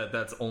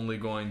that's only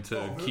going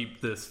to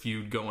keep this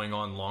feud going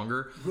on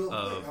longer. Real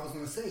quick, I was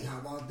going to say, how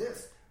about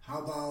this? How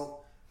about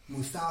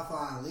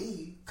Mustafa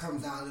Ali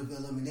comes out of the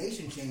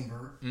Elimination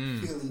Chamber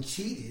feeling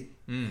cheated,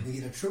 and we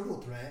get a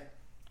triple threat: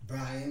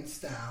 Bryan,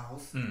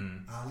 Styles,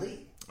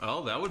 Ali.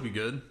 Oh, that would be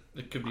good.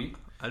 It could be.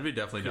 I'd be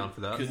definitely down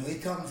for that. He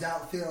comes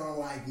out feeling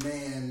like,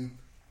 man,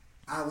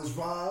 I was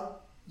robbed,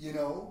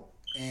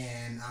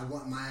 and I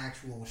want my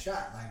actual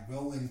shot. Like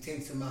Rowan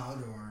takes him out,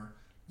 or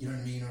you know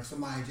what I mean, or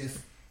somebody just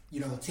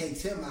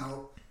takes him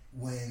out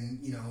when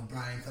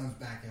Bryan comes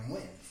back and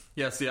wins.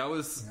 Yeah, see, I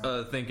was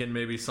thinking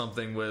maybe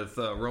something with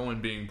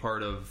Rowan being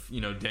part of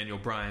Daniel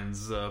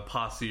Bryan's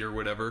posse or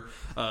whatever.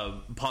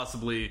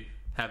 Possibly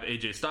have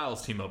AJ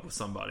Styles team up with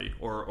somebody,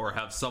 or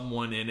have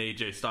someone in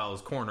AJ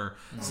Styles' corner,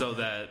 so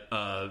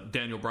that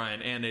Daniel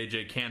Bryan and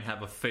AJ can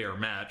have a fair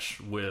match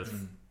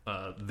with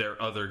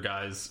their other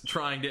guys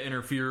trying to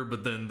interfere,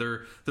 but then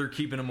they're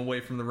keeping them away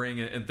from the ring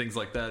and things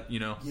like that.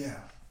 Yeah,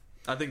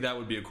 I think that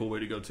would be a cool way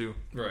to go too.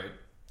 Right.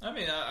 I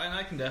mean,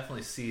 I can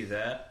definitely see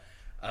that.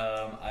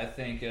 I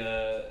think, you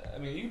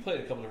can play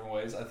it a couple different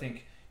ways. I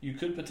think you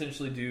could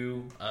potentially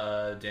do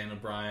Daniel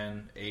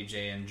Bryan,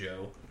 AJ, and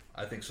Joe.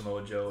 I think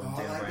Samoa Joe and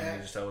Daniel Bryan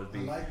and AJ Styles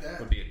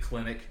would be a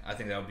clinic. I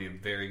think that would be a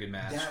very good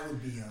match. That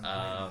would be a great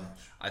match.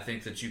 I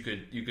think that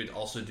you could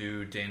also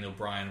do Daniel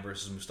Bryan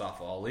versus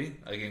Mustafa Ali.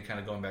 Again, kind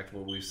of going back to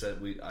what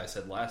I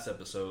said last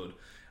episode.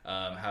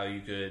 How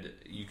you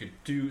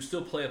could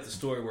still play up the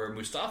story where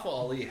Mustafa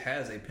Ali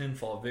has a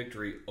pinfall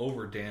victory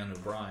over Daniel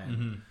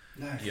Bryan.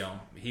 Nice.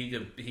 He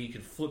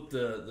could flip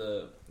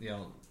the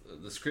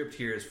script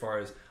here as far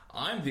as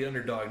I'm the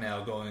underdog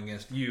now going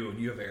against you, and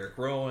you have Eric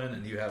Rowan,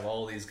 and you have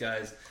all these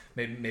guys.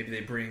 Maybe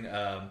they bring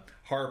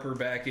Harper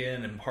back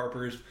in, and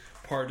Harper's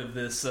part of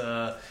this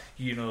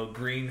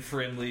green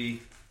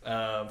friendly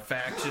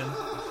faction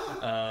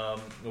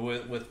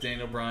with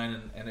Daniel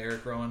Bryan and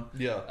Eric Rowan.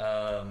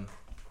 Yeah.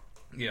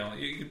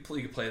 You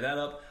could play that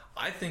up.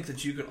 I think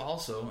that you could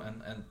also,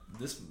 and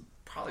this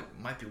probably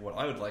might be what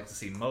I would like to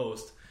see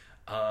most,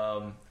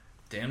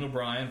 Daniel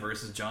Bryan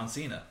versus John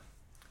Cena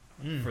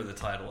for the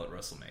title at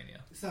WrestleMania.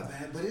 It's not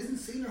bad, but isn't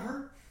Cena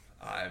hurt?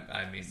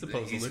 I mean,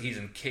 supposedly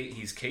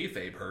he's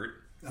kayfabe hurt.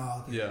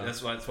 Oh, okay. Yeah.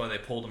 That's why they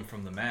pulled him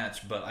from the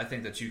match. But I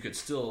think that you could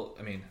still.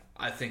 I mean,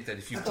 I think that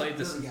if you I played thought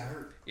this, Billy got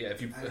hurt. yeah,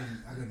 if you,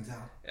 I couldn't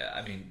tell. yeah,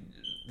 I mean,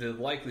 the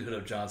likelihood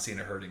of John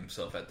Cena hurting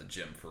himself at the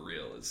gym for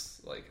real is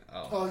like,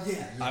 Oh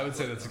yeah. I would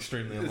say that's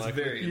extremely it's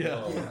unlikely. very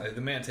low.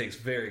 The man takes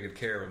very good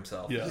care of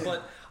himself. Yeah.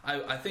 But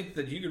I think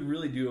that you could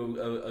really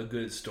do a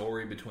good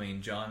story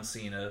between John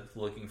Cena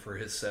looking for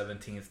his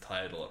 17th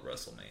title at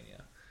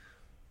WrestleMania.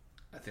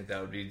 I think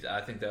that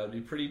would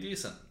be pretty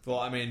decent. Well,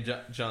 I mean,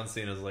 John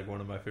Cena is like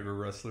one of my favorite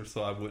wrestlers,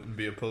 so I wouldn't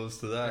be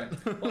opposed to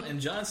that. Well, and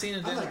John Cena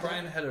and Daniel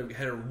Bryan had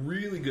a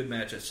really good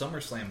match at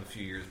SummerSlam a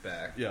few years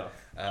back. Yeah.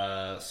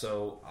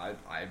 So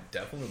I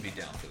definitely would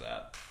be down for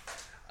that.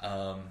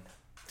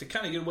 To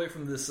kind of get away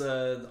from this,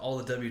 all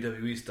the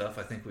WWE stuff,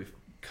 I think we've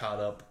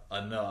caught up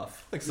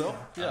enough. I think so.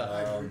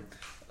 Yeah.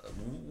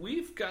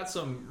 We've got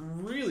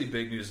some really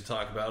big news to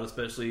talk about,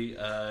 especially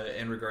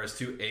in regards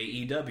to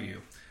AEW.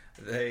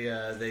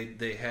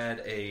 They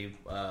had a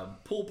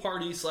pool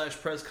party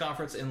 / press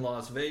conference in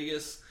Las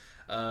Vegas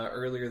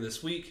earlier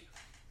this week,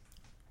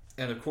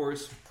 and of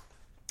course,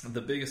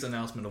 the biggest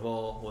announcement of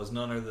all was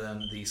none other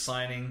than the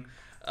signing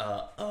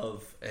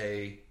of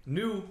a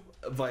new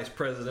vice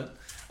president,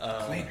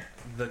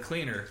 the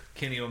cleaner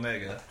Kenny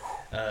Omega,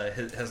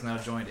 has now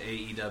joined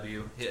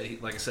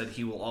AEW. Like I said,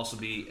 he will also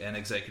be an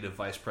executive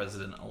vice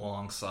president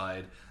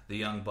alongside the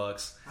Young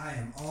Bucks. I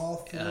am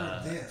all for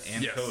this.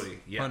 And Cody.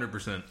 Yeah.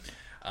 100%.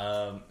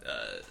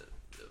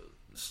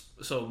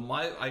 So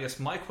I guess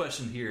my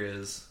question here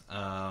is,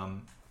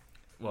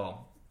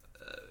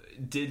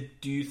 do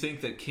you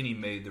think that Kenny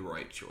made the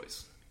right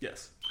choice?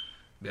 Yes.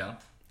 Yeah.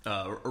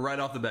 Right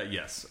off the bat,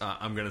 yes.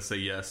 I'm going to say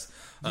yes.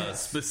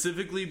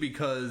 Specifically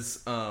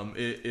because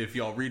if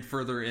y'all read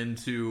further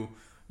into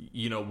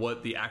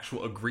what the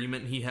actual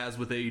agreement he has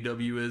with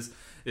AEW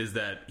is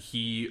that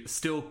he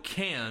still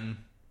can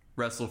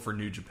wrestle for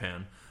New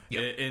Japan.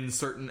 Yep. In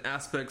certain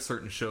aspects,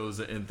 certain shows,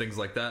 and things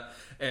like that.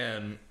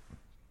 And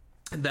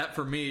that,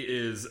 for me,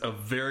 is a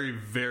very,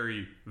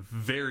 very,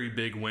 very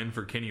big win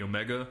for Kenny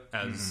Omega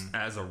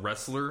as a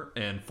wrestler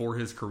and for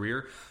his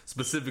career,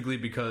 specifically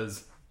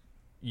because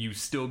you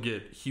still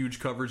get huge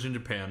coverage in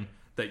Japan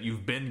that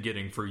you've been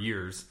getting for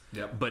years.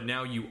 Yep. But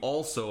now you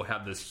also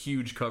have this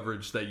huge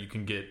coverage that you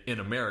can get in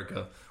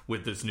America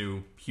with this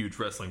new huge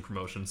wrestling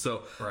promotion.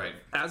 So, right.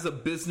 As a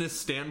business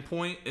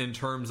standpoint, in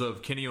terms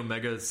of Kenny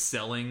Omega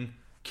selling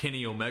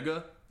Kenny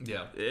Omega,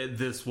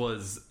 this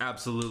was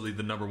absolutely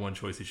the number one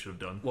choice he should have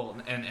done. Well,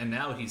 and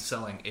now he's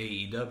selling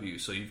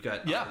AEW, so you've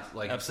got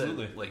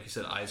absolutely. You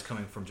said, eyes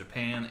coming from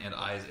Japan and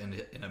eyes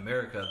in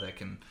America that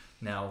can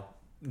now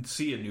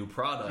see a new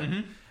product,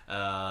 and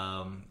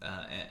I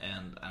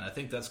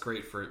think that's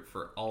great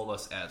for all of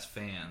us as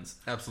fans.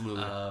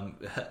 Absolutely.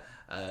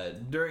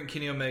 During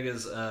Kenny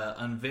Omega's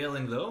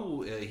unveiling,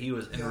 though, he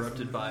was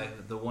interrupted by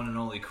the one and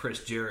only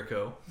Chris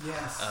Jericho.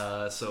 Yes.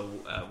 So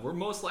we're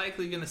most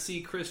likely going to see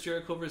Chris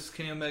Jericho versus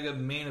Kenny Omega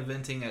main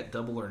eventing at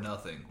Double or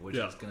Nothing, which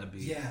is going to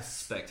be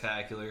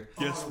spectacular.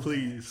 Yes,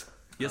 please.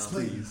 Yes,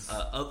 please.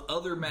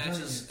 Other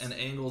matches and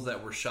angles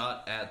that were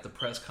shot at the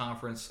press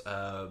conference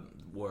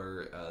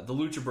were the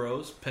Lucha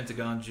Bros,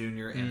 Pentagon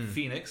Jr. and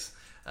Phoenix,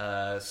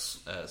 had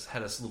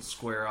a little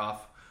square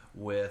off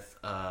with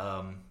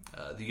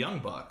the Young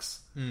Bucks.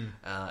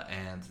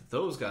 And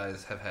those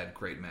guys have had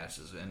great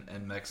matches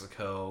in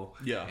Mexico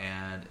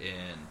and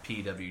in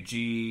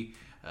PWG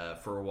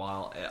for a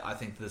while. I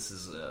think this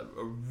is a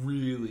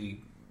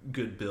really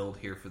good build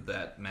here for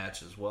that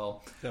match as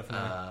well.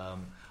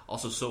 Definitely.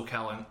 Also,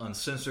 SoCal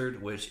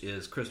Uncensored, which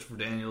is Christopher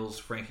Daniels,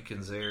 Frankie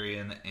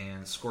Kazarian,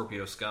 and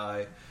Scorpio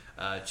Sky,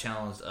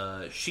 challenged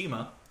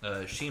Shima.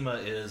 Shima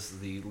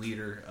is the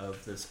leader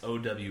of this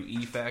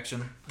OWE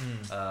faction,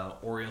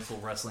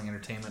 Oriental Wrestling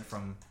Entertainment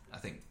from, I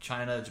think,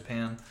 China,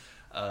 Japan.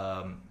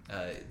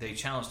 They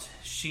challenged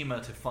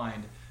Shima to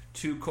find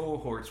two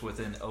cohorts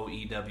within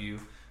OEW,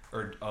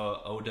 or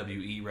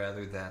OWE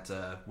rather,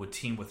 that would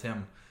team with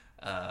him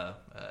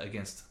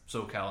against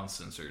SoCal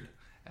Uncensored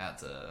at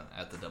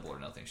the Double or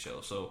Nothing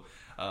show. So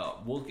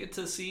we'll get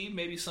to see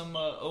maybe some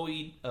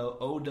OWE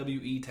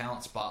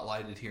talent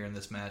spotlighted here in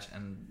this match.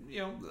 And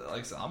like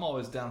I said, I'm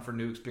always down for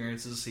new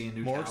experiences, seeing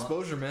new talent.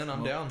 Exposure, man.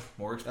 I'm down.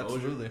 More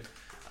exposure.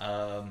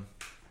 Absolutely.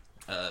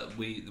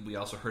 We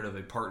also heard of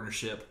a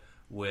partnership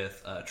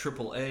with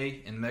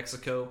AAA in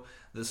Mexico.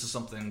 This is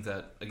something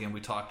that, again, we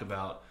talked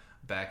about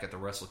back at the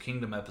Wrestle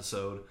Kingdom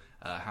episode,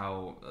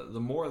 how the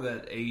more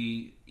that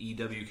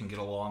AEW can get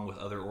along with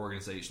other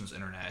organizations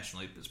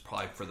internationally is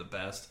probably for the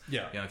best.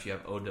 Yeah. If you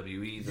have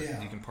OWE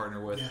that you can partner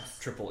with,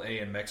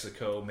 AAA in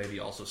Mexico, maybe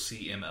also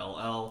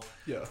CMLL.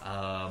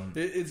 Yeah.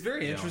 It's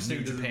very interesting.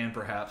 New Japan,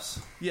 perhaps.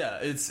 Yeah,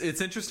 it's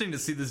interesting to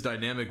see this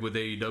dynamic with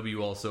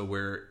AEW also,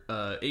 where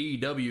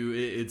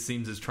AEW, it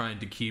seems, is trying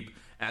to keep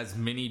as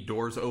many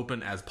doors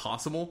open as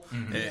possible,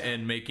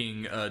 and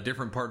making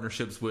different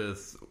partnerships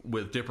with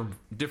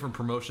different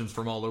promotions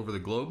from all over the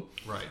globe.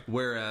 Right.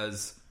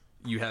 Whereas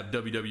you have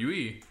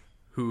WWE,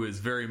 who is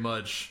very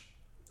much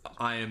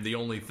I am the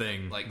only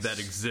thing Like that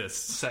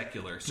exists.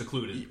 Secular,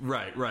 secluded.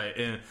 Right.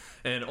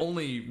 And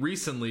only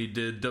recently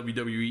did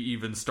WWE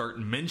even start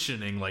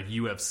mentioning like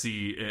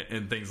UFC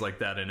and things like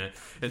that in it.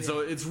 And so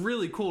it's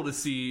really cool to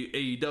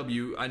see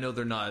AEW. I know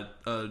they're not,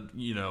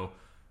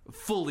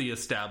 fully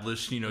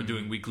established,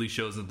 doing weekly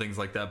shows and things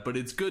like that, but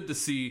it's good to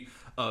see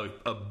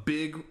a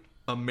big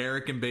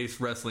American-based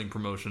wrestling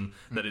promotion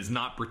that is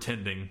not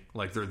pretending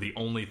like they're the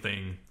only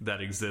thing that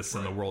exists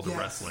in the world of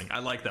wrestling. I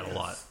like that a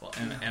lot. Well,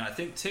 and I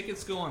think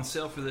tickets go on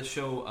sale for this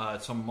show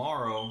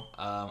tomorrow.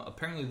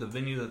 Apparently, the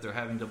venue that they're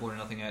having Double or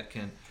Nothing at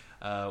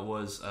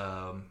was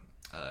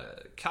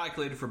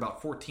calculated for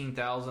about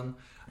 14,000,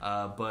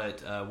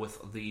 but with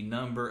the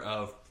number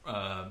of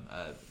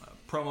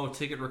promo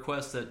ticket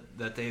requests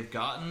that they've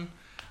gotten,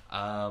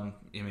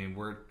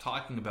 we're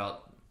talking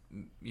about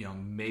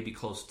maybe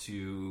close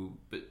to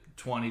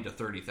 20 to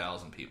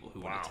 30,000 people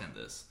who would attend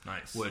this.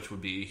 Nice. Which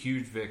would be a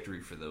huge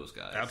victory for those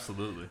guys.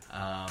 Absolutely.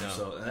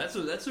 So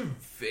that's a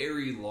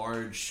very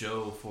large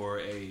show for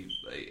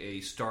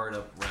a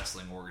startup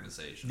wrestling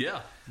organization.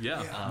 Yeah.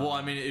 Well,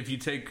 if you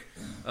take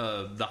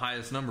the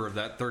highest number of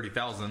that,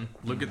 30,000,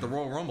 look at the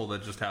Royal Rumble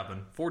that just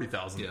happened,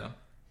 40,000. Yeah.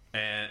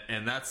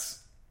 And that's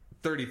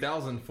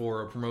 30,000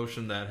 for a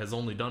promotion that has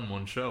only done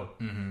one show.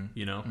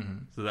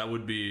 So that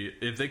would be,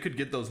 if they could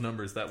get those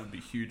numbers, that would be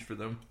huge for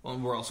them. Well,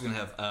 we're also going to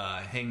have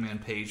Hangman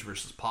Page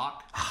versus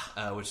Pac,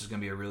 which is going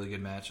to be a really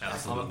good match.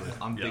 Absolutely.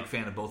 I'm a big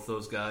fan of both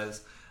those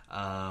guys.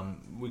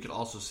 We could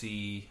also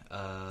see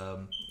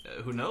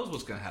who knows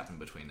what's going to happen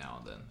between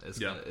now and then.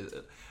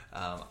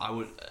 I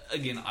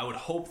would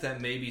hope that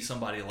maybe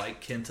somebody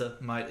like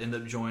Kenta might end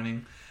up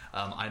joining.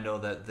 I know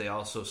that they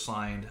also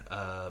signed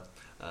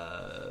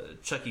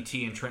Chucky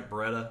T and Trent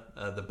Beretta,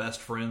 the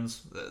best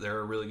friends. They're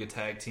a really good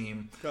tag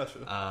team.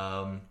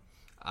 Gotcha.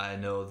 I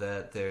know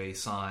that they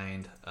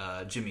signed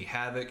Jimmy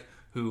Havoc,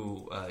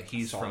 who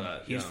he's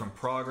from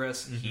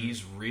Progress.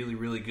 He's really,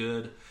 really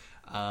good.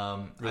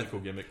 Really cool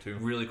gimmick too.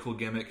 Really cool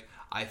gimmick.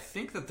 I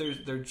think that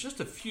they're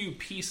just a few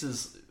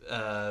pieces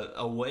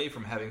away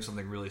from having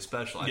something really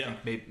special. I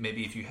think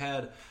maybe if you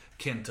had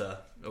Kenta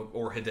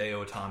or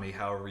Hideo Itami,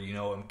 however you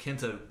know him,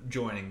 Kenta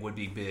joining would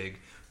be big.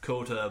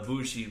 Kota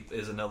Ibushi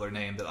is another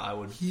name that I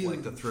would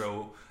like to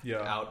throw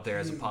out there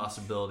as a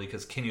possibility,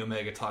 because Kenny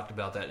Omega talked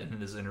about that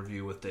in his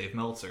interview with Dave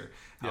Meltzer,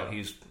 how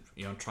he's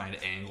trying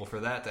to angle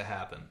for that to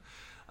happen.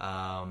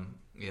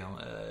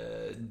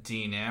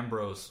 Dean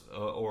Ambrose,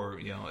 or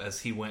as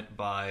he went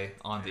by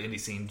on the indie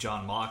scene,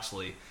 Jon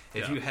Moxley.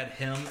 If you had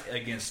him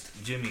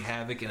against Jimmy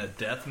Havoc in a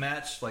death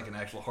match, like an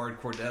actual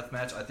hardcore death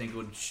match, I think it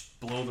would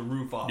blow the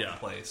roof off the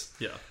place.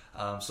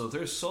 So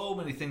there's so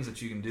many things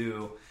that you can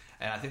do,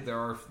 and I think there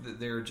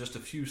are just a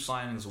few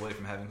signings away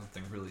from having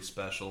something really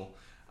special.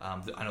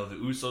 I know the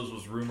Usos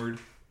was rumored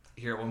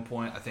here at one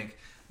point. I think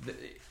the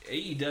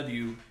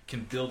AEW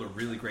can build a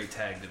really great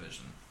tag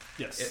division.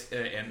 Yes,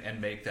 and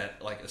make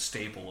that like a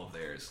staple of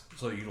theirs.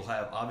 So you'll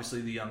have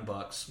obviously the Young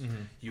Bucks.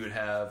 You would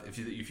have, if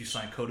you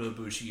sign Kota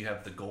Ibushi, you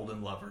have the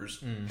Golden Lovers,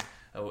 him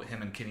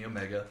and Kenny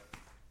Omega.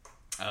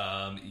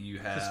 You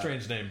have it's a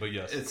strange name, but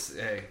yes, it's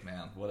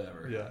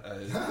whatever. Yeah,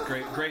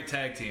 great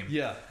tag team.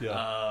 Yeah.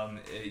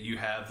 You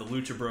have the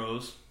Lucha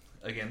Bros,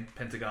 again,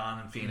 Pentagon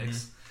and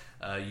Phoenix.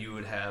 You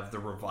would have the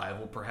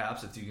Revival,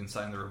 perhaps. If you can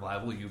sign the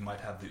Revival, you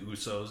might have the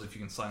Usos. If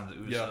you can sign the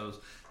Usos,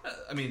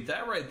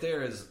 that right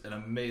there is an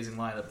amazing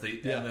lineup.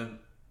 And then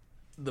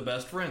the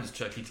best friends,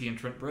 Chucky T and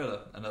Trent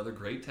Beretta, another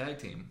great tag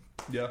team.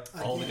 Yeah,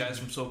 all the guys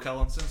from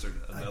SoCal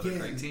Uncensored, another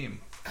great team.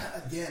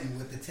 Again,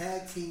 with the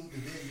tag team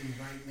division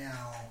right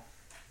now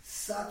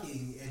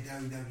sucking at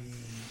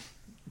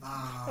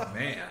WWE.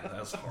 Man,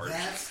 that's hard.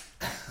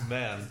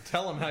 Man,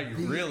 tell them how you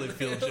really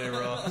feel,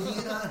 J-Raw.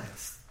 Being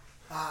honest.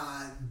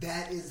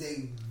 That is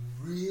a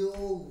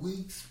real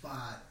weak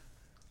spot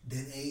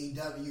that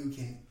AEW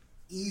can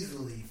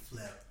easily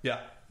flip.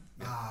 Yeah.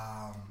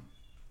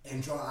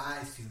 And draw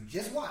eyes to.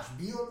 Just watch.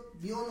 Be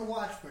on the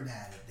watch for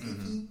that. If they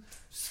keep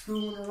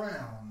screwing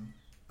around,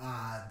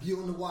 be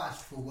on the watch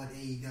for what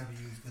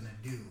AEW is going to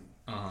do.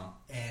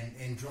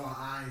 And draw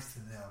eyes to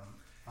them.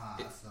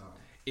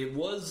 It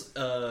was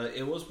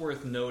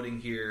worth noting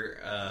here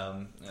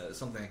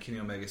something that Kenny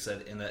Omega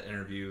said in that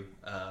interview.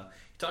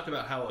 He talked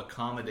about how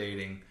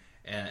accommodating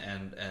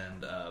and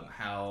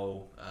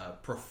how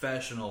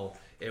professional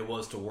it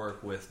was to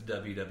work with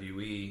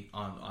WWE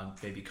on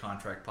maybe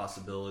contract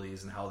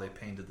possibilities, and how they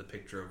painted the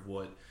picture of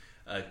what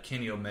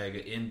Kenny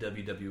Omega in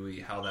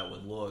WWE, how that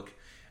would look.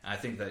 And I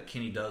think that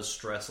Kenny does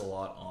stress a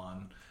lot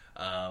on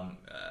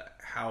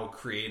how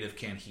creative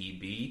can he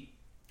be.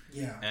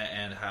 Yeah,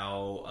 and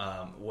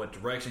how what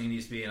direction he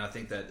needs to be, and I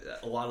think that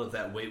a lot of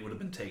that weight would have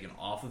been taken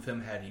off of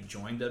him had he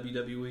joined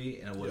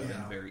WWE, and it would have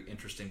been very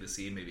interesting to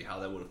see maybe how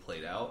that would have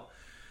played out.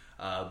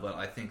 But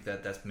I think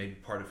that that's maybe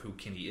part of who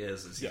Kenny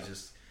is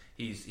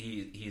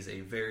he's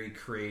a very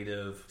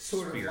creative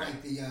sort spirit.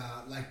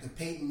 Of like the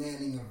Peyton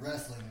Manning of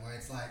wrestling, where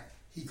it's like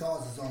he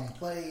calls his own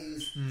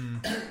plays,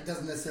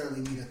 doesn't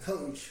necessarily need a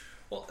coach.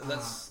 Well,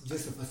 that's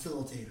just a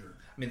facilitator.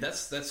 I mean,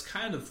 that's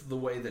kind of the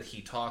way that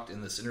he talked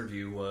in this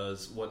interview.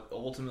 Was what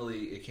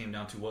ultimately it came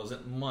down to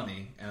wasn't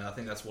money, and I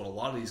think that's what a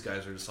lot of these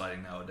guys are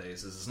deciding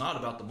nowadays. Is it's not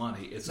about the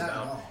money; it's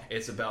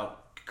about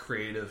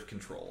creative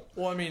control.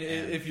 Well, I mean,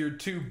 if your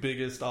two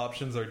biggest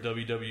options are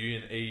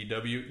WWE and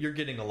AEW, you're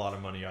getting a lot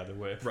of money either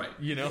way, right?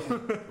 You know,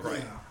 yeah. Right?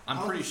 Yeah.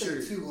 I'm pretty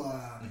sure too.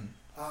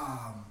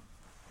 I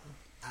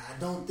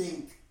don't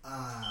think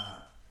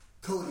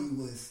Cody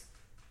was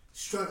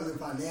struggling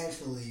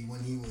financially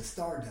when he was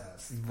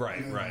Stardust. Right,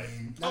 you know right. What I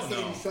mean? Not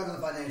saying he's struggling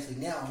financially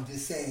now. I'm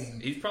just saying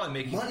he's probably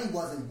making money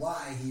wasn't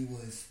why he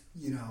was.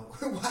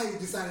 Why he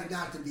decided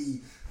not to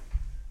be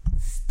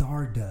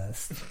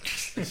Stardust.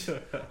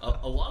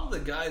 a lot of the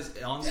guys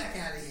on Get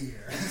out of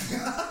here.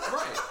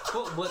 right.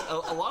 Well, but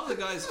a lot of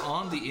the guys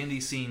on the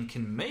indie scene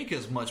can make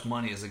as much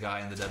money as a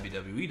guy in the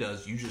WWE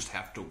does. You just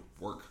have to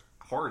work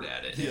hard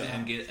at it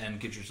and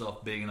get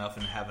yourself big enough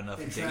and have enough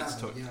dates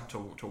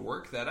to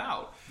work that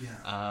out.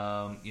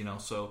 Yeah.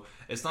 So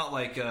it's not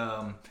like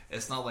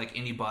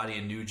anybody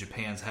in New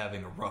Japan's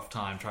having a rough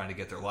time trying to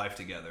get their life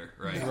together,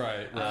 right? No.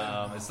 Right.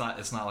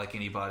 It's not like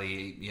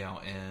anybody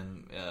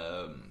in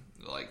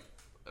like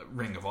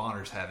Ring of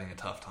Honor's having a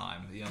tough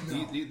time.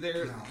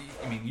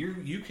 I mean,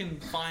 you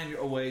can find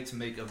a way to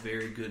make a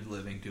very good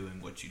living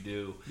doing what you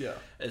do. Yeah.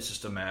 It's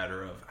just a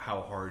matter of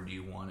how hard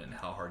you want it and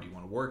how hard you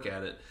want to work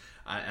at it.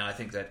 And I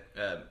think that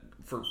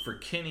for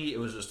Kenny, it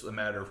was just a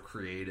matter of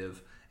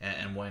creative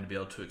and wanting to be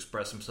able to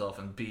express himself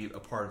and be a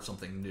part of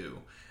something new.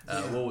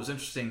 What was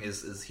interesting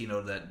is he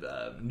noted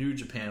that New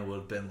Japan would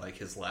have been like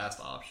his last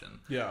option.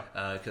 Yeah.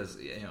 Because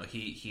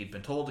he'd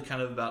been told to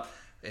kind of about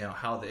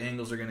how the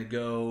angles are going to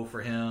go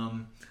for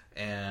him.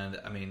 And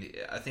I mean,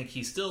 I think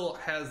he still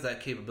has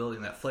that capability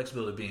and that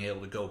flexibility of being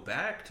able to go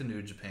back to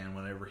New Japan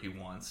whenever he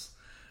wants.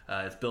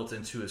 It's built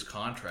into his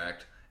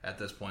contract at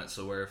this point,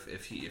 so where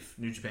if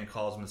New Japan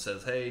calls him and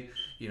says, "Hey,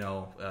 we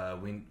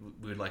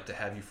would like to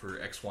have you for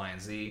X, Y, and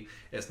Z,"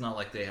 it's not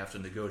like they have to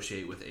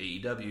negotiate with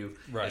AEW.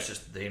 Right. It's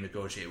just they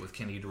negotiate with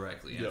Kenny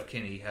directly, and if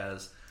Kenny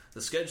has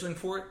the scheduling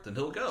for it, then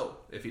he'll go.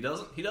 If he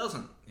doesn't, he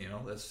doesn't.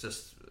 That's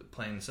just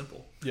plain and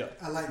simple. Yeah,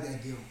 I like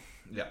that deal.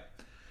 Yeah,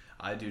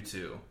 I do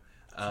too.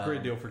 It's a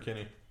great deal for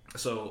Kenny.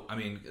 So, I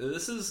mean,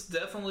 this is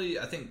definitely,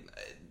 I think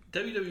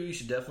WWE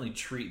should definitely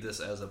treat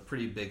this as a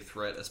pretty big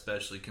threat,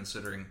 especially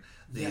considering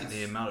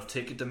the amount of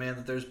ticket demand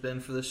that there's been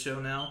for this show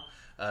now.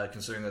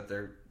 Considering that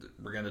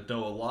we're going to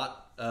know a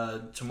lot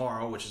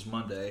tomorrow, which is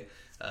Monday,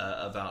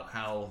 about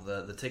how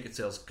the ticket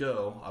sales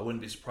go. I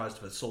wouldn't be surprised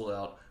if it sold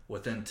out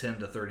within 10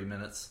 to 30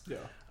 minutes. Yeah.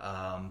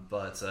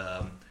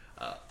 WWE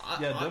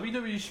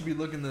should be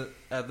looking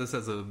at this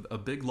as a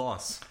big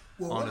loss.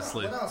 Well,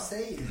 honestly, what I'll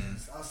say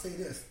is, I'll say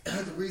this: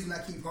 the reason I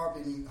keep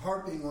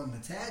harping on the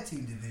tag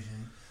team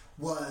division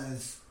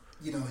was,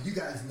 you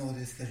guys know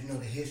this because you know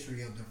the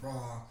history of the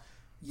Raw,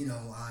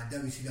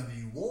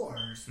 WCW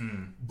wars,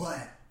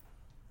 but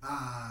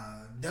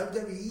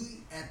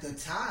WWE at the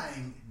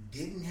time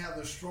didn't have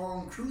a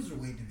strong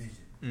cruiserweight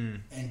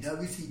division, and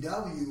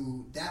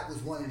WCW, that was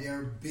one of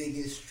their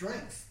biggest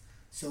strengths.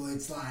 So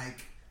it's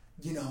like,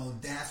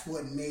 that's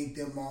what made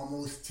them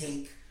almost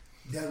take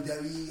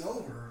WWE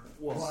over,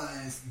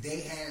 was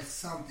they had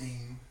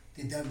something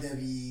that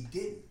WWE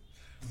didn't.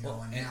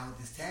 And now with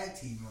this tag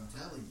team, I'm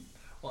telling you.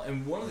 Well,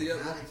 and one of the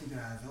other, keep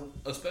your eyes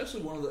open.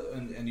 especially one of the,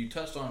 and you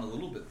touched on it a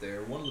little bit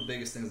there. One of the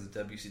biggest things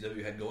that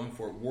WCW had going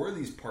for it were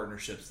these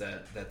partnerships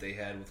that they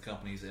had with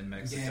companies in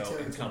Mexico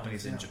and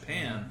companies in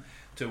Japan,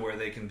 to where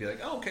they can be like,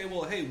 oh, okay,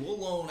 well, hey, we'll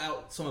loan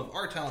out some of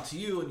our talent to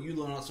you, and you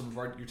loan out some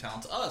of your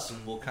talent to us,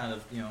 and we'll kind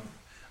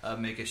of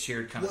make a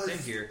shared kind of thing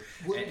here.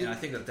 And I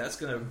think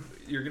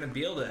you're gonna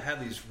be able to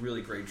have these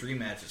really great dream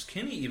matches.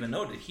 Kenny even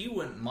noted he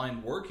wouldn't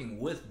mind working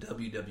with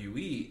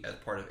WWE as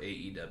part of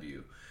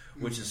AEW,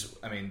 which is,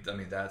 I mean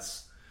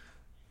that's,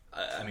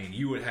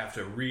 you would have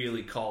to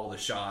really call the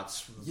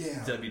shots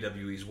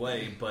WWE's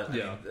way, but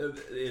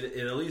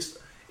it at least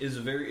is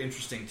a very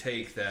interesting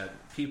take that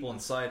people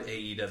inside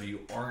AEW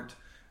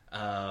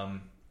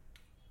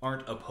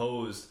aren't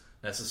opposed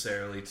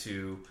necessarily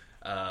to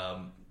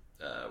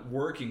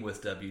working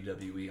with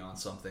WWE on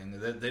something.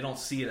 They don't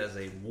see it as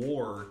a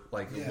war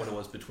like what it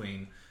was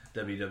between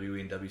WWE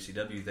and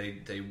WCW.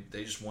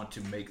 They just want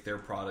to make their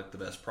product the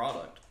best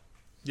product.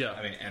 Yeah,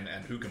 I mean,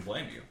 and who can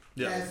blame you?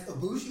 Yeah. Has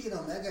Ibushi and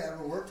Omega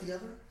ever worked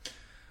together?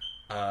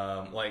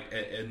 Like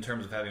in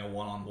terms of having a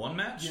one-on-one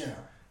match? Yeah.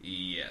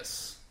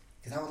 Yes.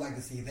 Because I would like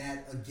to see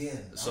that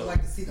again. So, I would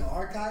like to see the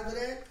archive of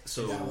that.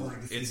 So I would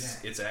like to see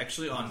that. It's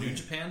actually on New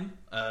Japan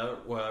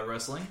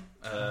Wrestling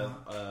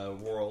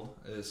World.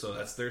 So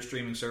that's their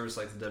streaming service,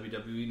 like the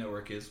WWE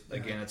Network is.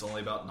 Again, it's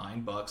only about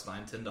 $9,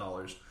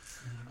 $10.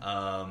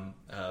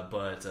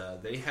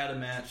 But they had a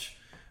match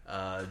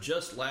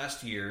just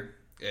last year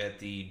at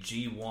the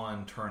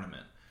G1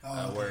 tournament,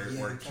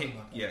 where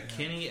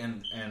Kenny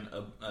and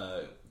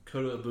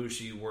Kota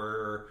Ibushi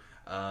were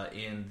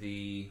in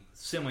the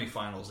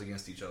semifinals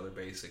against each other,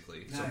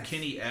 basically. Nice. So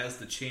Kenny, as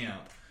the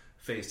champ,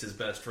 faced his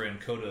best friend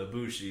Kota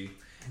Ibushi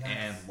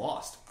and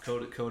lost.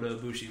 Kota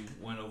Ibushi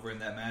went over in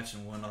that match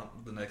and went on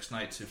the next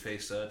night to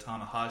face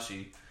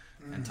Tanahashi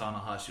and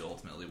Tanahashi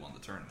ultimately won the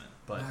tournament.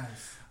 But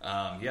Nice.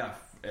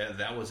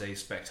 that was a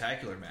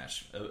spectacular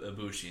match.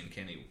 Ibushi and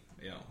Kenny,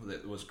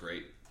 that was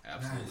great.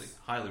 Absolutely, Nice.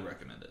 highly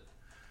recommend it.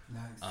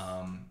 Nice.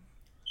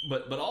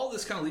 But all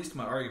this kind of leads to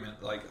my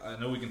argument. Like, I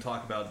know we can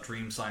talk about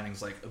dream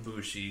signings like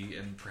Ibushi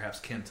and perhaps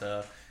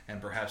Kenta and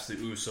perhaps the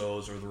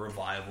Usos or the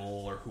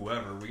Revival or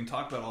whoever. We can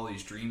talk about all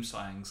these dream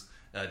signings,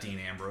 Dean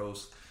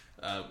Ambrose,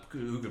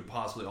 who could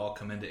possibly all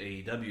come into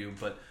AEW.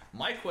 But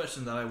my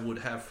question that I would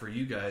have for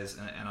you guys,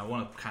 and I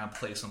want to kind of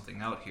play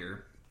something out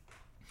here,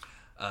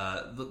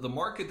 the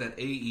market that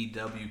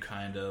AEW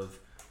kind of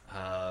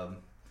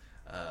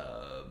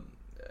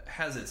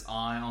has its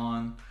eye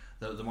on,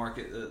 the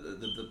market,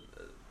 the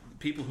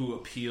people who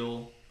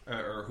appeal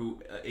or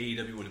who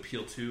AEW would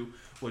appeal to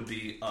would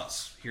be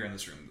us here in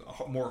this room,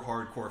 more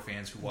hardcore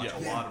fans who watch a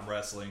lot of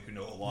wrestling, who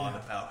know a lot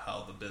about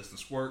how the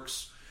business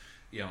works.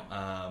 These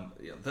are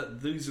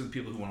the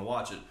people who want to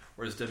watch it.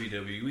 Whereas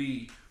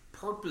WWE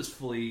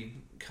purposefully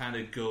kind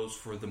of goes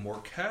for the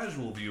more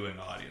casual viewing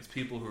audience,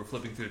 people who are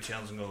flipping through the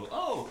channels and go,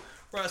 "Oh,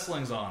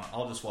 wrestling's on.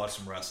 I'll just watch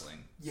some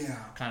wrestling." Yeah.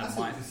 Kind I of see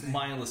what you're saying.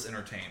 mindless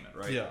entertainment,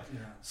 right? Yeah.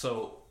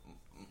 So,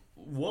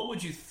 what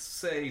would you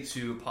say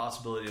to a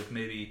possibility of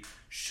maybe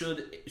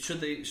should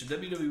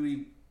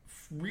WWE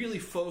really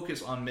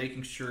focus on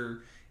making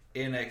sure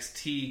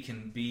NXT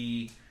can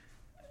be,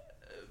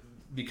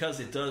 because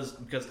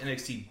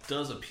NXT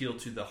does appeal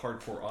to the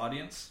hardcore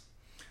audience,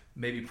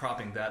 maybe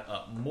propping that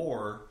up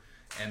more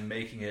and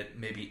making it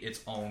maybe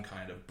its own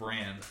kind of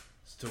brand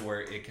to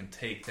where it can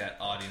take that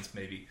audience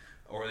maybe,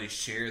 or they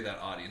share that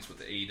audience with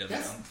the AEW.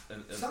 That's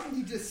something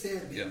you just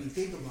said made me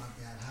think about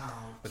that.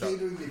 How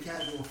catering to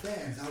casual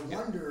fans. I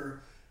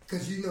wonder,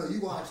 because you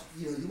watch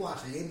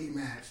an indie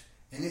match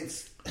and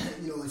it's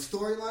it's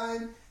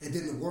storyline, and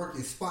then the work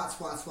is spots.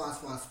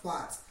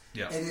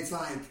 Yeah. And it's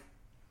like,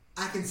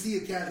 I can see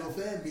a casual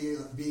fan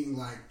being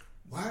like,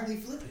 why are they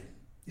flipping?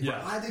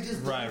 Yeah. Why are they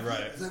just Right.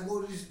 It's like,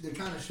 well, they're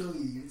trying to show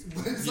you.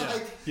 But it's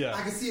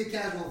I can see a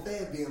casual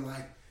fan being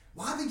like,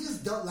 why they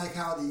just don't, like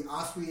how the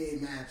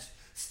Ospreay match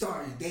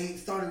started. They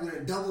started with a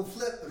double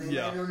flip and they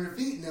landed on their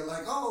feet and they're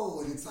like,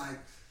 oh, and it's like,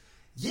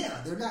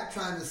 they're not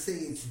trying to say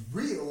it's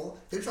real.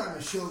 They're trying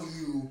to show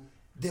you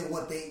that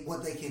what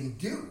they can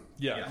do.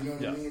 Yeah. You know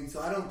what I mean?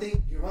 So I don't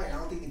think you're right. I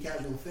don't think the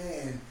casual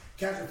fan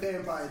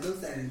probably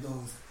looks at it and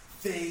goes,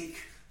 fake.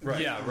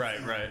 Right. Yeah,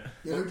 right.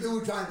 It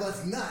would drive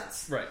us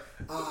nuts. Right.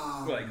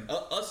 Like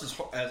us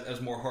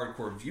as more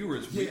hardcore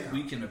viewers,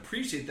 we can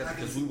appreciate that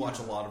because we watch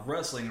a lot of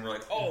wrestling and we're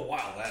like, oh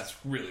wow, that's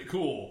really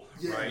cool,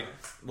 right?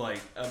 Like,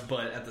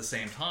 but at the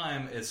same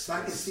time,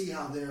 I can see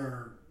how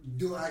they're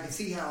doing. I can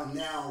see how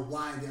now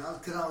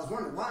because I was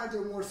wondering why are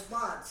there more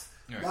spots?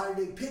 Right. Why did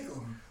they pick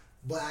them?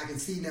 But I can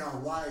see now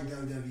why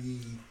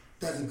WWE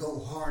doesn't go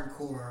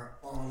hardcore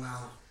all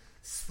out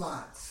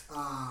spots.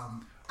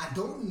 I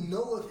don't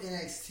know if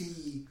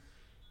NXT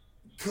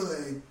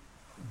could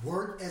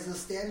work as a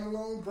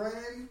standalone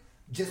brand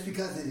just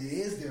because it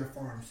is their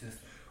farm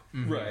system.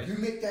 Mm-hmm. Right. You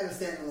make that a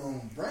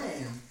standalone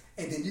brand,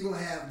 and then you're going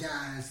to have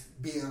guys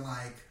being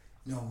like,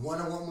 one,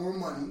 I want more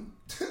money,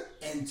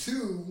 and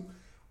two,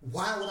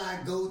 why would I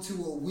go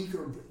to a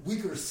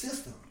weaker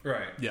system?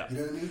 Right. Yeah. You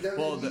know what I mean?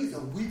 WWE is a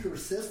weaker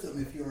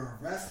system if you're a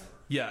wrestler.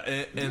 Yeah,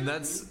 and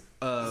that's... it's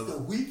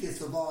the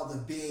weakest of all the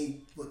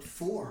big,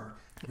 four.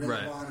 Ring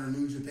of Honor,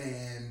 New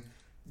Japan,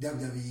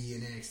 WWE,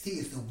 and NXT.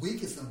 It's the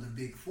weakest of the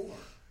big four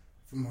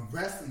from a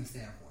wrestling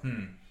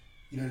standpoint.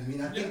 You know what I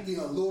mean? I think the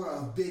allure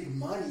of big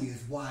money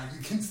is why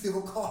you can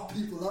still call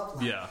people up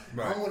like,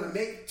 I want to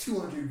make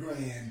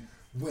 $200,000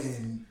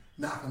 when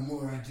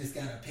Nakamura just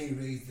got a pay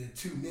raise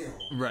to $2 million.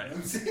 Right. You know what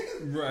I'm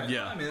saying? Right.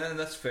 Yeah. I mean,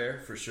 that's fair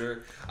for sure.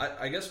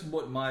 I guess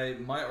what my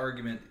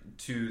argument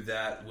to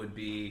that would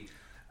be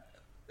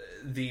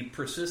the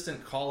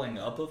persistent calling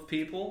up of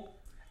people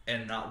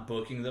and not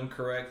booking them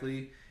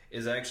correctly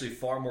is actually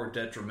far more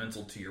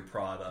detrimental to your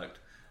product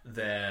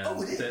than.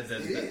 Oh, it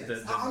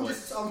is.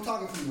 I'm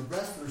talking from the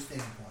wrestler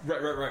standpoint.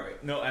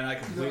 Right. No, and I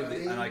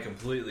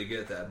completely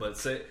get that. But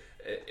say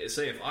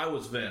if I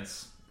was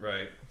Vince,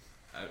 right?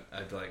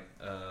 I'd be like,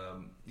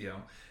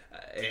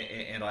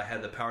 and I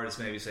had the power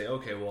to maybe say,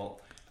 okay, well,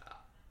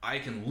 I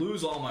can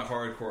lose all my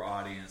hardcore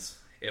audience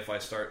if I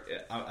start.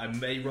 I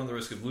may run the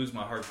risk of losing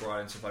my hardcore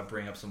audience if I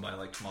bring up somebody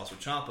like Tommaso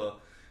Ciampa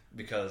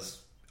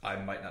because I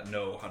might not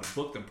know how to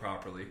book them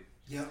properly.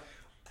 Yep.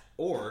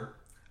 Or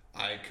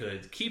I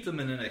could keep them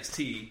in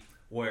NXT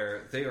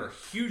where they are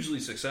hugely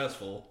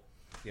successful.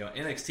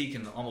 NXT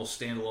can almost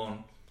stand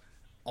alone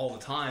all the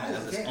time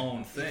as its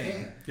own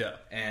thing. Yeah.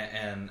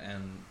 And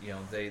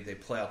they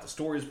play out the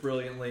stories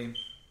brilliantly.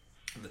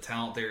 The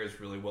talent there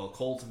is really well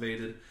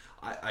cultivated.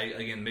 I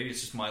again, maybe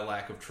it's just my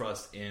lack of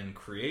trust in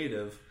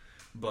creative,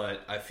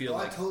 but I feel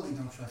I totally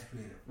don't trust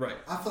creative. Right.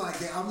 I feel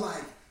like I'm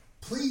like,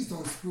 please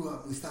don't screw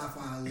up Mustafa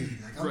Ali.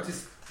 Like, I'm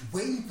just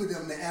waiting for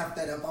them to F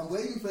that up. I'm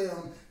waiting for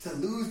them to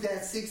lose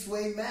that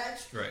 6-way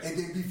match and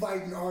then be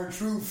fighting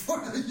R-Truth for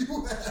the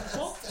U.S.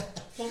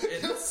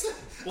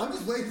 I'm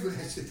just waiting for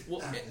that shit.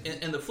 Well,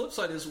 and the flip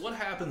side is what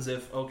happens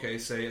if,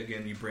 say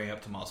again, you bring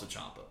up Tommaso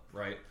Ciampa,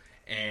 right?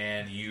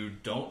 and you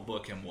don't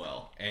book him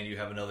well, and you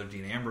have another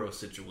Dean Ambrose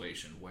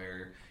situation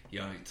where, you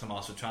know,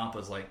 Tommaso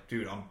Ciampa's like,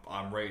 dude,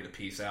 I'm ready to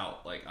peace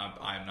out. Like,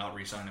 I'm not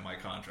re-signing my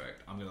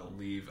contract. I'm going to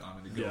leave. I'm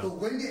going to go. But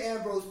when did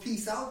Ambrose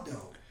peace out,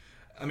 though?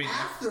 I mean,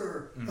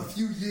 after a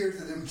few years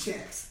of them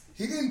checks.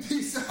 He didn't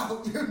peace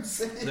out, you know what I'm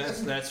saying?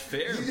 That's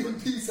fair. He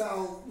didn't peace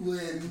out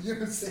when, you know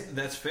what I'm saying?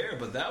 That's fair,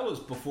 but that was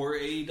before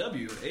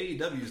AEW.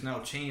 AEW has now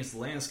changed the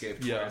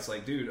landscape. Where it's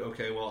like, dude,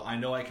 okay, well, I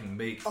know I can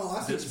make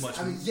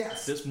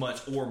this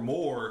much or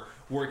more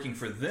working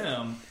for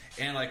them,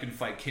 and I can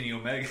fight Kenny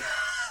Omega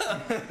in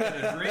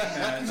a dream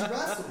match.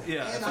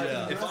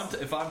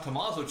 If I'm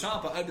Tommaso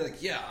Ciampa, I'd be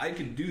like, yeah, I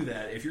can do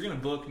that. If you're going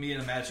to book me in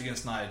a match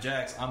against Nia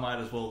Jax, I might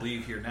as well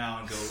leave here now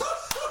and go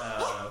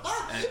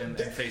and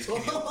face Kenny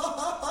Omega.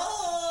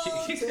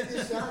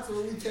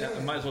 I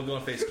might as well go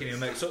and face Kenny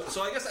Omega.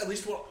 So I guess at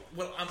least what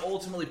I'm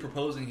ultimately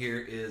proposing here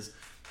is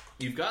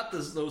you've got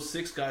those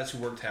 6 guys who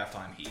worked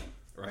halftime heat,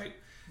 right?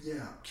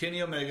 Yeah.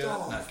 Kenny Omega,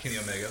 not Kenny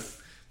Omega.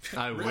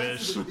 I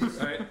wish.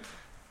 Right?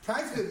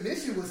 Price of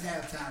admission was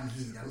halftime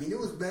heat. I mean, it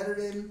was better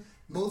than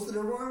most of the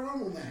Royal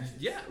Rumble matches.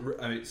 Yeah.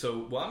 I mean,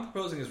 so what I'm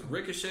proposing is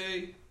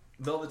Ricochet,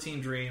 Velveteen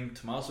Dream,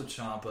 Tommaso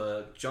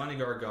Ciampa, Johnny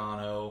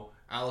Gargano,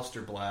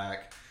 Aleister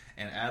Black,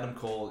 and Adam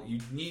Cole. You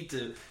need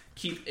to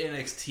keep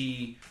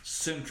NXT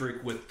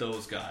centric with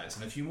those guys.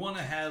 And if you want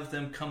to have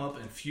them come up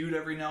and feud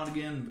every now and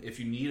again, if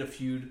you need a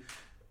feud,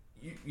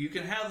 you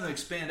can have them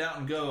expand out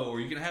and go, or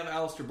you can have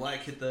Aleister Black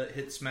hit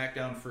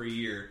SmackDown for a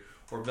year,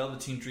 or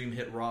Velveteen Dream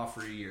hit Raw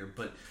for a year.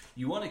 But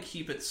you want to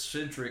keep it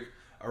centric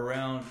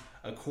around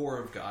a core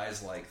of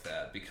guys like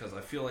that, because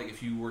I feel like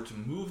if you were to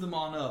move them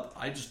on up,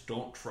 I just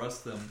don't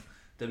trust them.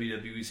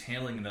 WWE's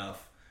handling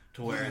enough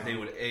to where they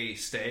would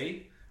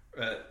stay,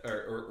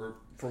 or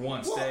for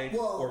one, stay,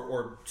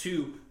 or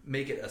 2,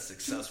 make it a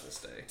successful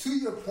stay. To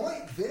your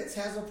point, Vince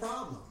has a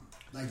problem.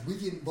 Like, we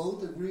can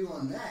both agree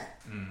on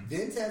that.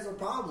 Vince has a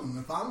problem.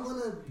 If I'm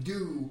going to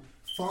do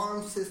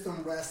farm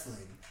system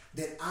wrestling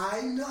that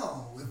I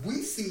know, if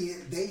we see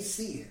it, they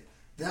see it,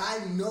 that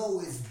I know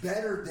is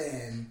better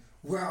than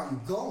where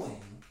I'm going,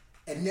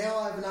 and now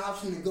I have an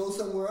option to go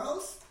somewhere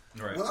else,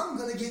 well, I'm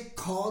going to get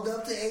called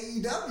up to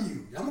AEW.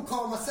 I'm going to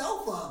call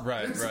myself up.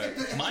 Right.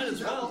 Might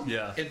as well.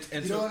 Yeah.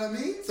 And you know what I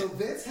mean? So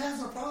Vince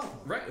has a problem.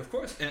 Right, of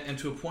course. And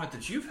to a point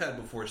that you've had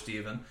before,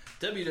 Steven,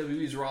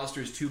 WWE's roster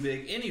is too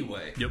big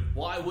anyway. Yep.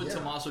 Why would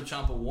Tommaso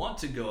Ciampa want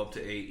to go up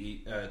to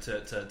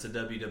to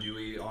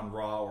WWE on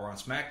Raw or on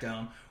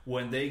SmackDown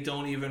when they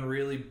don't even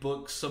really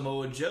book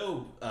Samoa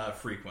Joe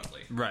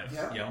frequently? Right.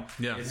 Yeah.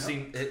 You know?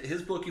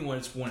 His booking when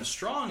it's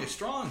strong is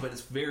strong, but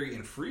it's very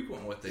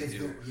infrequent what they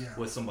do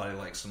with somebody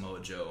like Samoa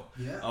Joe.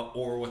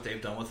 Or what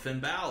they've done with Finn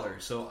Balor.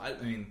 So, I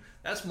mean,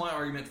 that's my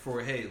argument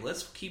for, hey,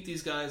 let's keep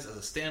these guys as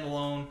a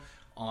standalone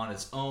on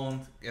its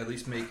own, at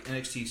least make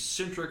NXT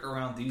centric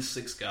around these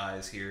 6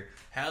 guys here,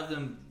 have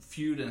them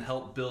feud and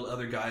help build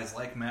other guys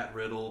like Matt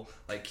Riddle,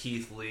 like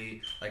Keith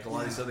Lee, like a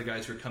lot of these other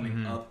guys who are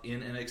coming up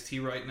in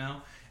NXT right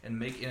now, and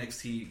make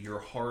NXT your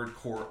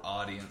hardcore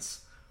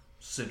audience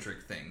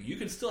centric thing. You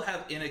can still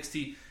have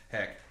NXT,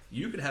 heck,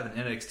 you could have an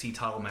NXT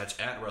title match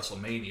at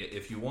WrestleMania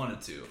if you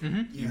wanted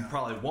to. You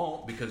probably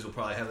won't, because you'll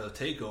probably have a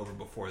takeover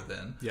before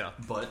then.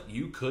 But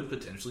you could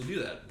potentially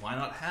do that. Why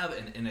not have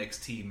an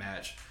NXT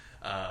match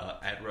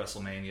at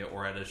WrestleMania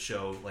or at a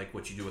show like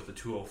what you do with the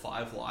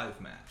 205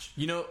 Live match?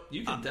 You know,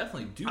 you can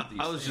definitely do these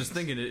I was things. just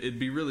thinking it'd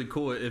be really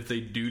cool if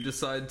they do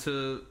decide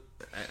to,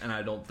 and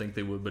I don't think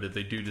they would, but if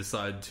they do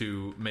decide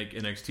to make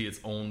NXT its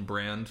own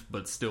brand,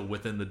 but still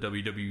within the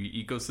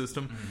WWE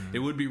ecosystem, it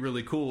would be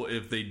really cool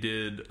if they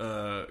did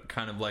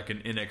kind of like an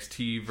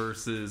NXT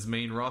versus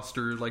main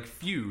roster like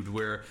feud,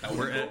 where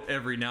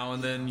every now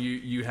and then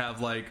you have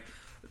like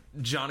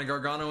Johnny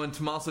Gargano and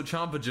Tommaso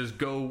Ciampa just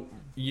go,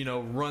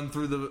 run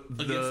through against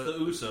the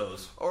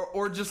Usos,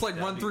 or just like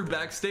run through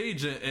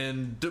backstage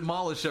and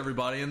demolish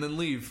everybody and then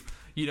leave.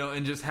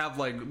 And just have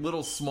like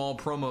little small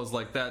promos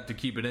like that to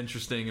keep it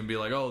interesting and be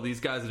like, oh,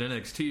 these guys at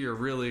NXT are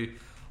really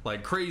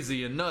like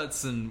crazy and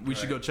nuts, and we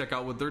should go check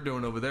out what they're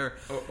doing over there.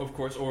 Of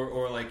course,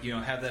 or like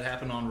have that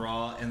happen on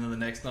Raw, and then the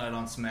next night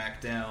on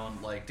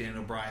SmackDown, like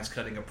Daniel Bryan's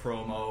cutting a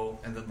promo,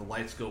 and then the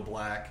lights go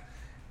black,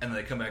 and then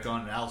they come back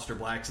on, and Aleister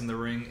Black's in the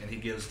ring, and he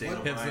gives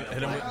Daniel Bryan a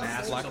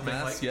black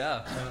mask.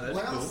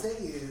 What I'll say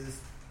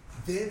is,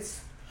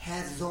 Vince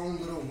has his own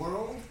little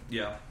world,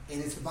 and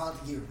it's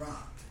about to get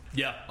rocked.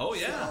 Oh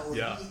yeah.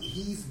 So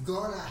he's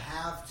gonna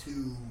have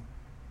to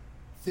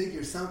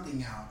figure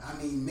something out. I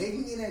mean,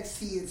 making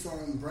NXT its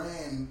own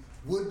brand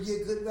would be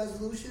a good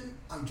resolution.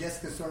 I'm just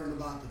concerned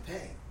about the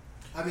pay.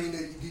 I mean,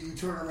 do you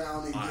turn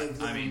around and give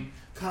them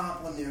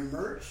comp on their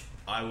merch?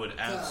 I would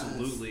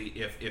absolutely,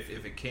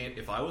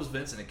 if I was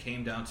Vince and it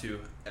came down to,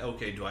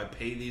 okay, do I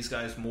pay these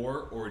guys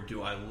more, or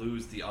do I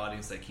lose the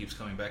audience that keeps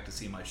coming back to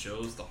see my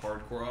shows, the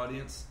hardcore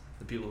audience,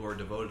 the people who are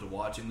devoted to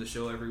watching the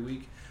show every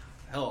week?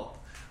 Hell,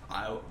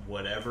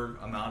 whatever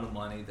amount of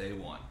money they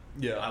want.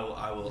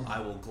 I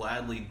will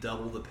gladly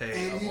double the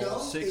pay of all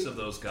 6 of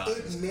those guys.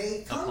 It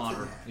may come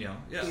to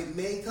that. It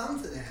may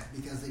come to that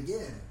because,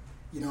 again,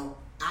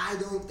 I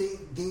don't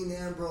think Dean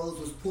Ambrose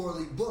was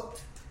poorly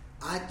booked.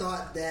 I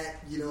thought that,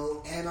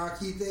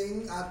 Anarchy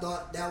thing, I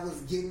thought that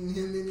was getting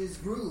him in his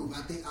groove.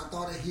 I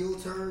thought a heel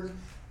turn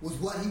was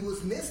what he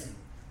was missing.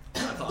 I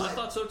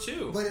thought so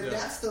too. But if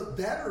that's the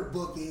better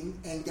booking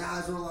and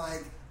guys are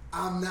like,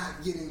 I'm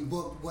not getting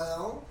booked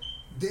well,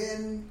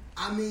 then,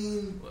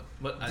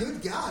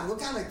 good God, what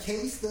kind of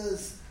case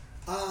does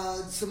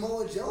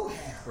Samoa Joe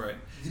have? Right.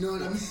 You know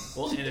what I mean?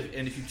 Well,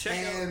 and if you check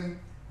and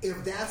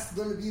if that's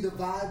going to be the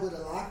vibe of the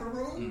locker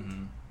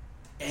room,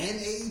 and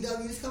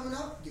AEW is coming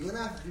up, you're going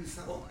to have to do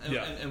something.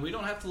 Well, and we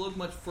don't have to look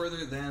much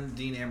further than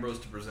Dean Ambrose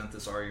to present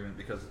this argument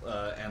because,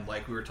 and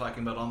like we were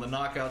talking about on the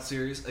Knockout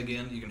series,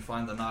 again, you can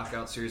find the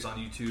Knockout series on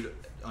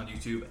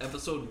YouTube.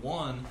 Episode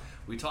 1,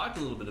 we talked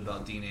a little bit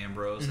about Dean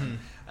Ambrose and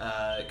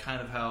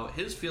kind of how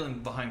his feeling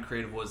behind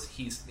creative was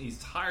he's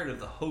tired of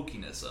the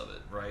hokiness of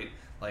it, right?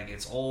 Like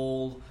it's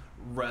old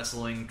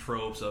wrestling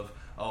tropes of,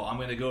 oh, I'm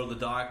going to go to the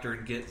doctor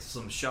and get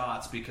some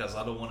shots because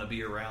I don't want to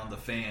be around the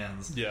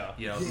fans. Yeah.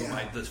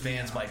 The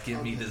fans might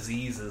give me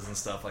diseases and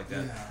stuff like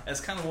that. Yeah.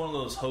 That's kind of one of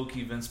those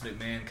hokey Vince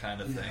McMahon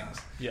kind of things.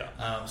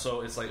 Yeah.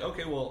 So it's like,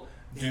 okay, well,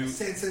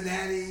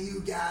 Cincinnati,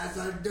 you guys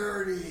are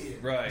dirty.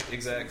 Right,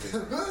 exactly.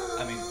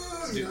 I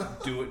mean,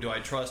 do I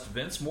trust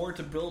Vince more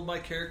to build my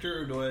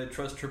character, or do I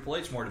trust Triple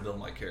H more to build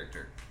my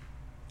character?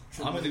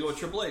 I'm going to go with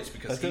Triple H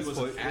because he was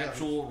an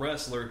actual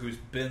wrestler who's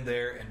been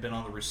there and been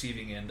on the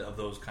receiving end of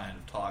those kind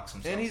of talks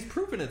himself. And he's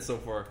proven it so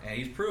far. And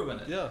he's proven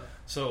it. Yeah.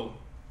 So,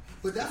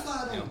 but that's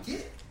why I don't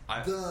get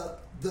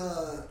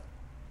the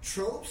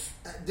tropes.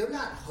 They're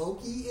not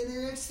hokey in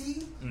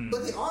NXT,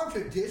 but they are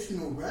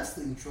traditional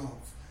wrestling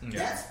tropes.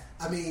 Yeah.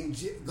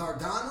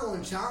 Gargano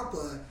and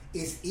Ciampa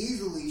is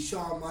easily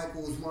Shawn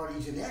Michaels, Marty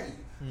Jannetty.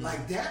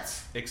 Like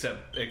that's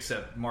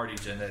except Marty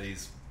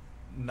Jannetty's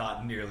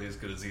not nearly as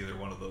good as either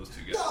one of those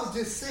two guys. No, I'm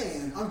just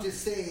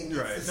saying.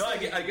 Right. No, I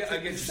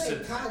get your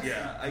sentiment.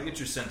 Yeah, I get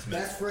your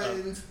sentiment. Best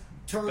friends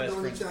turn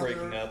on each other.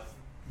 Breaking up.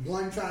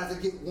 One tries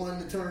to get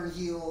one to turn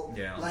heel.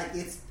 Yeah. Like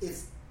it's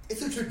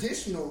a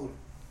traditional.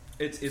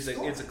 It's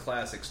a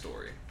classic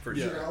story for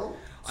sure. You know.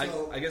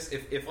 So, I guess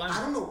if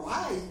I don't know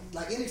why,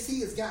 like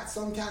NXT has got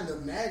some kind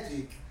of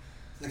magic.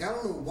 Like I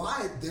don't know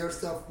why their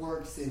stuff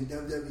works and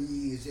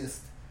WWE is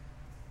just.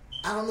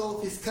 I don't know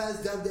if it's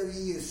because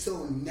WWE is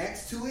so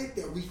next to it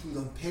that we can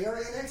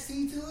compare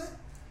NXT to it.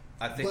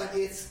 But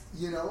it's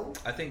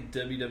I think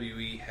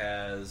WWE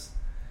has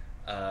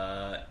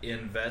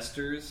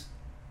investors.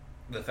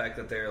 The fact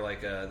that they're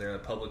they're a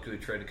publicly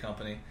traded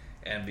company,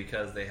 and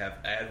because they have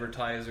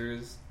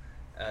advertisers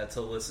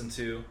to listen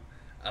to.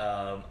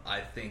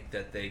 I think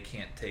that they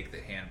can't take the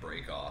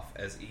handbrake off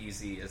as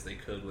easy as they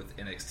could with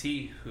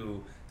NXT,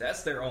 who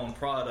that's their own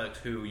product,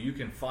 who you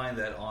can find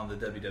that on the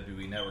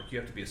WWE network. You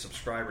have to be a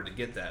subscriber to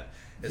get that.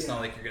 It's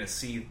not like you're going to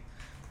see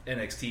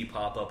NXT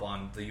pop up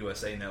on the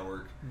USA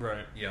network,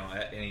 right?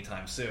 At any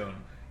time soon.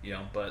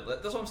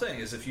 But that's what I'm saying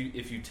is if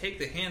you take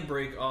the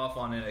handbrake off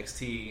on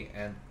NXT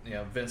and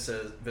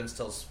Vince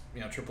tells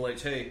Triple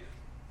H, hey,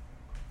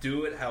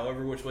 do it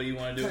however which way you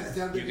want to do it.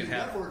 WWE you can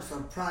have networks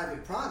are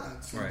private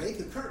products, so they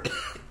could curse.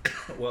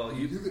 Well,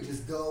 you could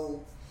just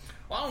go.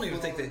 Well, I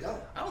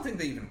don't think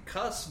they even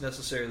cuss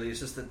necessarily. It's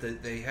just that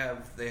they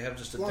have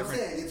just a different. I'm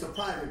saying it's a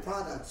private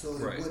product, so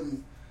it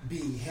wouldn't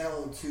be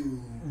held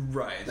to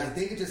right. Like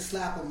they could just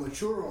slap a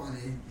mature on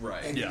it,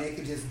 right? And they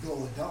could just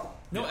go adult.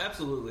 No,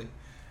 absolutely.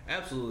 I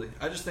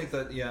just think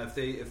that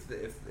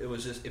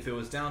if it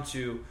was down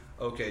to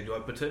okay, do I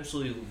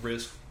potentially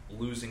risk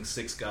losing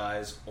 6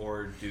 guys,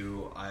 or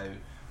do I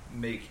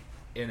make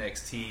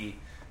NXT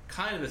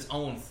kind of its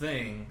own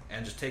thing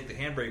and just take the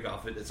handbrake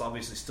off it? It's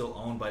obviously still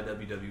owned by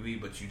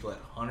WWE, but you let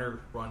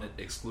Hunter run it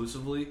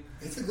exclusively.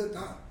 It's a good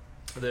time.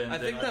 I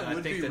think that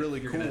would be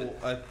really cool.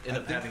 End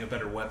up having a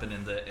better weapon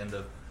in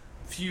the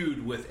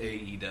feud with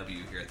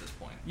AEW here at this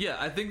point. Yeah,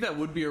 I think that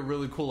would be a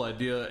really cool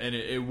idea, and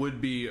it would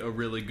be a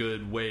really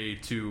good way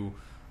to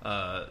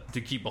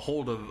keep a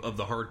hold of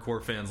the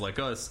hardcore fans like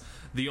us.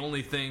 The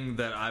only thing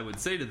that I would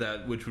say to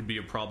that, which would be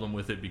a problem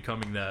with it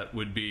becoming that,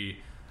 would be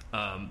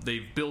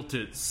they've built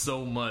it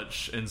so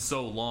much and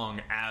so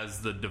long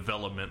as the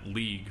development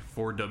league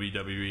for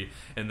WWE,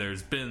 and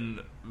there's been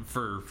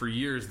for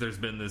years there's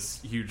been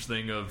this huge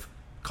thing of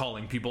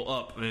calling people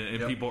up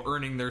and people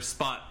earning their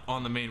spot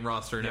on the main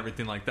roster and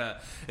everything like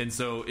that. And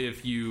so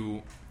if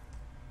you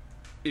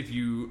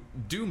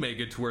do make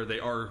it to where they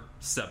are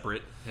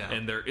separate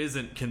and there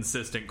isn't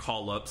consistent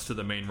call-ups to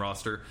the main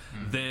roster,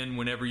 then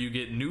whenever you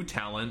get new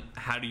talent,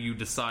 how do you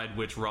decide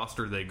which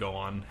roster they go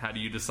on? How do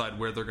you decide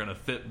where they're going to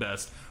fit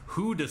best?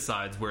 Who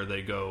decides where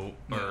they go,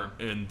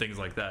 and things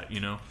like that,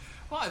 Well,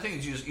 I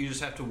think you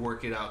just have to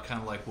work it out,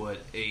 kind of like what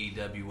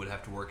AEW would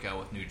have to work out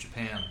with New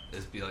Japan.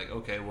 Is be like,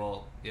 okay,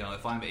 well,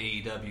 if I'm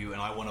AEW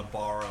and I want to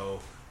borrow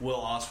Will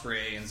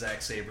Ospreay and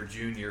Zack Sabre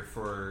Jr.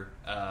 for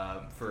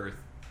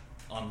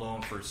on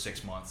loan for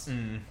 6 months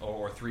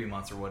or 3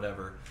 months or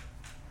whatever,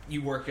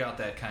 you work out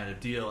that kind of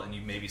deal, and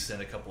you maybe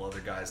send a couple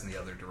other guys in the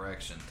other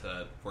direction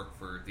to work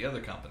for the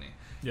other company.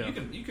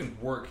 You can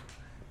work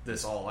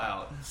this all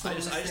out. So I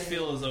just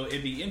feel as though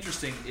it'd be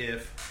interesting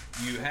if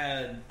you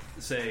had,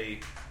 say,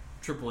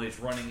 Triple H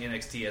running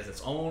NXT as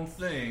its own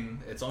thing,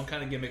 its own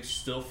kind of gimmick.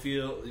 Still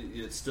feel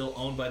it's still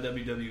owned by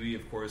WWE,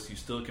 of course. You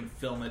still can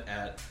film it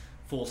at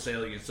Full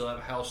Sail. You can still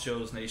have house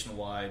shows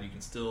nationwide. You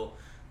can still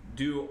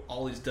do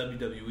all these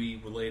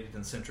WWE related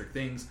and centric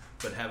things,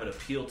 but have it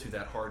appeal to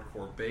that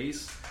hardcore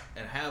base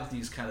and have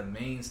these kind of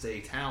mainstay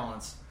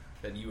talents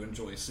that you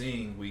enjoy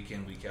seeing week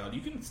in, week out.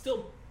 You can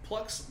still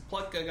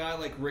pluck a guy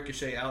like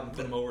Ricochet out and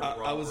put him over to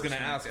Raw. I was going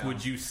to ask,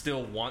 would you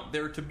still want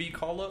there to be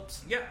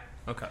call-ups? Yeah.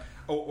 Okay.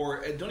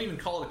 Or don't even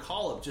call it a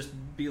call-up. Just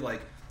be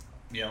like,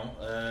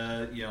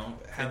 have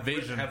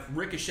Invasion. Have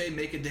Ricochet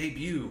make a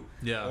debut.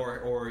 Yeah.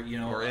 Or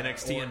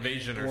NXT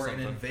Invasion or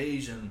something. Or an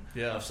invasion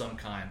of some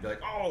kind. Be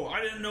like, oh,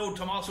 I didn't know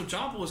Tommaso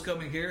Ciampa was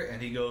coming here, and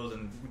he goes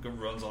and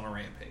runs on a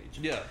rampage.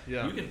 Yeah.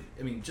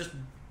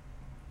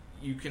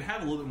 You can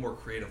have a little bit more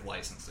creative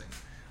licensing,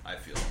 I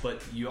feel,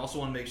 but you also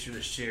want to make sure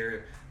to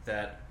share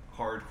that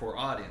hardcore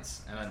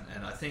audience,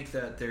 and I think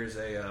that there's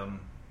a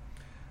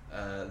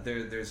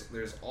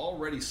there's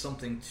already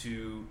something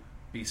to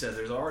be said.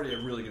 There's already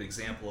a really good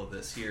example of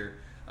this here.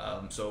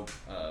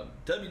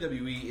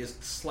 WWE is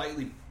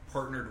slightly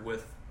partnered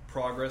with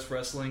Progress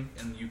Wrestling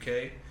in the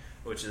UK,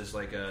 which is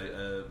like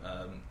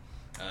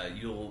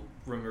you'll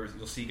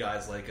see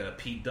guys like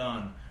Pete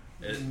Dunne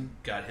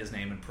got his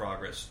name in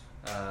Progress.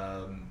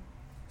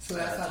 So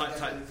that's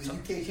the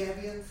UK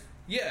champions.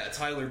 Yeah,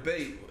 Tyler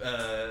Bate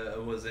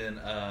has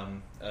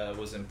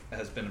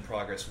been in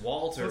Progress.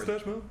 Walter,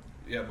 Mustache Mountain.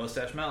 Yeah,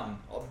 Mustache Mountain.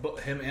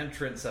 Him and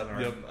Trent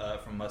Seven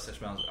from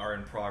Mustache Mountain are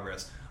in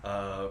Progress.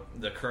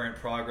 The current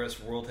Progress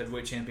World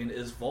Heavyweight Champion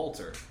is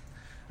Walter,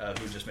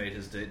 who just made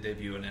his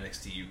debut in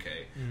NXT UK.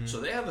 Mm-hmm. So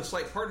they have a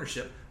slight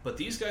partnership, but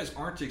these guys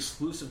aren't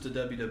exclusive to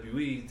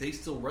WWE. They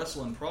still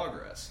wrestle in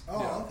Progress.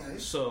 Oh, okay.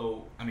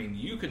 So, I mean,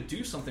 you could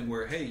do something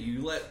where, hey,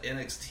 you let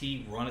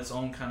NXT run its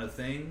own kind of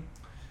thing.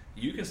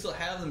 You can still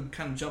have them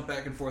kind of jump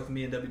back and forth with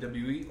me in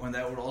WWE, and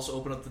that would also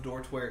open up the door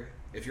to where,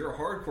 if you're a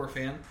hardcore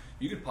fan,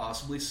 you could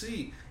possibly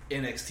see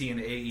NXT and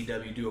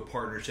AEW do a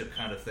partnership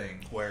kind of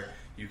thing, where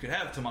you could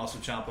have Tommaso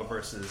Ciampa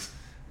versus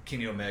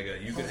Kenny Omega.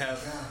 You could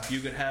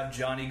have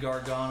Johnny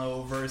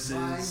Gargano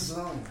versus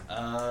one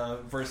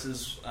of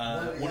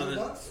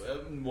the.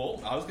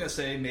 Well, I was gonna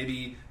say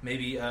maybe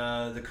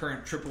the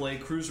current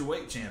AAA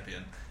Cruiserweight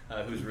champion,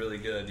 who's really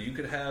good. You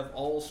could have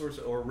all sorts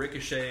or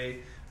Ricochet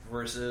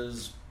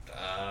versus.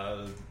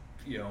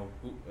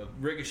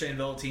 Ricochet and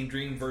Velveteen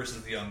Dream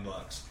versus the Young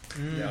Bucks.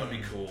 That would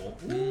be cool.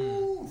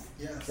 Ooh,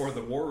 yes. Or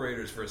the War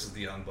Raiders versus the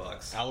Young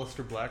Bucks.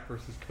 Aleister Black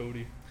versus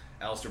Cody.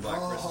 Aleister Black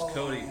versus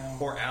Cody.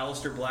 Or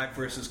Aleister Black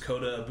versus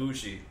Kota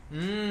Ibushi.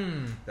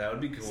 That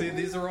would be cool. See,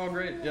 these are all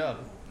great. Yeah.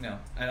 Yeah.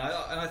 And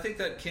I think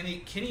that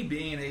Kenny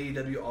being in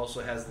AEW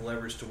also has the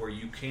leverage to where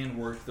you can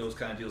work those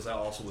kind of deals out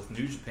also with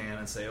New Japan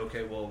and say,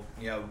 okay, well,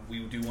 we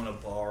do want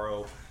to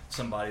borrow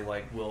somebody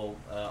like Will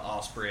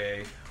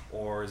Ospreay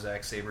or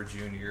Zack Sabre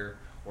Jr.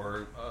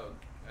 or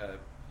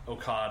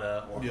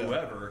Okada or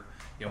whoever.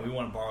 We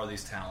want to borrow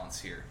these talents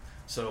here.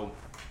 So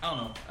I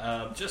don't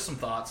know. Just some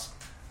thoughts.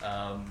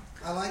 I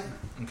like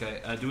it.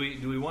 Okay. Do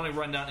we want to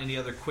run down any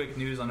other quick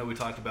news? I know we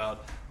talked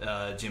about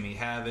Jimmy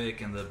Havoc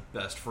and the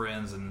Best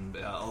Friends and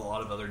a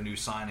lot of other new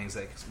signings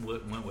that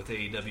went with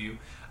AEW.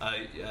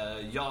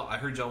 Y'all, I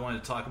heard y'all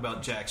wanted to talk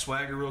about Jack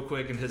Swagger real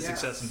quick and his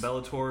success in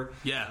Bellator.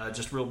 Yeah.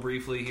 Just real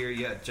briefly here.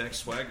 Yeah, Jack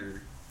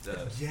Swagger.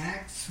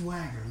 Jack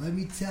Swagger, let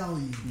me tell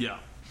you. Yeah.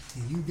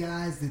 And you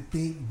guys that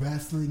think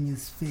wrestling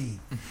is fake,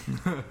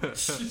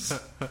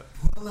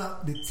 pull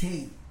up the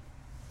tape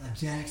of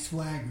Jack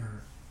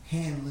Swagger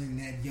handling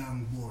that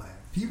young boy.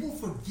 People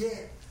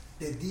forget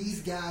that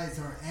these guys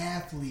are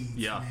athletes,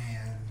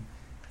 man.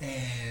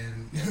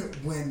 And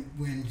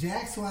when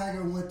Jack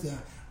Swagger went to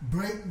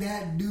break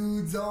that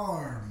dude's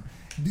arm,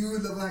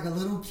 dude looked like a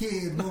little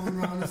kid moving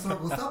around in a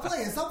circle. Stop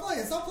playing.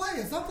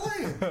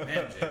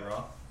 Man,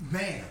 J-Raw.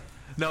 Man.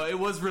 No, it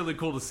was really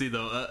cool to see,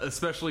 though,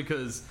 especially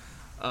because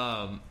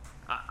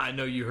I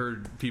know you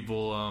heard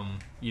people,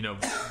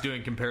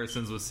 doing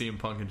comparisons with CM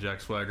Punk and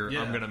Jack Swagger.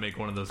 Yeah. I'm going to make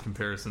one of those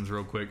comparisons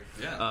real quick.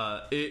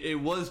 Yeah. It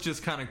was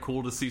just kind of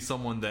cool to see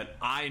someone that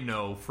I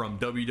know from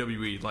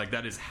WWE, like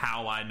that is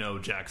how I know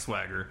Jack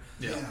Swagger,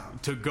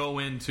 to go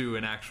into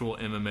an actual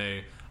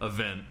MMA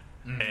event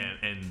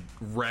and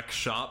wreck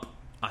shop.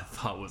 I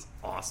thought was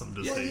awesome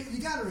to see. You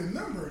got to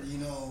remember,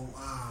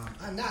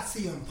 not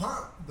CM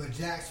Punk, but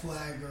Jack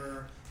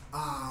Swagger.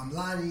 A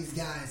lot of these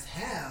guys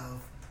have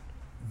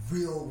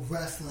real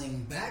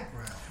wrestling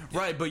background,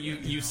 right? But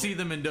you see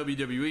them in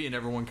WWE, and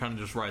everyone kind of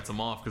just writes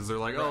them off because they're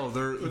like,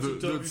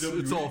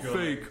 it's all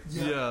fake.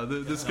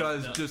 This guy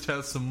just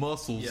has some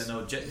muscles. Yeah,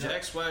 no,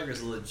 Jack Swagger's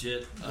a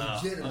legit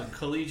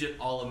collegiate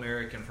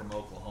All-American from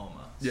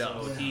Oklahoma.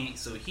 Yeah.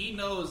 So he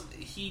knows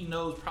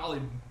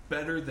probably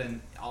better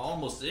than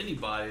almost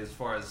anybody as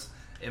far as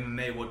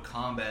MMA what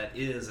combat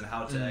is and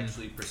how to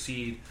actually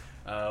proceed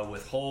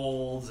with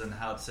holds and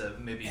how to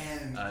maybe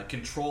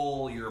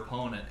control your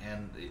opponent,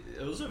 and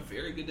it was a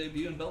very good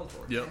debut in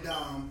Bellator. Yep.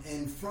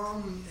 And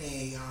from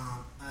an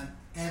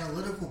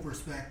analytical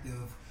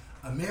perspective,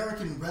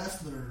 American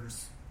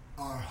wrestlers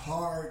are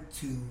hard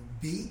to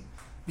beat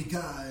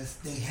because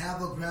they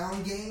have a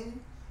ground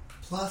game,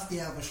 plus they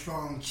have a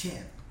strong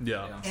chin.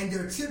 Yeah. And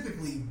they're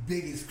typically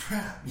big as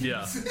crap.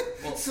 Yeah.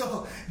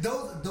 So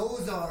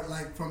those are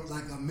like from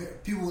like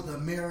people with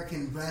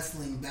American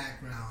wrestling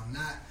background,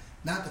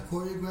 not the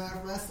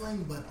choreographed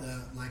wrestling, but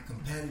the like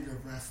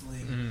competitive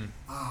wrestling,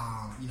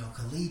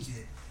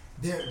 collegiate.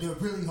 They're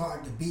really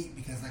hard to beat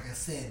because, like I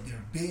said,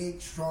 they're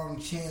big,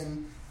 strong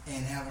chin,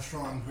 and have a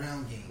strong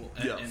ground game.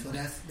 So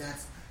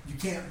that's you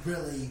can't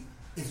really.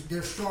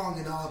 They're strong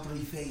in all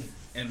three phases.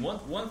 And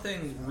one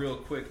thing real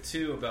quick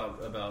too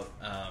about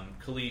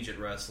collegiate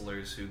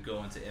wrestlers who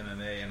go into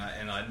MMA,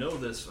 and I know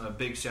this. A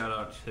big shout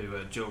out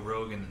to Joe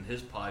Rogan and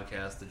his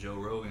podcast, The Joe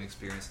Rogan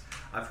Experience.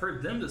 I've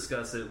heard them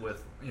discuss it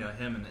with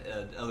him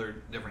and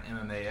other different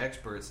MMA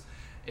experts.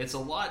 It's a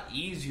lot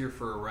easier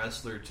for a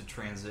wrestler to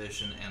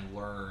transition and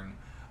learn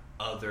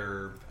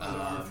other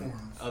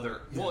forms.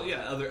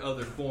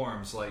 Other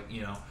forms like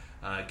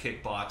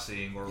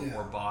kickboxing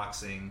or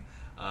boxing.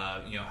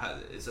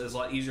 It's a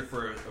lot easier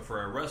for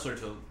a wrestler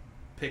to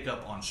pick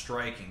up on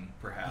striking,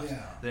 perhaps,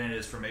 than it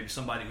is for maybe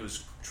somebody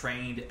who's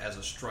trained as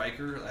a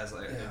striker,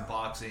 in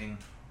boxing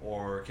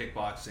or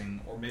kickboxing,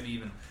 or maybe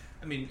even.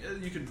 I mean,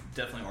 you could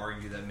definitely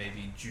argue that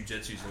maybe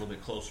jiu-jitsu is a little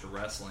bit closer to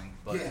wrestling,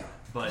 but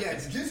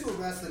jiu-jitsu and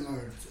wrestling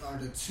are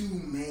the two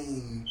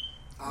main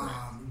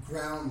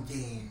ground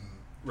game,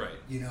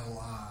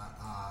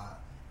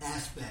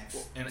 aspects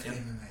to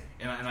MMA.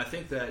 And I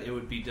think that it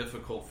would be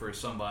difficult for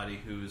somebody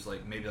who's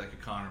maybe like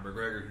a Conor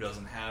McGregor who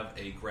doesn't have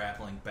a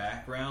grappling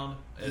background,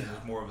 and is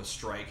more of a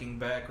striking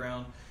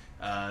background,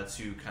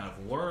 to kind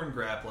of learn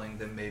grappling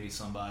than maybe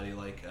somebody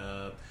like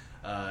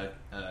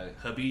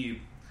Khabib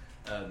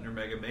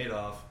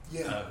Nurmagomedov,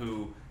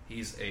 who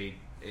he's a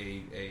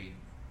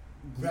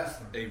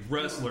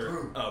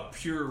wrestler, a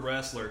pure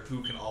wrestler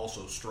who can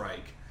also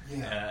strike.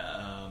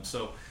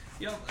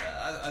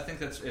 I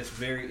think it's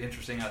very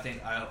interesting. I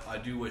think I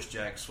do wish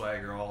Jack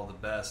Swagger all the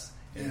best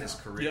in his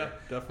career. Yeah,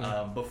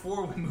 definitely.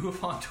 Before we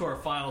move on to our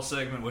final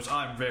segment, which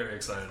I'm very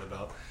excited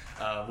about,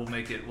 we'll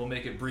make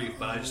it brief.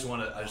 But I just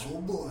want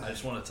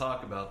to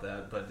talk about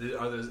that. But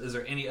is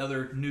there any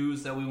other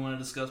news that we want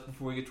to discuss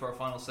before we get to our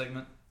final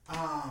segment?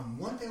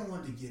 One thing I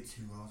wanted to get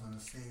to, I was going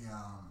to say,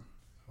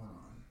 hold on.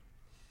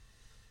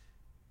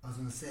 I was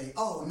going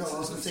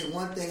to say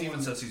one thing.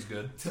 Steven says he's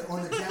good.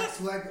 On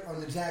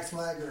the Jack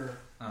Swagger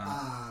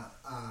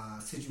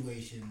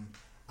situation,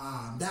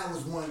 that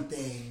was one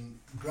thing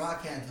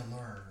Brock had to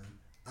learn.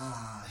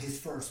 His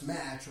first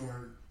match,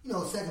 or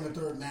second or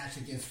third match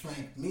against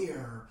Frank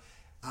Mir,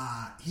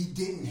 he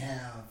didn't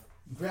have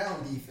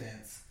ground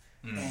defense,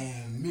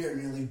 and Mir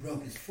nearly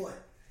broke his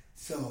foot.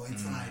 So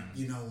it's like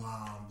you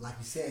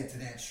said, to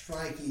that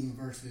striking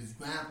versus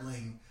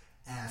grappling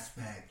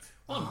aspect.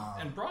 Well,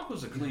 and Brock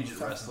was a collegiate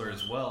wrestler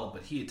as well,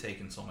 but he had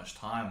taken so much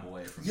time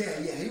away from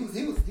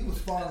it. He was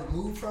far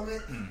removed from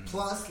it.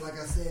 Plus, like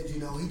I said, he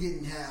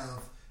didn't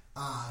have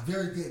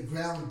very good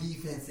ground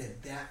defense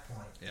at that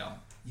point.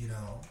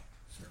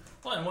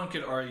 Well, and one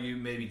could argue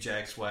maybe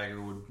Jack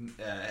Swagger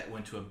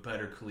went to a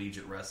better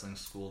collegiate wrestling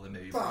school than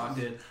maybe Brock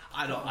did.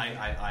 I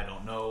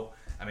don't know.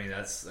 I mean,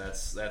 that's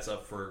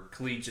up for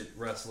collegiate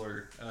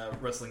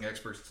wrestling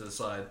experts to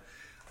decide.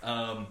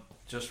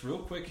 Just real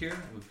quick here,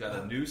 we've got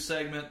a new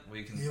segment.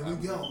 Here we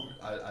go.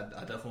 I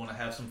definitely want to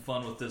have some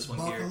fun with this one.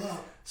 Buckle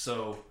up.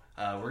 So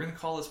we're going to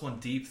call this one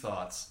Deep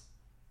Thoughts.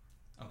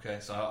 Okay,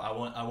 so I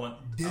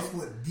want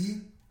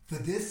deep for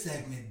this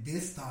segment.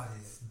 This thought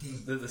is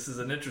deep. This is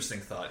an interesting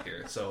thought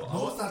here. So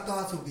most our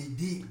thoughts will be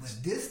deep, but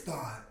this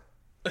thought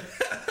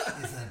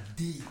is a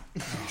deep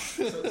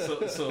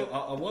thought. So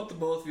I want the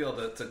both of y'all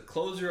to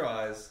close your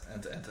eyes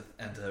and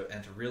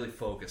to really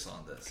focus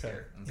on this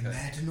here. Okay?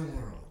 Imagine the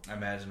world.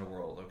 Imagine a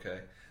world. Okay.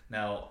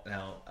 Now,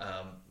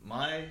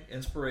 my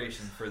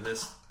inspiration for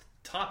this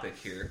topic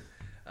here.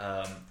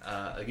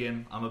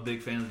 Again, I'm a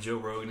big fan of the Joe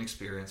Rogan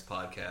Experience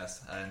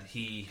podcast, and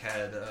he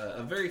had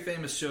a very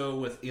famous show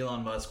with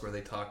Elon Musk where they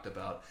talked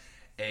about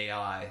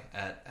AI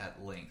at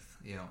length.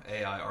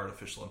 AI,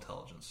 artificial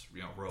intelligence,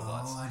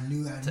 robots. Oh, I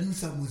knew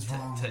something was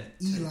wrong.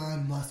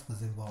 Elon Musk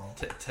was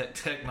involved.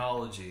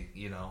 Technology,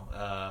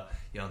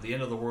 the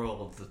end of the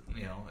world.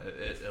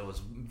 It was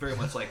very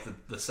much like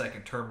the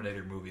second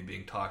Terminator movie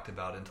being talked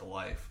about into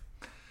life.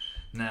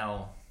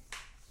 Now,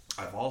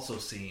 I've also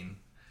seen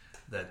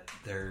that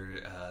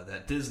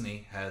that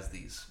Disney has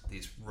these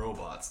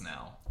robots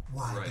now.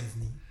 Why right?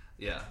 Disney?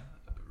 Yeah.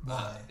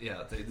 Why?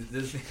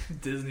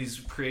 Disney's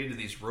created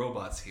these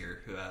robots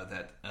here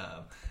that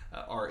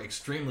are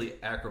extremely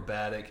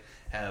acrobatic,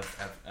 have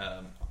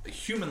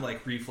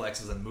human-like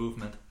reflexes and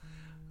movement.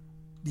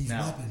 These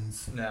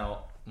weapons.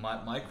 Now,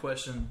 my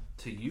question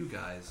to you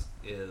guys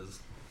is,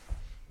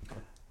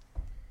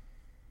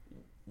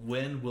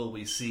 when will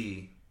we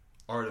see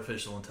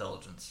artificial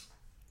intelligence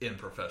in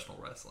professional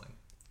wrestling?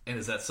 And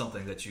is that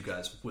something that you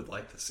guys would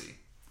like to see?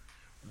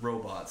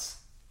 Robots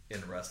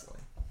in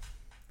wrestling.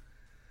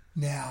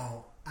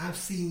 Now, I've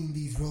seen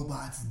these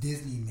robots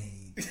Disney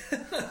made.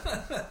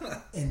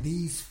 And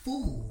these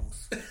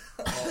fools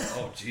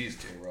Oh, jeez,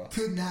 J-Rock.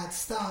 could not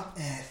stop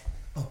at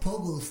a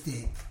pogo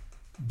stick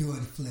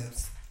doing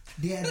flips.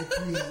 They had to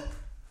create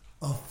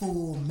a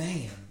full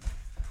man.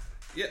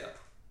 Yeah.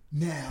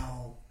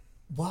 Now,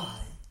 why?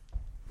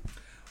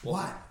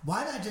 Well,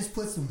 Why not just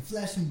put some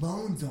flesh and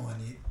bones on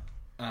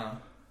it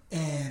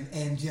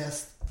and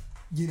just,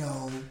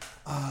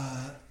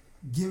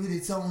 give it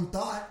its own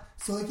thought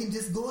so it can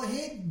just go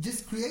ahead and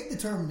just create the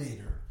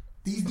Terminator.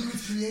 These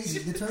dudes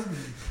created the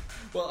Terminator.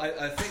 Well,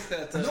 I think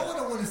that... No one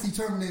don't want to see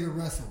Terminator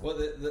wrestle. Well,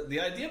 the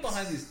idea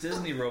behind these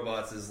Disney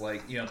robots is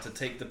like, to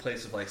take the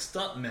place of like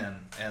stuntmen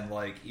and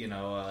like,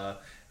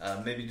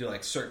 maybe do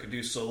like Cirque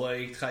du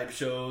Soleil type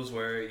shows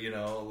where,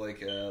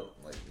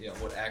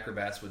 what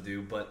acrobats would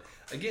do. But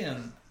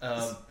again,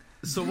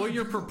 So what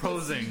you're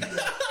proposing?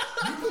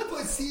 You could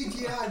put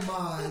CGI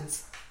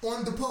mods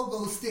on the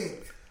pogo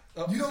stick.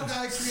 You don't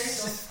gotta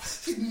create a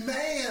fucking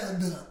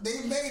man.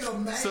 They made a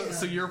man.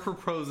 So you're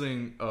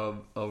proposing a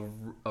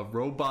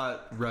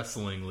robot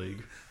wrestling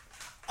league?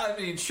 I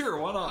mean, sure,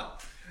 why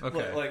not?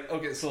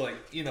 Okay.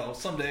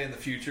 Someday in the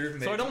future.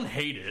 Maybe. So I don't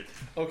hate it.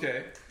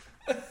 Okay.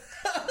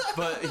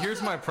 But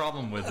here's my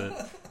problem with it.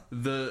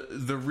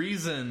 The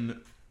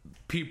reason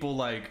people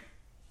like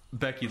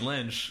Becky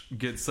Lynch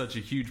get such a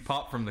huge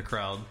pop from the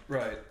crowd,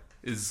 Right.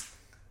 is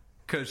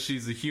because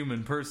she's a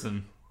human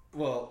person.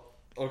 Well,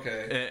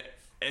 okay.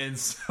 And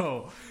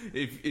so,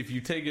 if you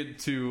take it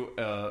to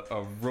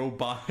a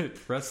robot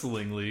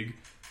wrestling league,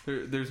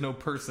 there's no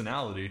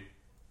personality.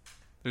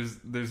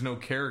 There's no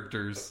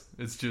characters.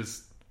 It's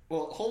just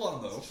Well, hold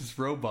on though. just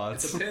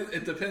robots.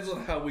 It depends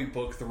on how we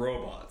book the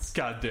robots.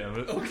 God damn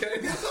it!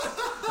 Okay.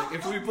 Like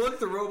if we book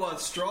the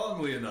robots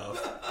strongly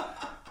enough,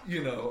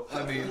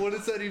 I mean, What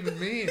does that even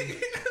mean?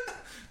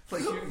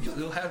 like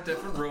you'll have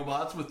different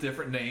robots with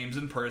different names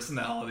and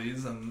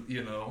personalities, and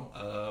you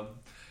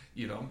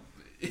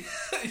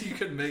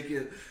could make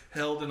it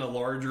held in a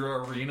larger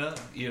arena,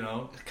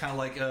 kind of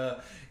like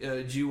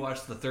did you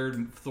watch the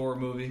third Thor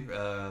movie?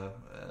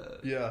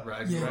 Yeah.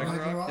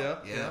 Ragnarok. Yeah.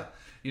 Yeah.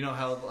 You know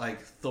how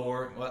like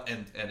Thor,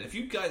 and if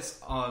you guys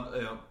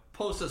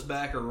post us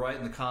back or write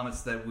in the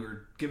comments that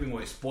we're giving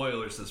away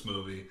spoilers to this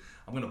movie,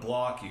 I'm going to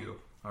block you.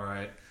 All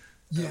right.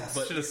 yes.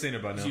 But Should have seen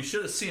it by now. you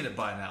should have seen it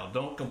by now.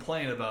 Don't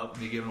complain about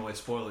me giving away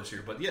spoilers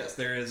here. But yes,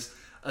 there is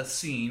a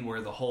scene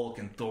where the Hulk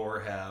and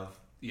Thor have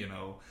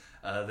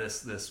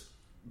this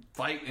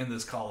fight in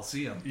this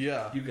Coliseum.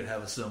 Yeah. You could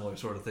have a similar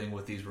sort of thing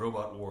with these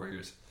robot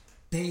warriors.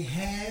 They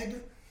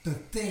had the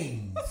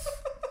things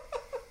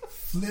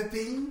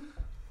flipping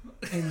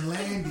and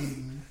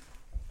landing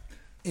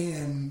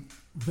in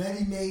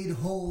ready-made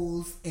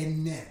holes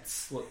and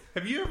nets. Well,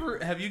 Have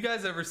you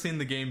guys ever seen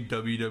the game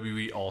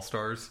WWE All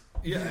Stars?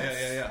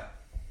 yeah.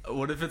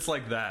 What if it's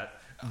like that,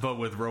 but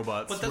with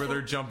robots, But that's where they're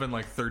what- jumping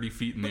like 30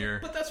 feet in the air?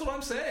 But that's what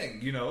I'm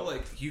saying.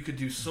 Like you could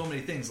do so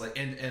many things. Like,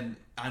 and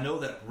I know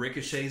that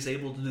Ricochet's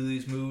able to do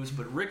these moves,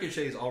 but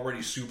Ricochet's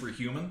already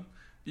superhuman.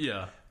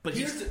 Yeah. But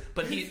here's the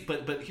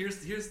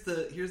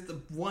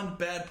one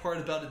bad part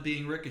about it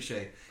being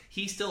Ricochet.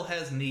 He still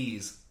has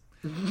knees.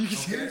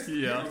 Here's,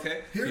 Yeah.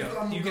 Okay. Here's what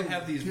I'm you gonna can go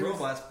have these with.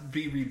 robots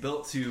be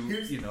rebuilt to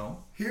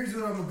Here's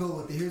what I'm gonna go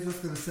with. Here's what's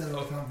gonna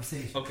settle the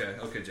conversation. Okay,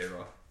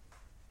 J-Rock.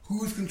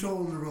 Who's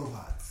controlling the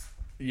robots?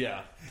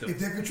 Yeah. If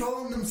they're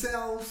controlling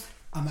themselves,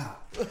 I'm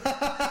out.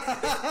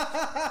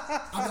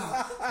 I'm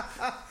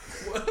out.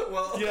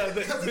 Well, Yeah,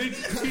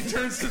 he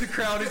turns to the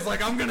crowd. He's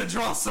like, "I'm gonna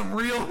draw some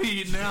real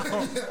heat now."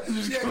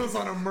 Just goes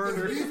on a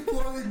murder. If he's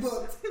poorly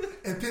booked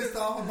and pissed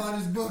off about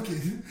his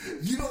booking,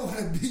 you don't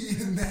want to be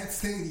in that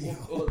stadium.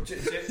 well,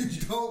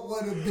 You don't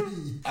want to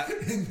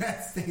be in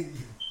that stadium.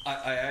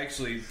 I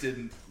actually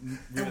didn't.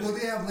 And will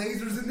they have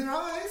lasers in their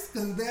eyes?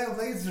 Because if they have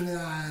lasers in their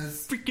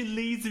eyes, Freaking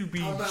laser I'm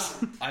beams. out.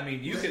 I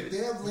mean, you They could.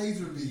 have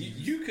laser beams.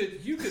 You could.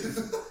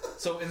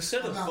 So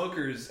instead of I'm out.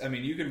 bookers, I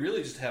mean, you could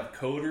really just have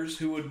coders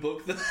who would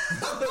book the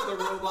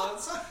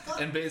robots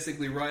and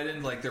basically write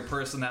in like their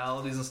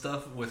personalities and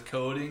stuff with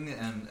coding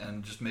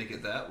and just make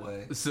it that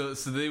way. So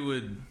they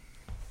would.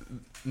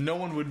 No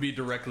one would be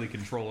directly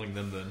controlling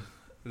them then.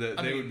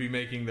 They mean, would be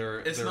making their.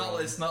 It's their not.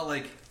 own. It's not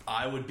like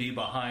I would be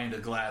behind a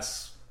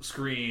glass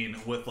screen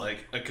with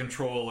like a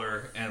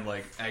controller and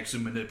like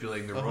actually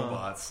manipulating the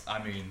robots.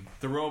 I mean,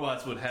 the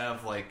robots would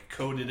have like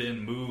coded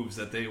in moves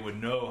that they would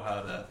know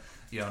how to,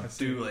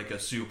 do like a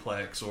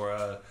suplex or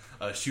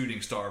a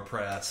shooting star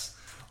press.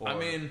 Or, I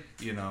mean,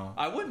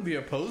 I wouldn't be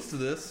opposed to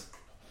this.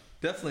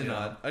 Definitely Yeah.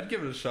 not. I'd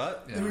give it a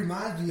shot. Yeah. It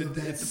reminds me of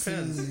It that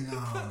depends. scene.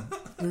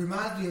 It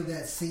reminds me of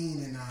that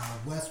scene in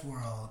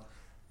Westworld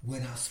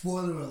when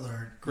spoiler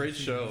alert. Great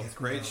show. Westworld.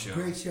 Great show.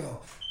 Great show.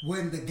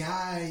 When the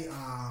guy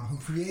who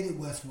created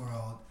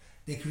Westworld,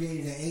 they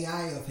created an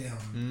AI of him,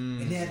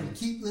 and they had him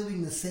keep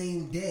living the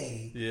same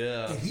day.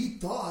 Yeah. And he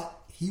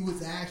thought he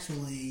was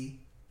actually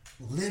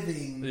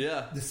living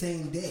the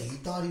same day. He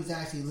thought he was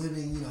actually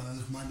living, it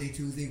was Monday,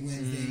 Tuesday,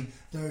 Wednesday,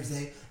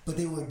 Thursday, but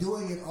they were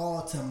doing it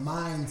all to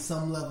mine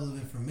some level of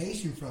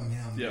information from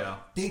him,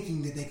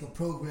 thinking that they could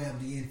program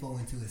the info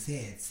into his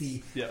head.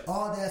 See,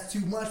 all that's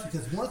too much,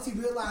 because once he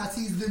realized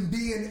he's been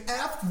being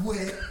effed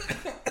with,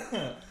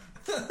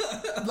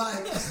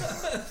 like,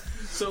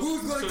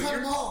 who's going to cut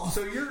him off?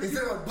 Is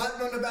there a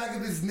button on the back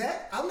of his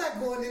neck? I'm not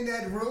going in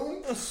that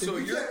room. So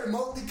if you can't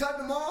remotely cut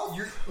him off,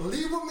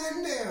 leave him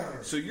in there.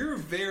 So you're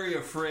very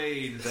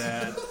afraid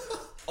that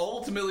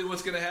ultimately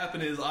what's going to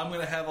happen is I'm going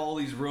to have all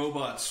these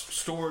robots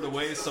stored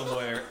away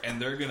somewhere,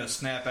 and they're going to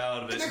snap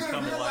out of it. They're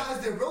going to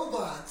realize they're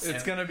robots.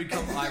 It's going to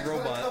become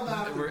iRobot.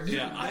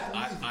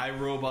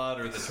 iRobot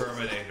or the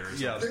Terminator.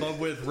 But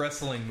with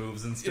wrestling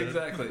moves instead.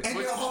 Exactly. And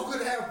they're all going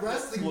to have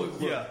wrestling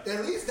moves.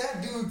 At least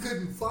that dude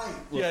couldn't fight.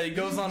 Yeah, he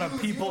goes on a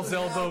people's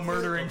elbow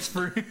murdering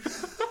spree.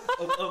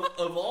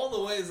 Of all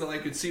the ways that I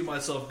could see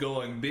myself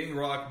going, being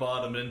rock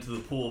bottomed into the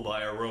pool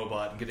by a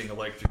robot and getting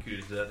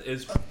electrocuted to death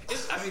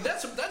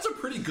that's a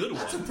pretty good one.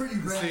 That's a pretty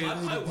rad.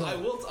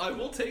 I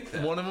will take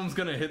that. One of them's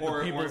gonna hit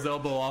the people's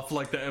elbow off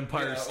like the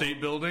Empire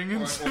State Building,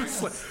 and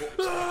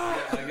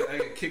I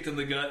get kicked in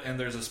the gut, and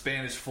there's a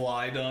Spanish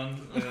fly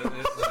done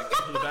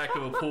to the back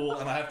of a pool,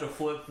 and I have to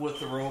flip with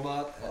the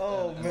robot.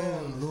 Oh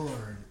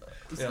Lord!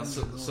 Yeah.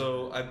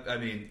 So I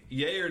mean,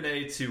 yay or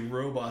nay to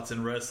robots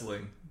in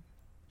wrestling?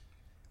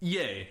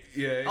 Yay.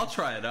 I'll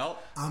try it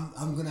out.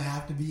 I'm gonna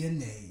have to be a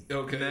nay.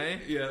 Okay. Nay?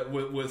 Yeah,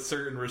 with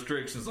certain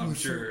restrictions, I'm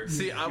sure.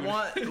 See, I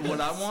want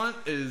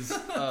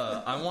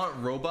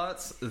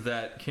robots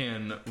that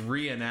can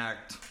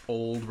reenact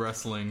old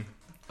wrestling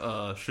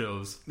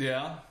shows.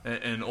 Yeah.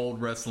 And old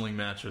wrestling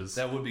matches.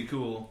 That would be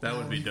cool. That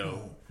would be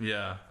dope. Cool.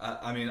 Yeah.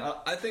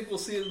 I think we'll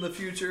see it in the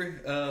future,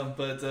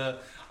 but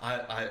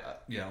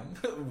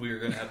we're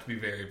gonna have to be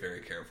very, very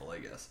careful, I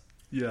guess.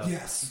 Yeah.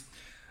 Yes.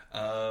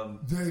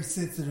 Very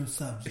sensitive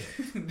subject.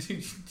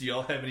 Do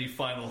y'all have any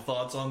final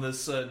thoughts on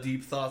this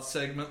deep thoughts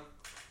segment?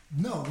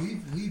 No,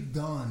 we've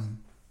gone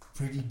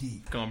pretty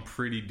deep.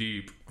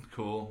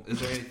 Cool.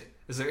 Is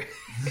there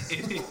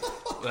any,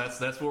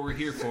 that's what we're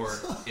here for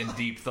in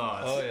deep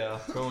thoughts. Oh yeah,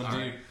 going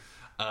deep.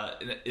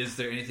 Right. Is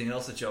there anything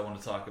else that y'all want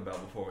to talk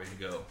about before we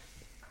go?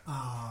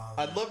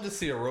 I'd love to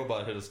see a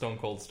robot hit a Stone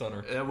Cold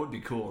Stunner. That would be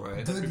cool,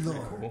 right? Good That'd be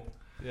Lord. pretty cool.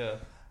 Yeah.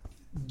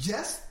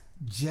 Just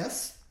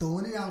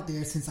throwing it out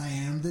there, since I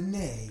am the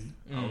nay.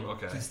 Oh,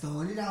 okay. Just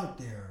throwing it out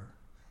there.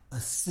 A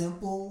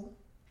simple,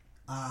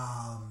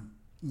 suplex,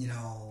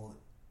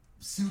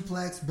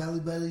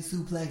 belly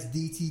suplex,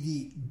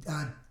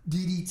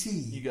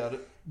 DDT. You got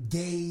it.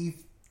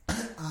 Gave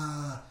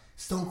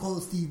Stone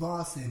Cold Steve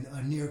Austin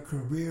a near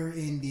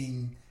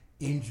career-ending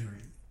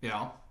injury.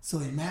 Yeah. So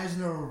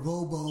imagine a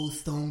Robo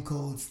Stone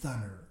Cold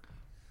Stunner.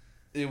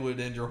 It would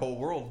end your whole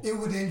world. It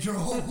would end your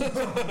whole world.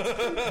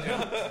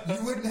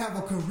 You wouldn't have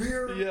a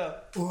career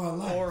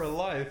or a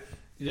life.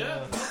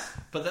 Yeah.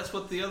 But that's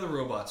what the other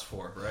robot's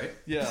for, right?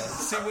 Yeah.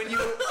 See,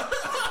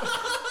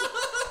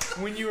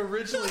 when you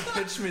originally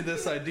pitched me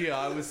this idea,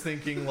 I was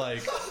thinking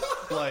like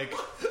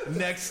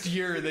next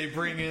year they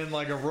bring in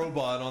like a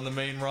robot on the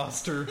main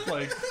roster,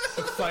 like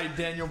to fight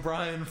Daniel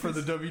Bryan for the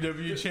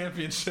WWE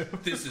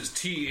Championship. This is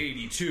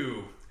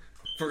T82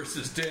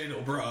 versus Daniel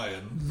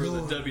Bryan for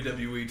the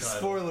WWE title.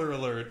 Spoiler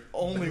alert,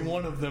 only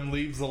one of them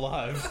leaves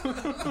alive.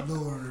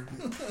 Lord.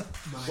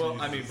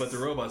 But the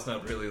robot's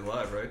not really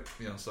alive, right?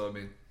 So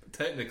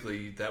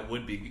technically that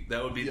would be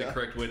the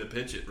correct way to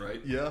pitch it, right?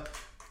 Yeah.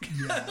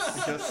 Yes.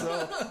 I guess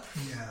so.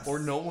 Yes. Or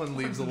no one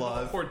leaves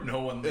alive. Or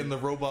no one leaves. And the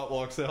robot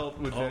walks out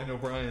with Daniel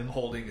Bryan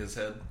holding his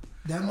head.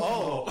 God.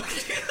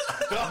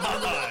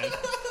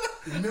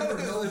 Remember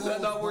is that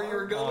not where you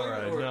were going? All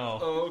right, no.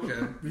 Oh,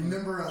 okay.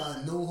 Remember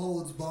No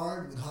Holds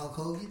Barred with Hulk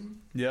Hogan?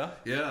 Yeah?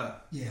 Yeah.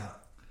 Yeah.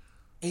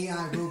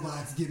 AI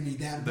robots give me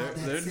that.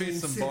 There'd be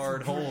some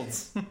barred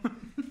holds.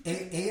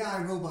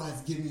 AI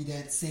robots give me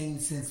that same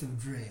sense of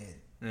dread.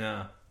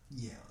 Yeah.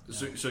 Yeah.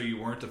 So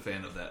you weren't a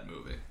fan of that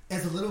movie?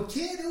 As a little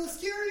kid, it was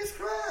scary as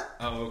crap.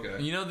 Oh, okay.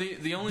 The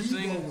only Devo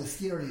thing was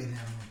scary in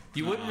that movie.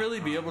 You wouldn't really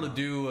be able to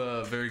do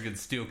very good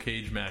steel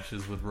cage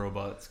matches with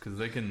robots because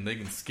they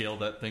can scale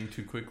that thing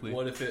too quickly.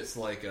 What if it's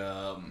like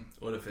an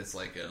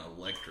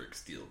electric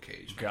steel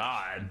cage?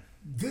 God.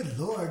 Good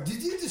Lord!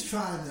 Did you just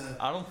try to?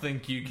 I don't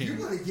think you can.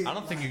 I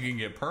don't think you can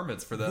get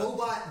permits for that.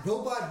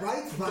 Robot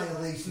rights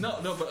violation. No,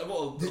 but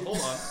hold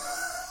on.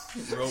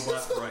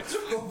 Robot rights.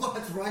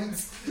 Robot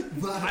rights.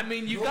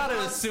 You gotta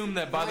assume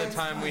that by the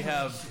time we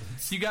have.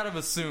 You gotta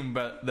assume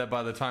that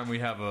by the time we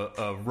have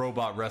a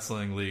robot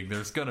wrestling league,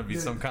 there's gonna be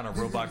some kind of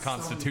robot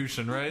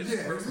constitution, right?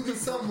 Yeah, there's gonna be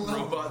some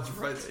robot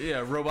rights.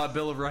 Yeah, robot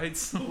bill of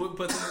rights.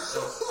 But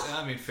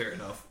fair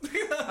enough.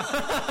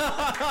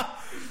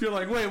 You're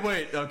like,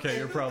 wait. Okay,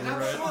 you're probably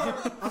right.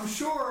 I'm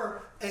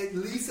sure at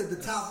least at the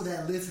top of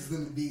that list is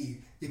gonna be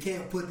you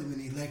can't put them in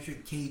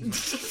electric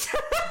cages.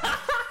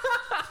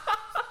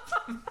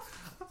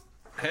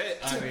 Hey,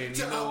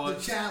 you know what?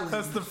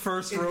 That's the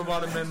first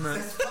robot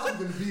amendment. That's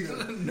probably going to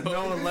be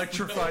no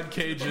electrified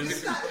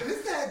cages. If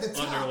it's that at the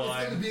top,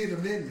 underline. it's going to be an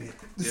amendment.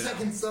 The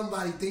second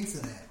somebody thinks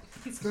of that,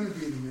 it's going to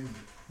be an amendment.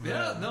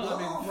 Yeah, no, Well, I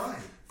mean, all right.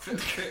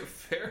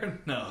 fair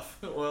enough.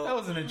 Well, That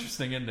was an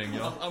interesting ending,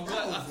 y'all. I'm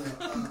That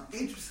glad. was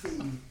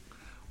interesting.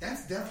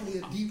 That's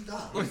definitely a deep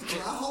thought. Well,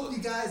 I hope you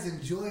guys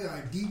enjoy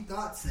our deep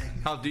thought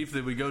segment. How deep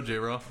did we go,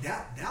 J-Ro?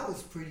 That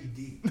was pretty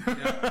deep.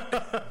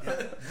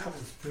 that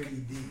was pretty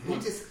deep.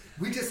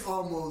 We just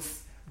almost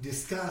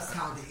discussed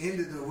how the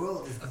end of the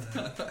world is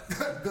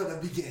gonna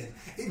begin.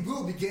 It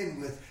will begin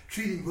with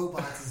treating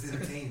robots as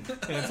entertainment.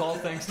 And it's all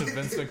thanks to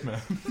Vince McMahon.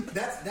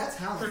 That's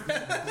how it's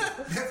gonna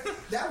begin.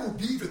 That will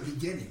be the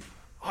beginning.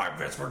 I'm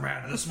Vince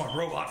McMahon, and this is my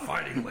robot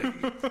fighting league.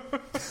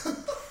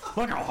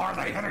 Look how hard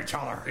they hit each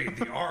other.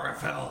 The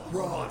RFL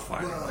Robot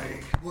Fighting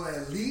League. Well,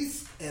 at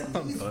least Vince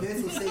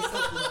will say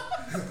something.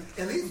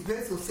 At least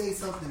Vince will say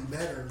something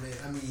better.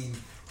 I mean,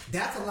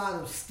 that's a lot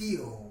of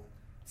steel.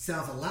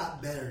 Sounds a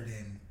lot better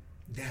than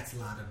that's a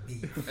lot of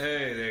beef.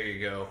 Hey, there you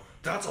go.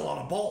 That's a lot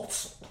of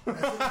bolts. But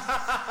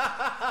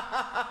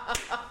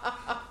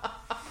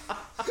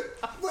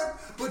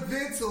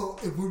Vince will,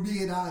 if we're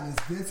being honest,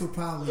 Vince will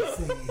probably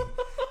say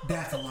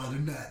that's a lot of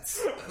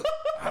nuts.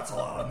 That's a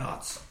lot of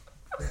nuts.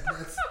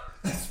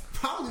 That's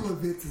probably what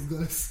Vince is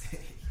going to say.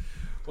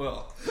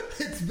 Well,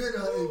 It's been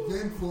an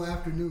eventful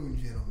afternoon,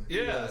 gentlemen.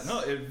 yeah,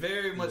 no, it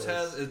very much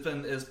has.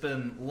 It's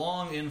been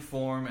long in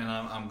form, and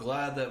I'm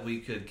glad that we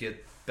could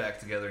get back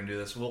together and do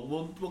this.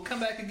 We'll come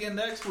back again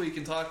next week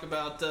and talk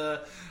about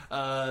the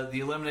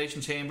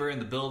Elimination Chamber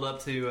and the build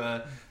up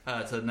to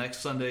next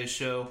Sunday's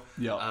show.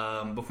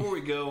 Yeah. Before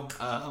we go,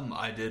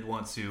 I did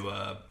want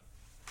to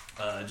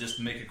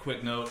just make a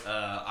quick note.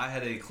 I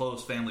had a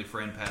close family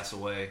friend pass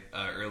away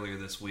earlier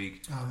this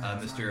week.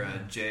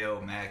 Mr.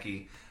 J.O.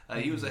 Mackey.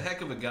 He was a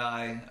heck of a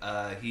guy.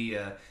 He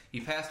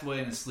passed away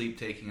in his sleep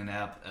taking a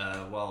nap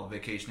while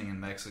vacationing in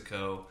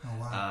Mexico. Oh,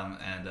 wow.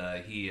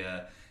 And he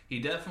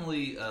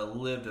definitely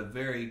lived a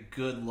very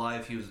good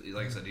life. He was,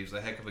 like I said, he was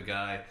a heck of a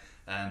guy.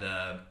 And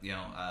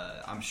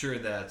I'm sure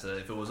that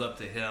if it was up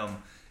to him,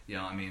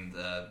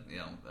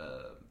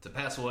 to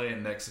pass away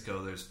in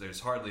Mexico, there's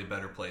hardly a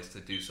better place to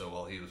do so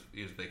while he was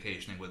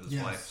vacationing with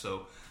his wife.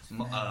 So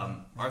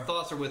our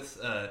thoughts are with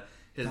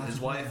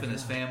his wife and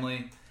his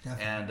family.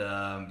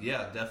 Definitely.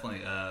 And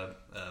definitely,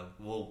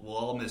 we'll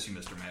all miss you,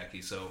 Mr.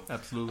 Mackey. So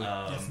Absolutely.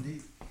 Yes,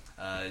 indeed.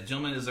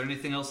 Gentlemen, is there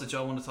anything else that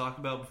y'all want to talk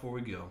about before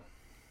we go?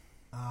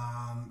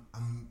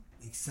 I'm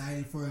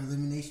excited for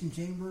Elimination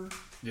Chamber.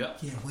 Yeah.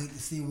 Can't wait to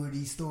see where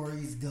these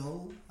stories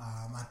go.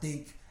 I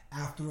think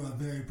after a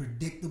very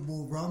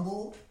predictable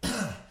Rumble,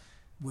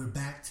 we're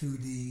back to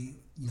the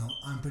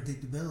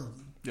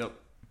unpredictability. Yep.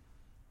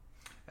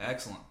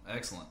 Excellent.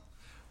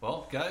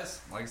 Well,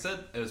 guys, like I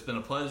said, it's been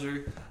a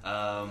pleasure.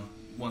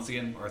 Once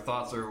again, our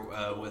thoughts are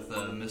with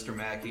Mr.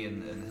 Mackey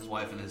and his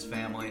wife and his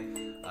family.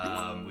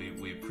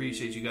 We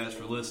appreciate you guys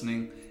for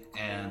listening,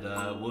 and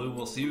we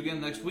will see you again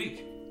next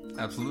week.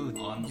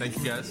 Absolutely. Thank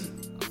you, guys.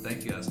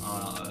 Thank you guys.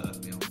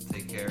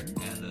 Take care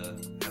and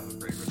have a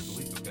great rest of the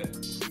week. Okay.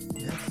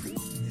 Yes, and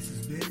this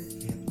has been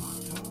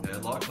Headlock Talk.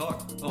 Headlock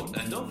Talk. Oh,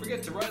 and don't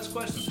forget to write us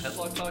questions.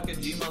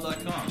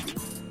 Headlocktalk@gmail.com.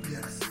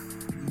 Yes,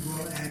 we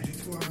will add you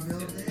to our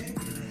mailbag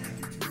and add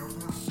you to our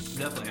podcast.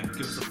 Definitely, and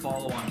give us a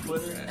follow on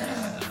Twitter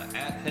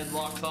at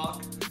Headlock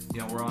Talk.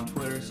 We're on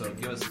Twitter, so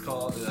give us a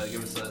call,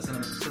 send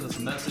us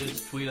a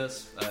message, tweet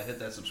us, hit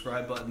that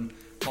subscribe button,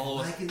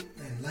 follow us.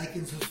 Like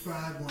and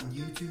subscribe on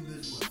YouTube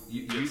as well.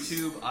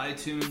 YouTube,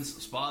 iTunes,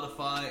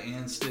 Spotify,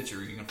 and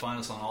Stitcher. You can find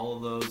us on all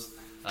of those.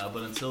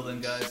 But until then,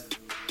 guys,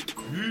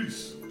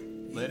 peace.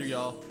 Later,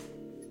 y'all.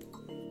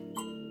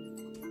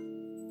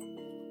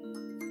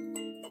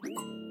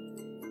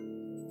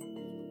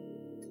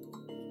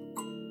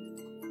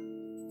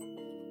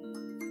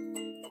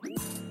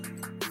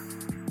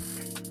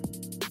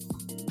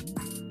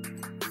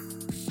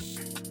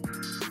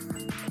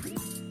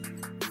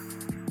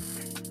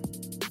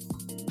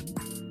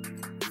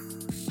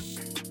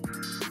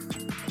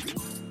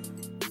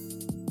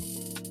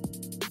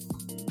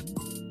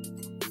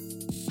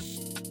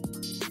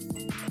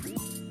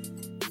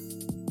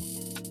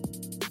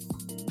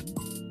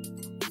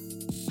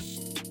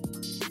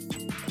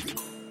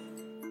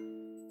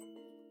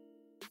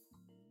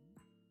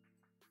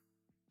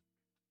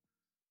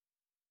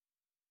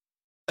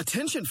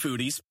 Attention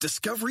foodies,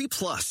 Discovery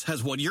Plus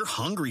has what you're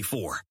hungry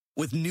for.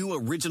 With new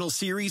original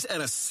series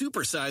and a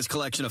supersized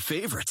collection of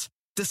favorites,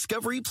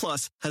 Discovery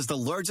Plus has the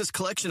largest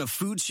collection of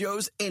food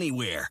shows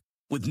anywhere.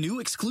 With new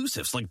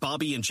exclusives like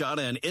Bobby and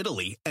Giada in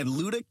Italy and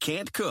Luda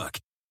Can't Cook.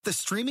 The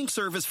streaming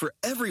service for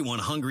everyone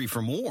hungry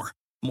for more.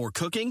 More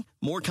cooking,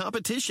 more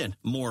competition,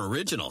 more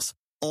originals.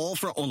 All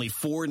for only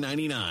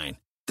 $4.99.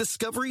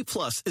 Discovery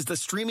Plus is the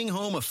streaming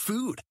home of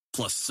food,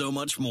 plus so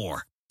much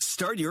more.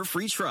 Start your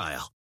free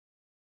trial.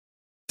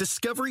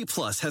 Discovery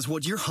Plus has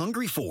what you're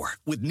hungry for,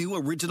 with new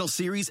original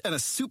series and a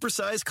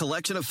supersized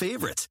collection of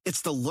favorites.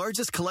 It's the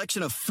largest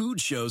collection of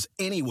food shows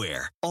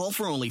anywhere, all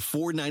for only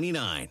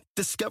 $4.99.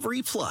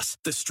 Discovery Plus,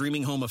 the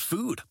streaming home of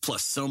food,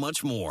 plus so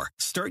much more.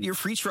 Start your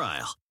free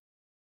trial.